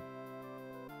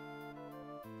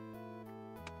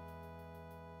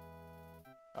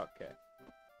 Okay.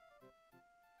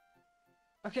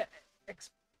 Okay,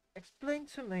 explain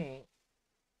to me.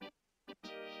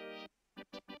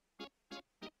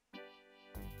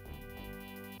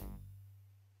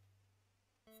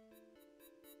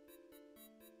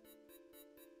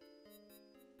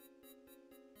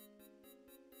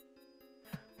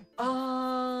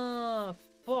 Ah,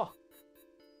 fuck.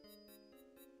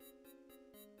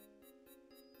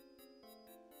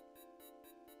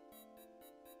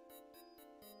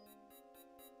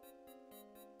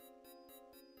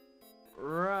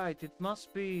 Right, it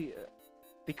must be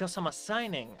because I'm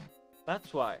assigning.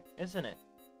 That's why, isn't it?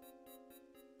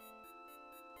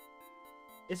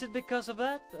 Is it because of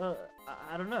that?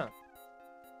 I don't know.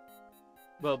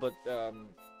 Well, but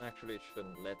actually, it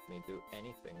shouldn't let me do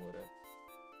anything with it.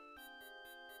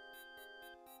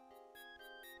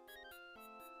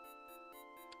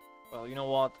 Well, you know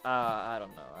what? I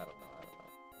don't know. I don't know. I don't know.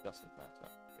 It doesn't matter.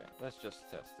 Okay, let's just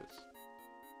test this.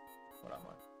 What am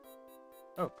I?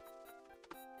 Oh.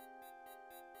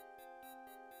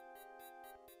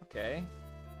 Okay.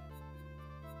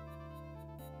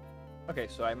 Okay,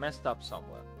 so I messed up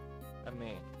somewhere. Let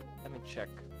me check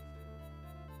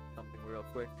something real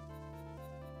quick.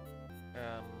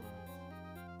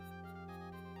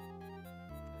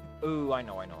 Oh, I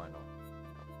know.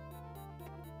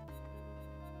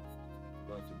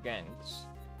 Going to gangs.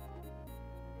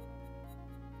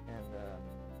 And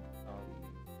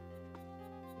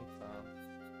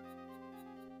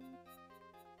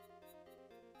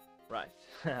right.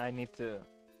 I need to.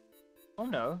 Oh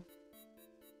no.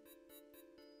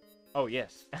 Oh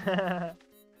yes.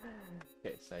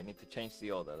 Okay, so I need to change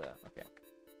the order there. Okay.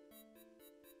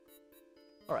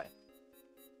 All right.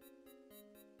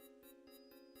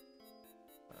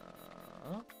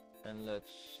 And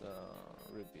let's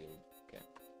rebuild. Okay.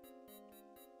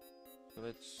 So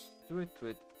let's do it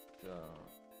with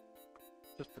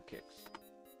just for kicks.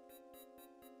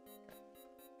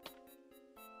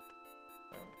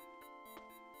 Okay.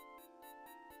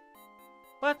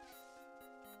 What?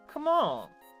 Come on.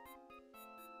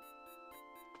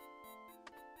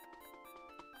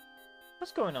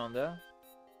 What's going on there?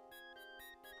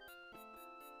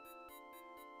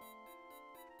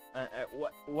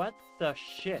 What the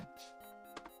shit?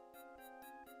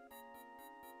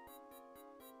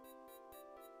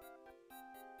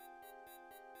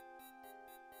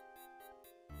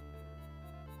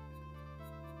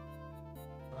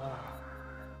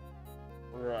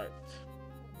 Right.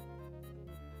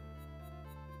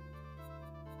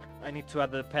 I need to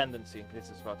add the dependency. This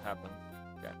is what happened.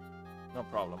 Okay. No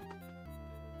problem.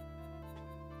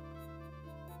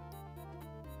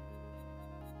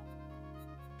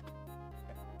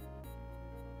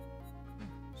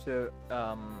 So,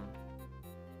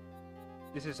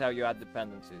 this is how you add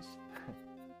dependencies.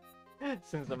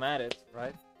 Since I'm at it,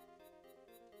 right?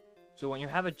 So when you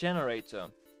have a generator,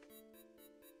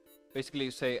 basically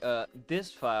you say,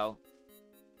 this file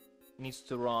needs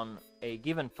to run a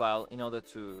given file in order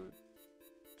to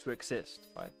exist,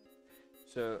 right?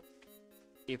 So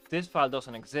if this file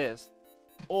doesn't exist,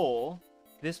 or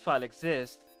this file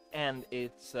exists and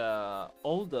it's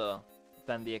older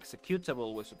than the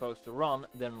executable we're supposed to run,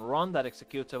 then run that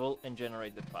executable and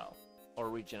generate the file,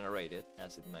 or regenerate it,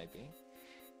 as it may be.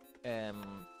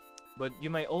 But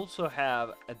you may also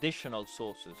have additional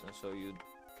sources, and so you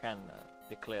can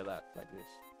declare that like this.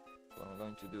 So what I'm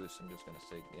going to do is I'm just going to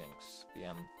say gimmicks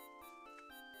PM,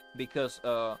 because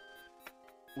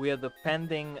we are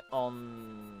depending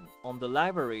on the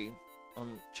library.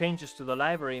 On changes to the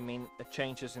library mean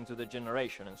changes into the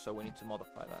generation, and so we need to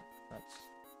modify that.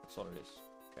 That's all it is.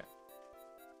 Okay.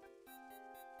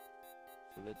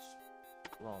 So let's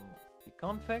run the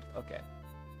config. Okay.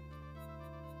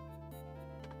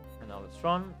 And now let's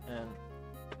run. And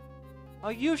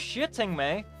are you shitting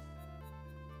me?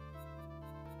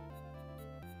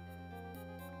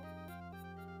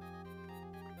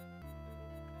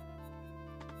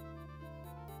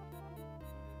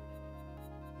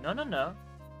 No, no, no.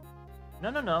 No,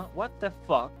 no, no. What the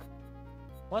fuck?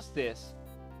 What's this?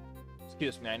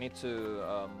 Excuse me, I need to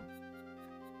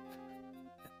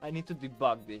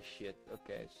debug this shit.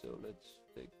 Okay, so let's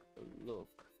take a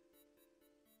look.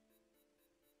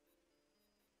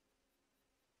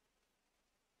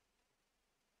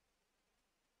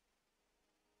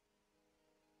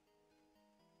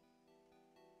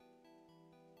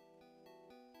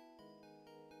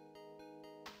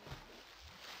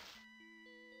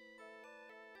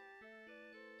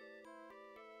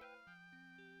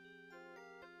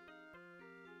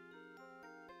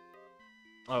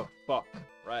 Oh, fuck.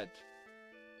 Right.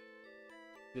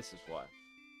 This is why.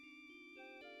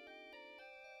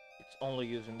 It's only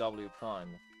using W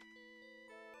prime.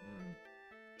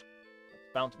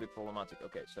 bound to be problematic.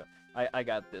 Okay, so I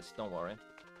got this. Don't worry.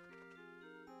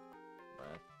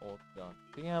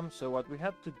 Alt.pm. So what we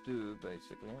have to do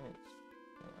basically is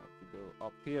to go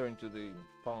up here into the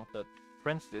font that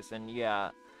prints this, and yeah,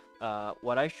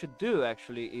 what I should do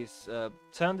actually is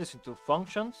turn this into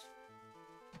functions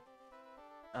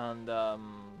and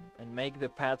make the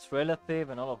paths relative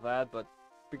and all of that. But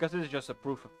because this is just a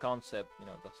proof of concept, you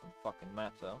know, it doesn't fucking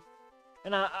matter.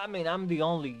 And I mean, I'm the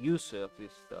only user of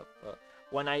this stuff.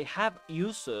 When I have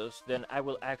users, then I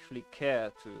will actually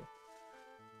care to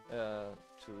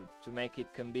make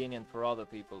it convenient for other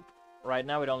people. Right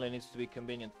now, it only needs to be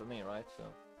convenient for me, right? So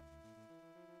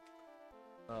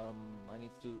I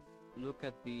need to look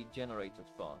at the generated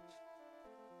part.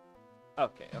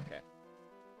 Okay, okay.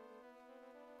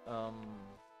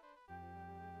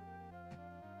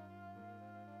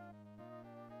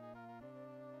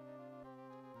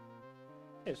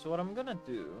 Okay, so what I'm gonna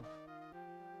do.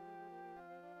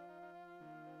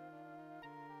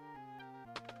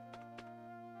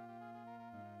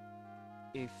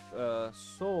 If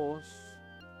source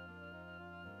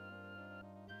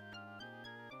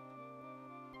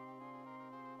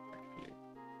actually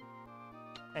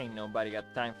ain't nobody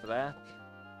got time for that,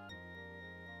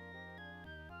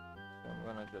 so I'm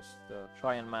gonna just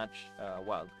try and match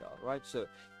wildcard, right? So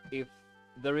if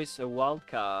there is a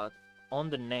wildcard on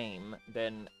the name,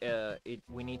 then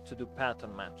we need to do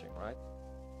pattern matching, right?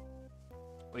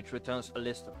 Which returns a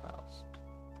list of files.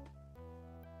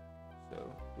 So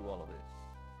do all of this.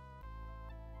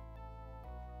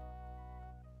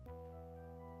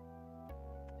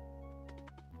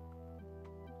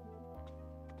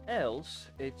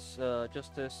 Else, it's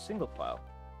just a single file.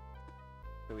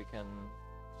 So we can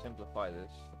simplify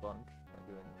this a bunch by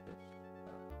doing this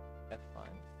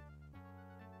ffind.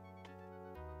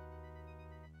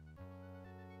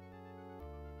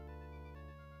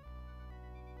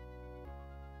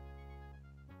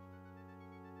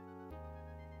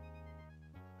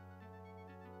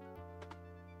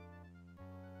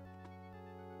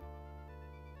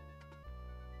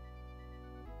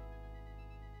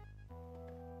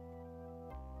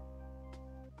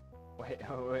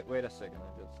 Wait a second.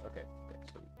 Okay.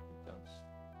 So it turns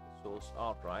the source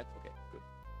out, right? Okay, good.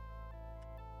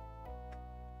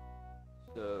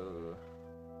 So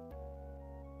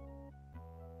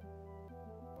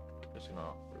just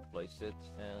gonna replace it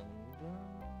and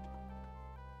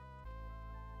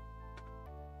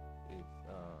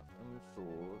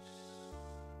source.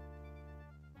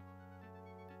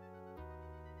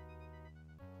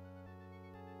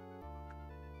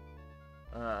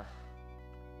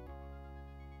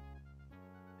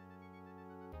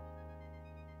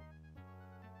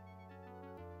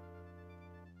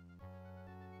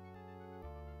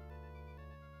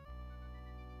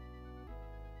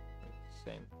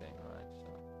 Same thing, right?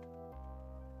 So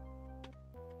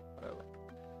whatever.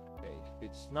 Okay, if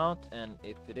it's not, and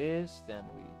if it is, then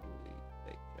we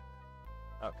take it.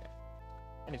 Okay,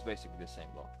 and it's basically the same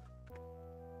block.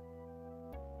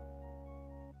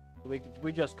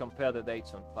 We just compare the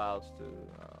dates on files to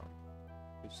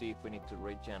see if we need to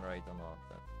regenerate or not.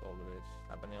 That's all that is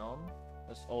happening on.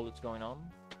 That's all that's going on.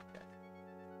 Okay.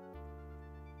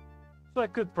 So I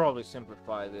could probably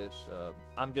simplify this.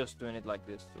 I'm just doing it like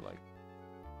this to like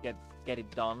get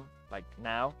it done like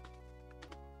now.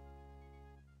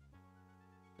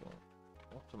 So,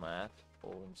 automat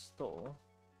or install.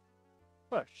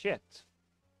 Well, shit.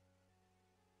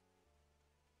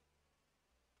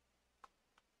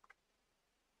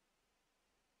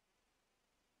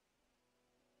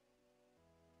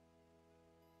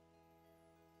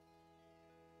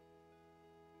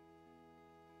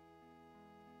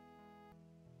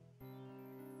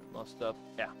 Must have,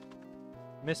 yeah.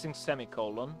 Missing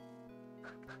semicolon,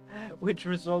 which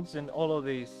results in all of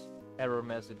these error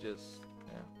messages.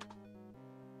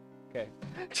 Yeah. Okay.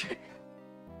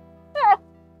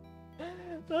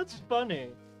 That's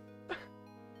funny.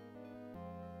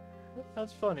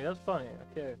 That's funny.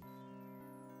 Okay.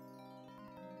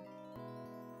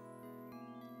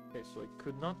 Okay, so it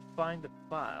could not find the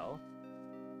file,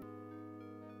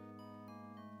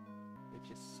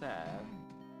 which is sad.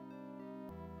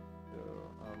 So,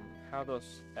 how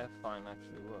does ffind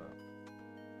actually work?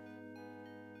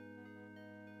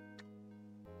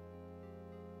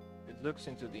 It looks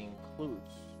into the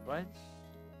includes, right?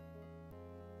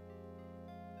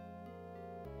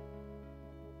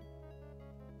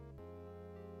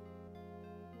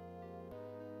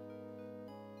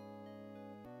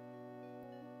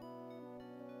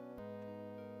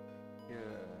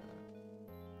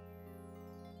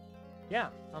 Yeah,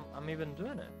 I'm even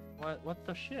doing it. What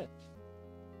the shit?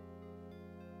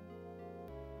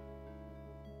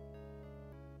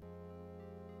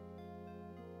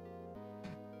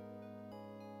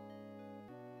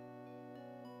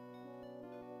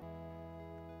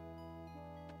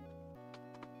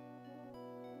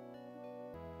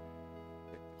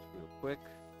 quick.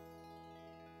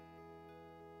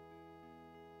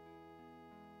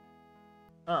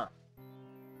 Ah.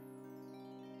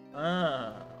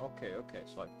 Okay, okay,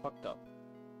 so I fucked up.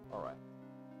 Alright.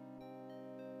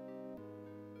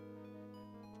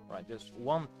 Alright, just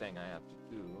one thing I have to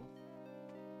do.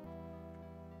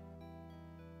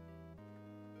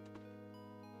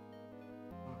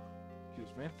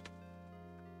 Excuse me.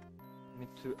 I need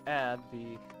to add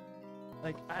the...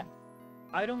 Like,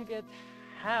 I don't get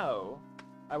how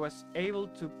I was able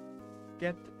to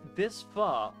get this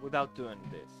far without doing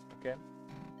this, okay?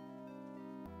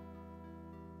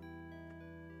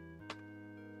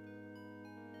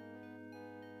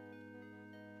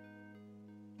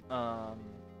 I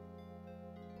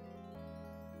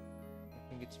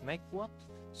think it's make what?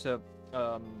 So,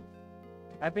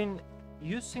 I've been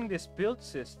using this build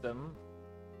system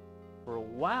for a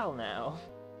while now.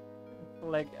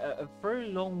 Like a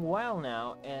very long while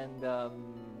now, and I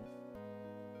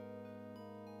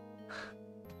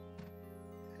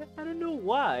don't know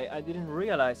why I didn't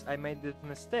realize I made this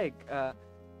mistake.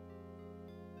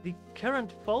 The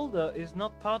current folder is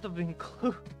not part of the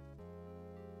include.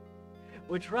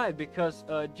 Which right, because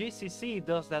GCC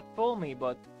does that for me,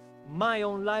 but my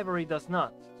own library does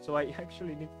not. So I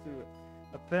actually need to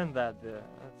append that there.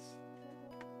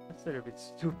 That's a little bit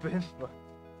stupid, but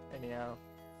anyhow.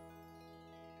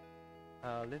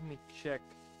 Let me check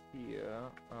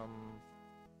here.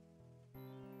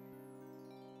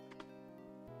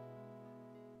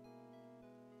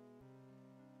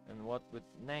 And what would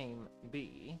name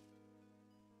be?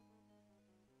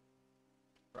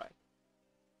 Right.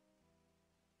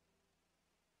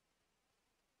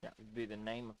 Yeah, it'd be the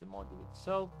name of the module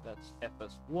itself. That's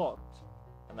fs what,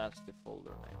 and that's the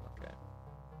folder name. Okay.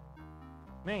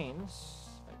 Means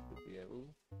I should be able.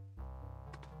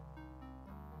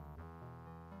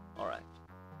 All right.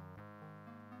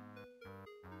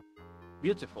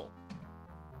 Beautiful.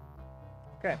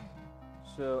 Okay.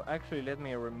 So actually, let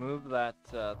me remove that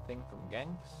thing from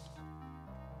Gangs.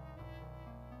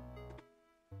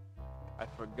 I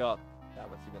forgot that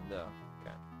was even there.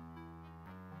 Okay.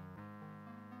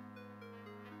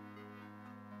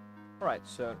 All right.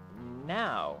 So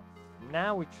now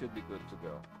it should be good to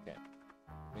go. Okay.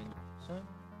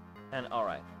 And all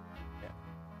right. Okay.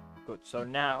 Good. So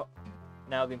now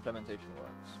the implementation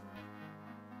works.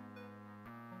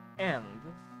 And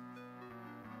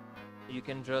you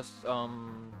can just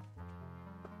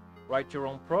write your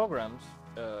own programs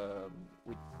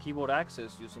with keyboard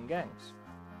access using Gangs.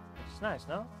 It's nice,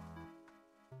 no?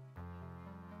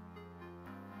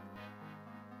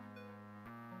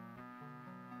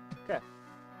 Okay.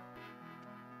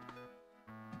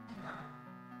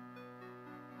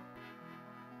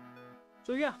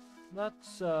 So yeah,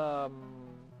 that's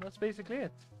basically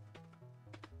it.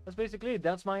 That's basically it.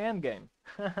 That's my end game,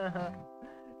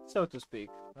 so to speak,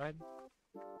 right?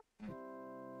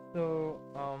 So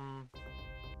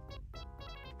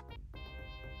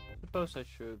suppose I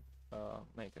should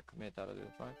make a commit out of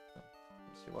this, right? So,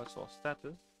 let's see what's our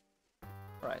status.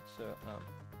 Right. So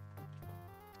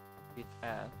git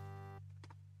add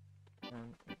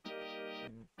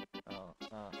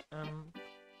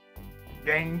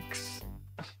thanks.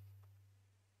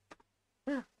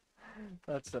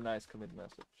 That's a nice commit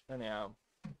message. Anyhow.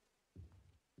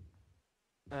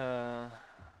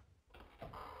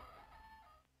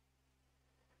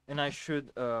 And I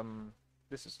should,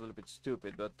 this is a little bit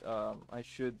stupid, but I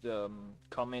should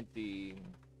commit the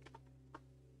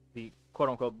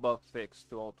quote-unquote bug fix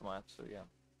to Automat, so yeah.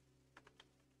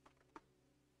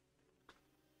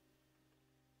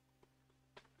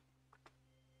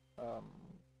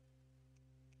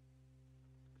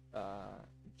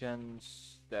 Gen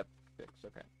step fix,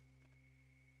 okay.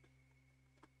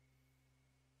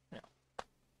 Yeah,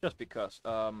 just because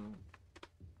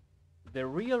the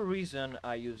real reason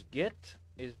I use Git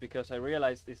is because I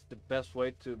realized it's the best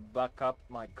way to back up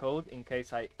my code in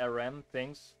case I RM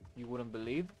things you wouldn't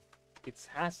believe. It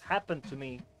has happened to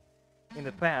me in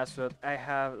the past that I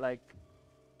have like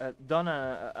done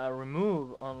a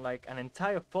remove on like an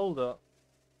entire folder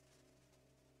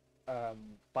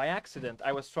by accident.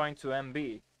 I was trying to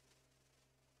MB.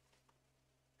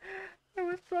 I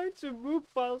was trying to move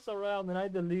files around and I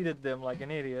deleted them like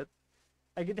an idiot.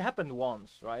 Like it happened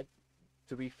once, right?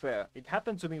 To be fair, it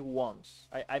happened to me once.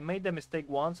 I made the mistake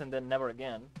once and then never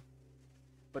again.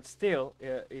 But still,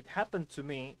 it happened to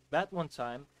me that one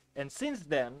time. And since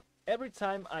then, every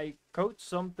time I code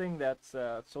something that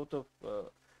sort of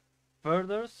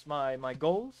furthers my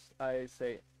goals, I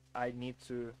say I need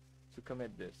to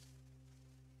commit this.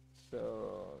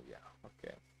 So yeah,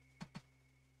 okay.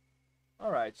 All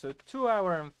right, so 2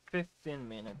 hours and 15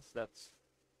 minutes. That's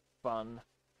fun.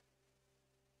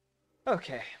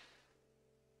 Okay.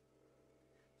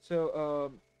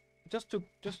 So just to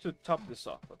top this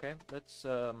off, okay?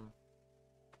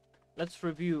 Let's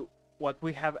review what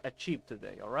we have achieved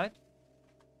today. All right.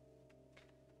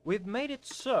 We've made it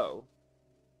so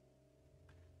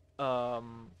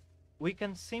we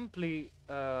can simply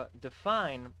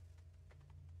define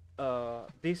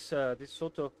this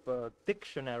sort of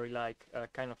dictionary-like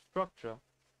kind of structure,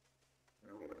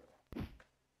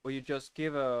 where you just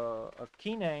give a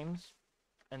key names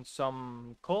and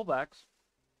some callbacks,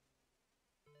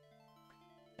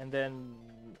 and then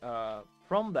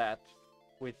from that,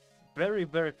 with very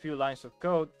few lines of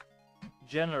code,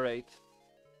 generate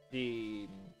the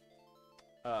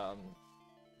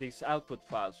these output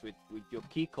files with your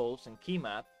key calls and key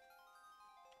map,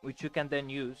 which you can then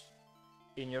use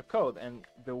in your code. And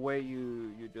the way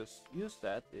you just use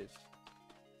that is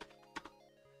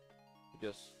you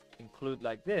just include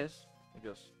like this. You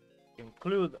just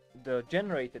include the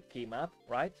generated key map,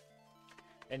 right?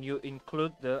 And you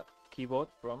include the keyboard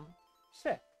from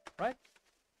C, right?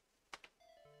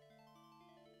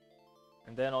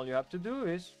 And then all you have to do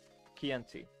is key and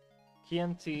T. Key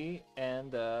and T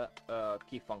and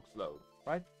key funcs load,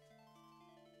 right?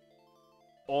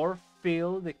 Or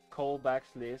fill the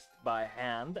callbacks list by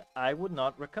hand. I would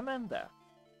not recommend that.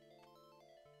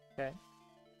 Okay.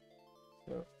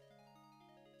 So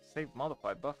save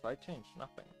modify buff. I changed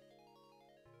nothing.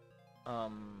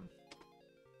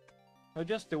 No,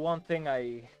 just the one thing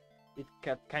it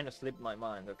kind of slipped my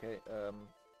mind. Okay.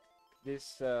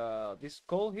 This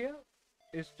call here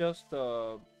is just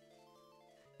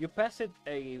you pass it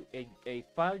a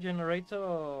file generator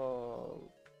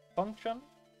function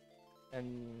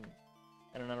and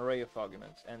an array of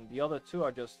arguments, and the other two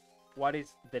are just what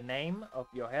is the name of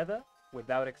your header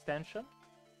without extension,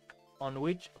 on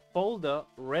which folder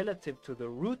relative to the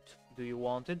root do you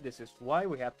want it. This is why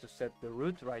we have to set the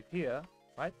root right here,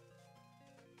 right?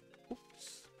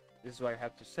 Oops. This is why I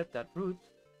have to set that root,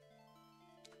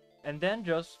 and then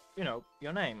just, you know,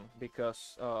 your name,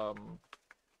 because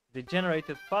the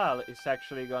generated file is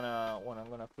actually gonna, when I'm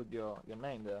gonna put your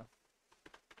name there,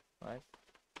 right?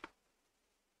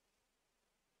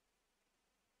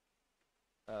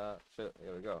 So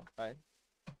here we go, right?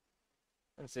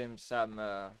 And since I'm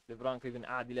the Brankliven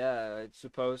Adila, I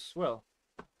suppose, well,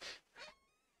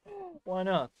 why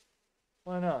not?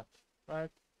 Why not,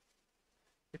 right?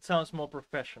 It sounds more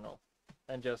professional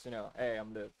than just, you know, hey,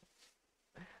 I'm the.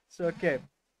 So okay.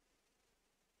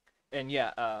 And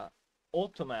yeah,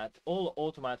 all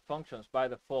automat functions by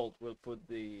default will put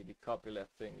the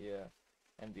copyleft thing here,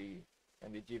 and the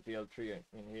GPL3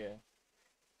 in here.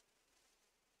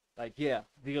 Like, yeah,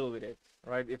 deal with it,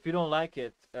 right? If you don't like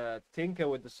it, tinker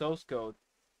with the source code,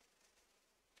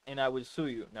 and I will sue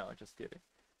you. No, just kidding.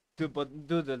 But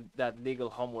do that legal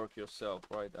homework yourself,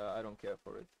 right? I don't care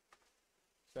for it.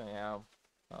 So anyhow,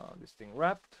 this thing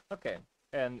wrapped. Okay,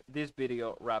 and this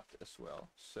video wrapped as well.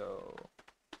 So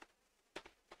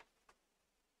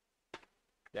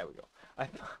there we go. I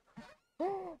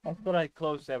thought I'd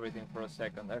close everything for a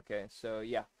second. Okay, so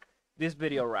yeah, this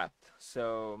video wrapped.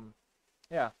 So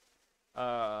yeah,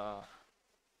 I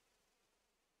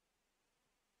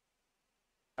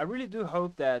really do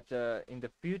hope that in the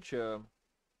future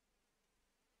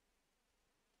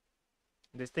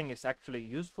this thing is actually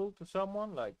useful to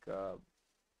someone. Like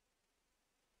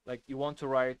you want to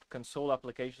write console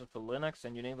applications for Linux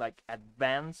and you need like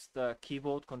advanced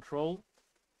keyboard control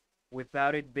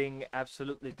without it being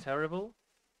absolutely terrible.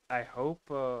 I hope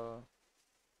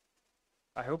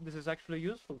this is actually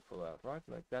useful for that, right?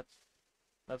 Like that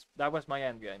was my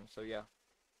end game. So yeah,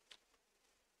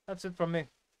 that's it from me.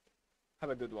 Have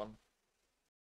a good one.